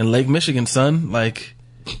in Lake Michigan, son. Like,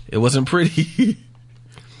 it wasn't pretty.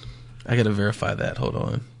 I gotta verify that. Hold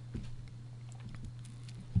on.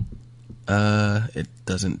 It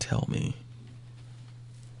doesn't tell me.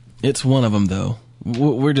 It's one of them though.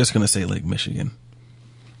 We're just gonna say Lake Michigan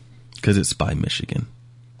because it's by Michigan.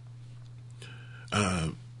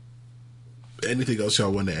 Anything else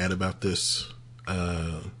y'all want to add about this?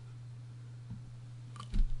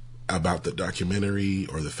 About the documentary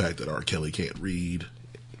or the fact that R. Kelly can't read?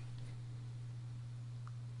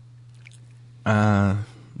 No,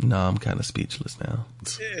 I'm kind of speechless now.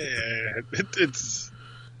 Yeah, it's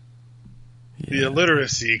the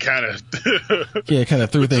illiteracy kind of yeah, kind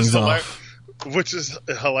of threw things off. Which is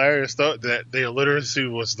hilarious, though, that the illiteracy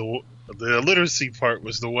part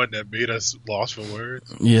was the one that made us lost for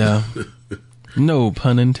words. Yeah, no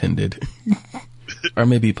pun intended, or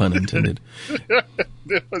maybe pun intended.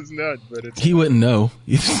 It was not, but it's he wouldn't know.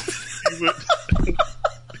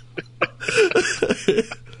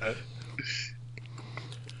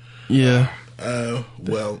 Yeah.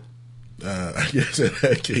 Well, I guess in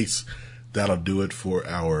that case, that'll do it for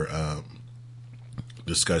our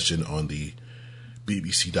discussion on the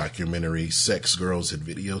BBC documentary Sex, Girls, and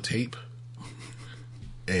Videotape.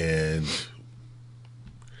 And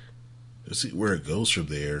let's see where it goes from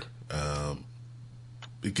there.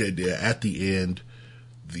 because at the end,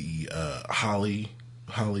 the Holly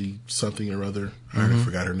something or other. I already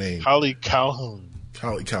forgot her name. Holly Calhoun.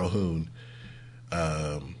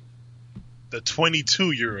 The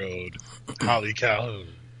 22-year-old Holly Calhoun.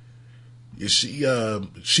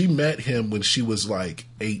 She met him when she was like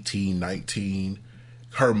 18, 19.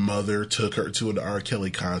 Her mother took her to an R.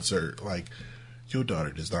 Kelly concert. Like, your daughter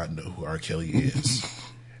does not know who R. Kelly is.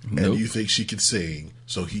 Nope. And you think she can sing.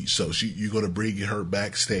 You're going to bring her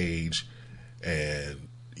backstage and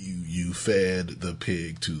you fed the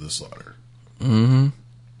pig to the slaughter. Mm-hmm.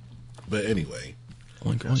 But anyway.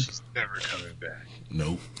 Oink, oink. She's never coming back.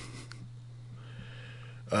 Nope.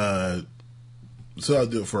 So I'll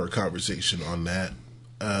do it for our conversation on that.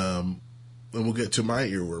 And we'll get to my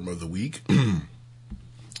earworm of the week.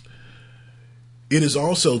 It is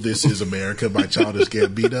also This Is America by Childish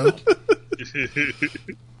Gambino.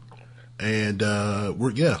 And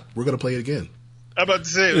we're going to play it again. I'm about to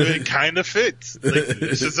say, it kind of fits. Like,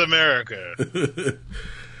 this is America.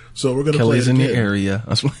 So we're going to play it again. Kelly's in the area.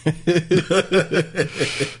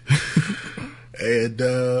 And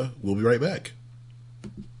we'll be right back.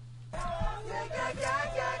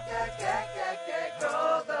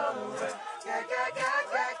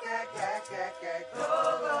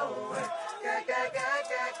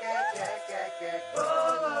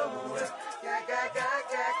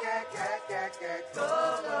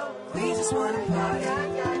 We just wanna party,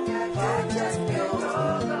 party just for you.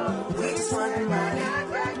 We just wanna party,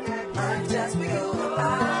 party just for you. I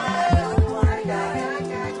wanna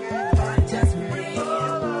party just for you.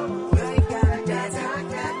 We gotta dance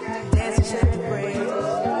and shake the breeze.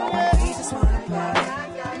 We just wanna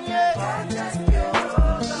party just for you.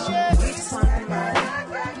 We just wanna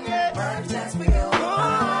party just for you.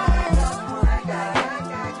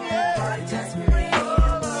 Party just for you.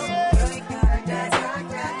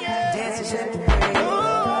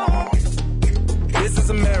 This is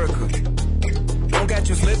America. Don't catch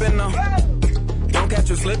you slipping now. Don't catch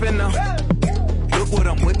you slipping now. Look what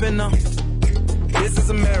I'm whipping now. This is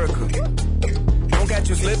America. Don't catch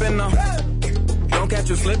you slipping now. Don't catch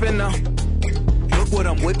you slipping now. Look what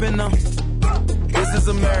I'm whipping now. This is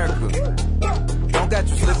America. Don't catch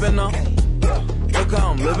you slipping now. Look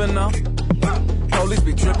how I'm living now. Police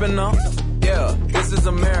be tripping now. Yeah, this is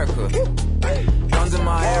America. Guns in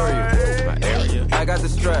my area. I got the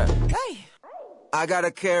strap. I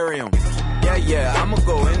gotta carry 'em. Yeah, I'ma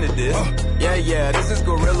go into this. Yeah, this is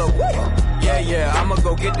Gorilla. Yeah, I'ma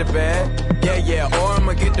go get the bag. Yeah, or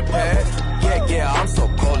I'ma get the pad. Yeah, I'm so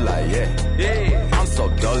cold like, yeah. I'm so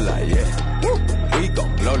dull like, yeah. We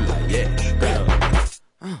gon' blow like, yeah.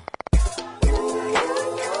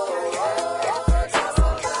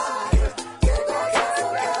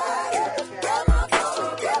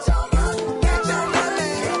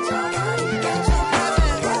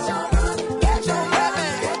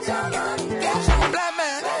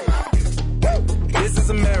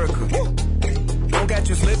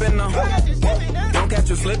 Slipping now. Don't catch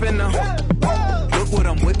you slipping now. Look what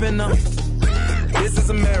I'm whipping now. This is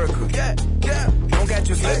America. Don't catch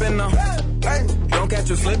you slipping now. Don't catch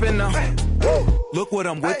you slipping now. Look what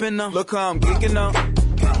I'm whipping now. Look how I'm geeking now.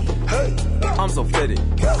 I'm so pretty.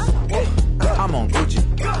 I'm on Gucci.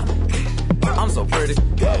 I'm so pretty.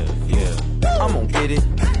 Yeah. I'm gonna get it.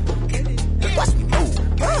 Watch me move.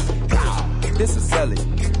 This is Sally.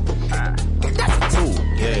 That's a tool.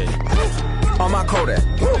 Yeah. On my Kodak,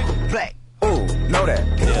 black, ooh, know that,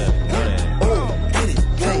 ooh, get it,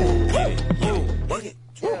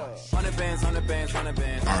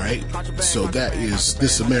 All right, so that is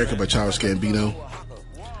This Is America by Childish Gambino.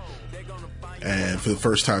 And for the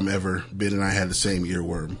first time ever, Ben and I had the same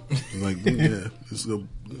earworm. I'm like, I'm just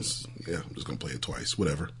gonna play it twice,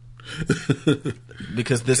 whatever.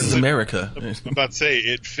 Because this is America. I'm about to say,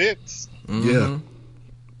 it fits. Mm-hmm. Yeah.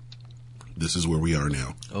 This is where we are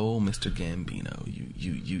now. Oh, Mr. Gambino,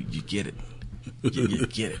 you get it. You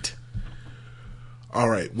get it. All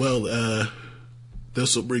right. Well,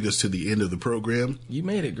 this will bring us to the end of the program. You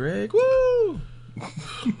made it, Greg. Woo!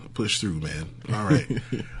 Push through, man. All right.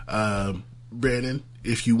 Brandon,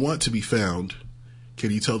 if you want to be found, can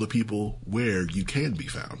you tell the people where you can be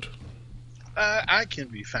found? I can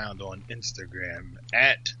be found on Instagram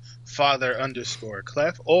at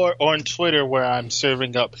Father_Clef or on Twitter where I'm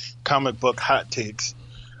serving up comic book hot takes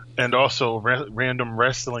and also random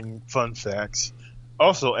wrestling fun facts.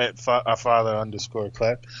 Also at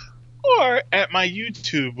Father_Clef or at my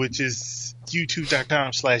YouTube, which is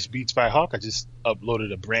youtube.com/BeatsByHawk. I just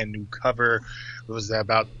uploaded a brand new cover. It was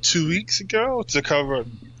about 2 weeks ago. It's a cover of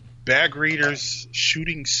Bag Raiders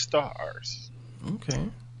Shooting Stars. Okay.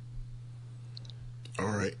 All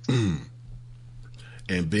right.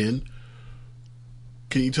 And Ben,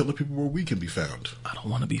 can you tell the people where we can be found? I don't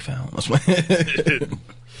want to be found. That's why.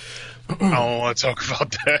 I don't want to talk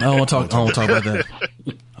about that. I don't want to talk about that.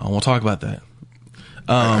 I don't want to talk about that.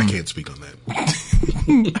 I can't speak on that.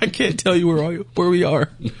 I can't tell you where we are.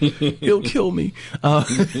 He'll kill me.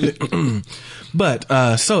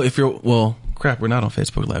 But so if you're, well, crap, we're not on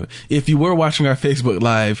Facebook Live. If you were watching our Facebook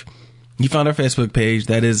Live, you found our Facebook page.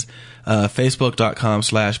 That is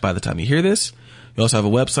facebook.com/by the time you hear this. We also have a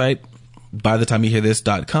website,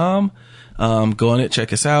 bythetimeyouhearthis.com. Go on it,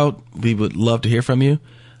 check us out. We would love to hear from you.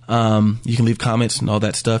 You can leave comments and all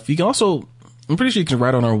that stuff. You can also, I'm pretty sure you can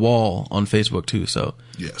write on our wall on Facebook too. So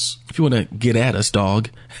yes, if you want to get at us, dog,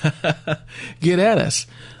 get at us.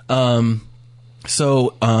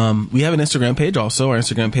 So we have an Instagram page also. Our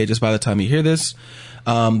Instagram page is By the Time You Hear This.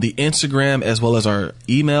 The Instagram as well as our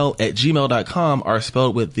email at gmail.com are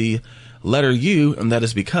spelled with the letter U, and that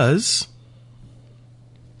is because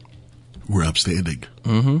we're upstanding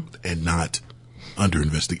and not under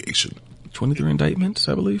investigation. 23 indictments,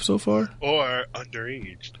 I believe, so far. Or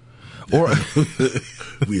underage. Or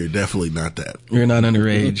we are definitely not that. We're not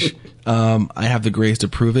underage. I have the grace to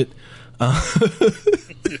prove it. And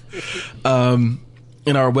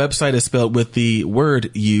our website is spelled with the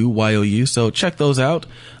word U, Y-O-U. So check those out.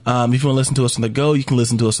 If you want to listen to us on the go, you can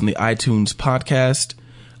listen to us on the iTunes podcast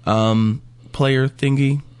player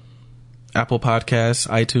thingy, Apple Podcasts,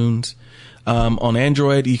 iTunes. On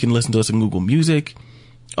Android, you can listen to us in Google Music.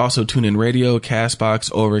 Also, TuneIn Radio, Castbox,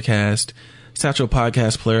 Overcast, Satchel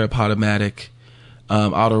Podcast Player, Podomatic,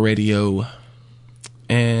 Auto Radio,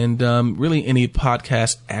 and really any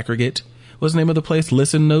podcast aggregate. What's the name of the place?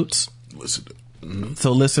 Listen Notes.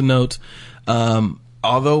 So Listen Notes.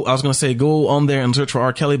 Although I was going to say go on there and search for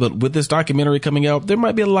R. Kelly, but with this documentary coming out, there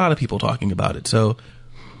might be a lot of people talking about it. So,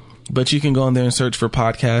 but you can go on there and search for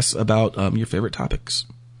podcasts about your favorite topics.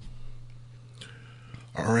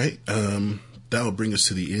 All right. That will bring us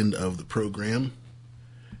to the end of the program.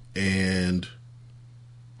 And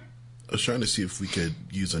I was trying to see if we could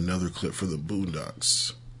use another clip for the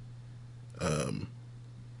Boondocks. Trying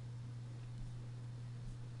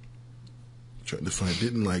to find,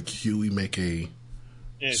 didn't like Huey make a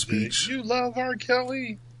speech? You love R.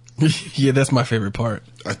 Kelly? Yeah, that's my favorite part.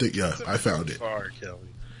 I think, yeah, I found it. R. Kelly.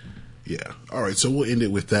 Yeah. All right. So we'll end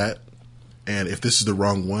it with that. And if this is the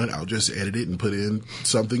wrong one, I'll just edit it and put in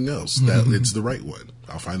something else that it's the right one.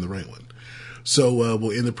 I'll find the right one. So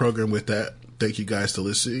we'll end the program with that. Thank you guys for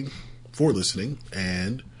listening,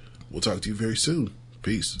 and we'll talk to you very soon.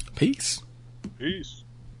 Peace. Peace. Peace.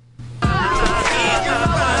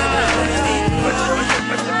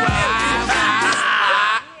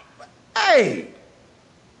 Hey!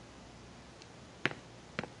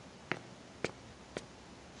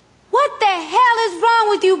 What the hell is wrong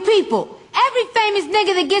with you people? Every famous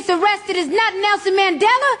nigga that gets arrested is not Nelson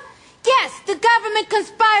Mandela. Yes, the government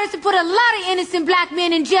conspires to put a lot of innocent black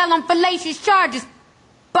men in jail on fallacious charges.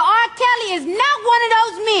 But R. Kelly is not one of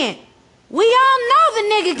those men. We all know the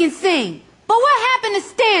nigga can sing. But what happened to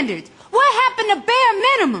standards? What happened to bare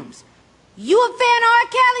minimums? You a fan of R.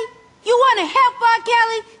 Kelly? You want to help R.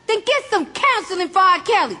 Kelly? Then get some counseling for R.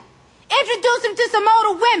 Kelly. Introduce him to some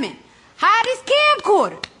older women. Hide his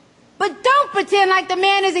camcorder. But don't pretend like the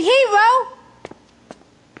man is a hero.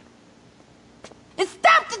 And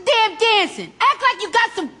stop the damn dancing. Act like you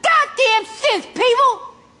got some goddamn sense, people.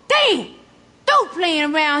 Damn. Don't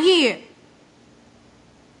playing around here.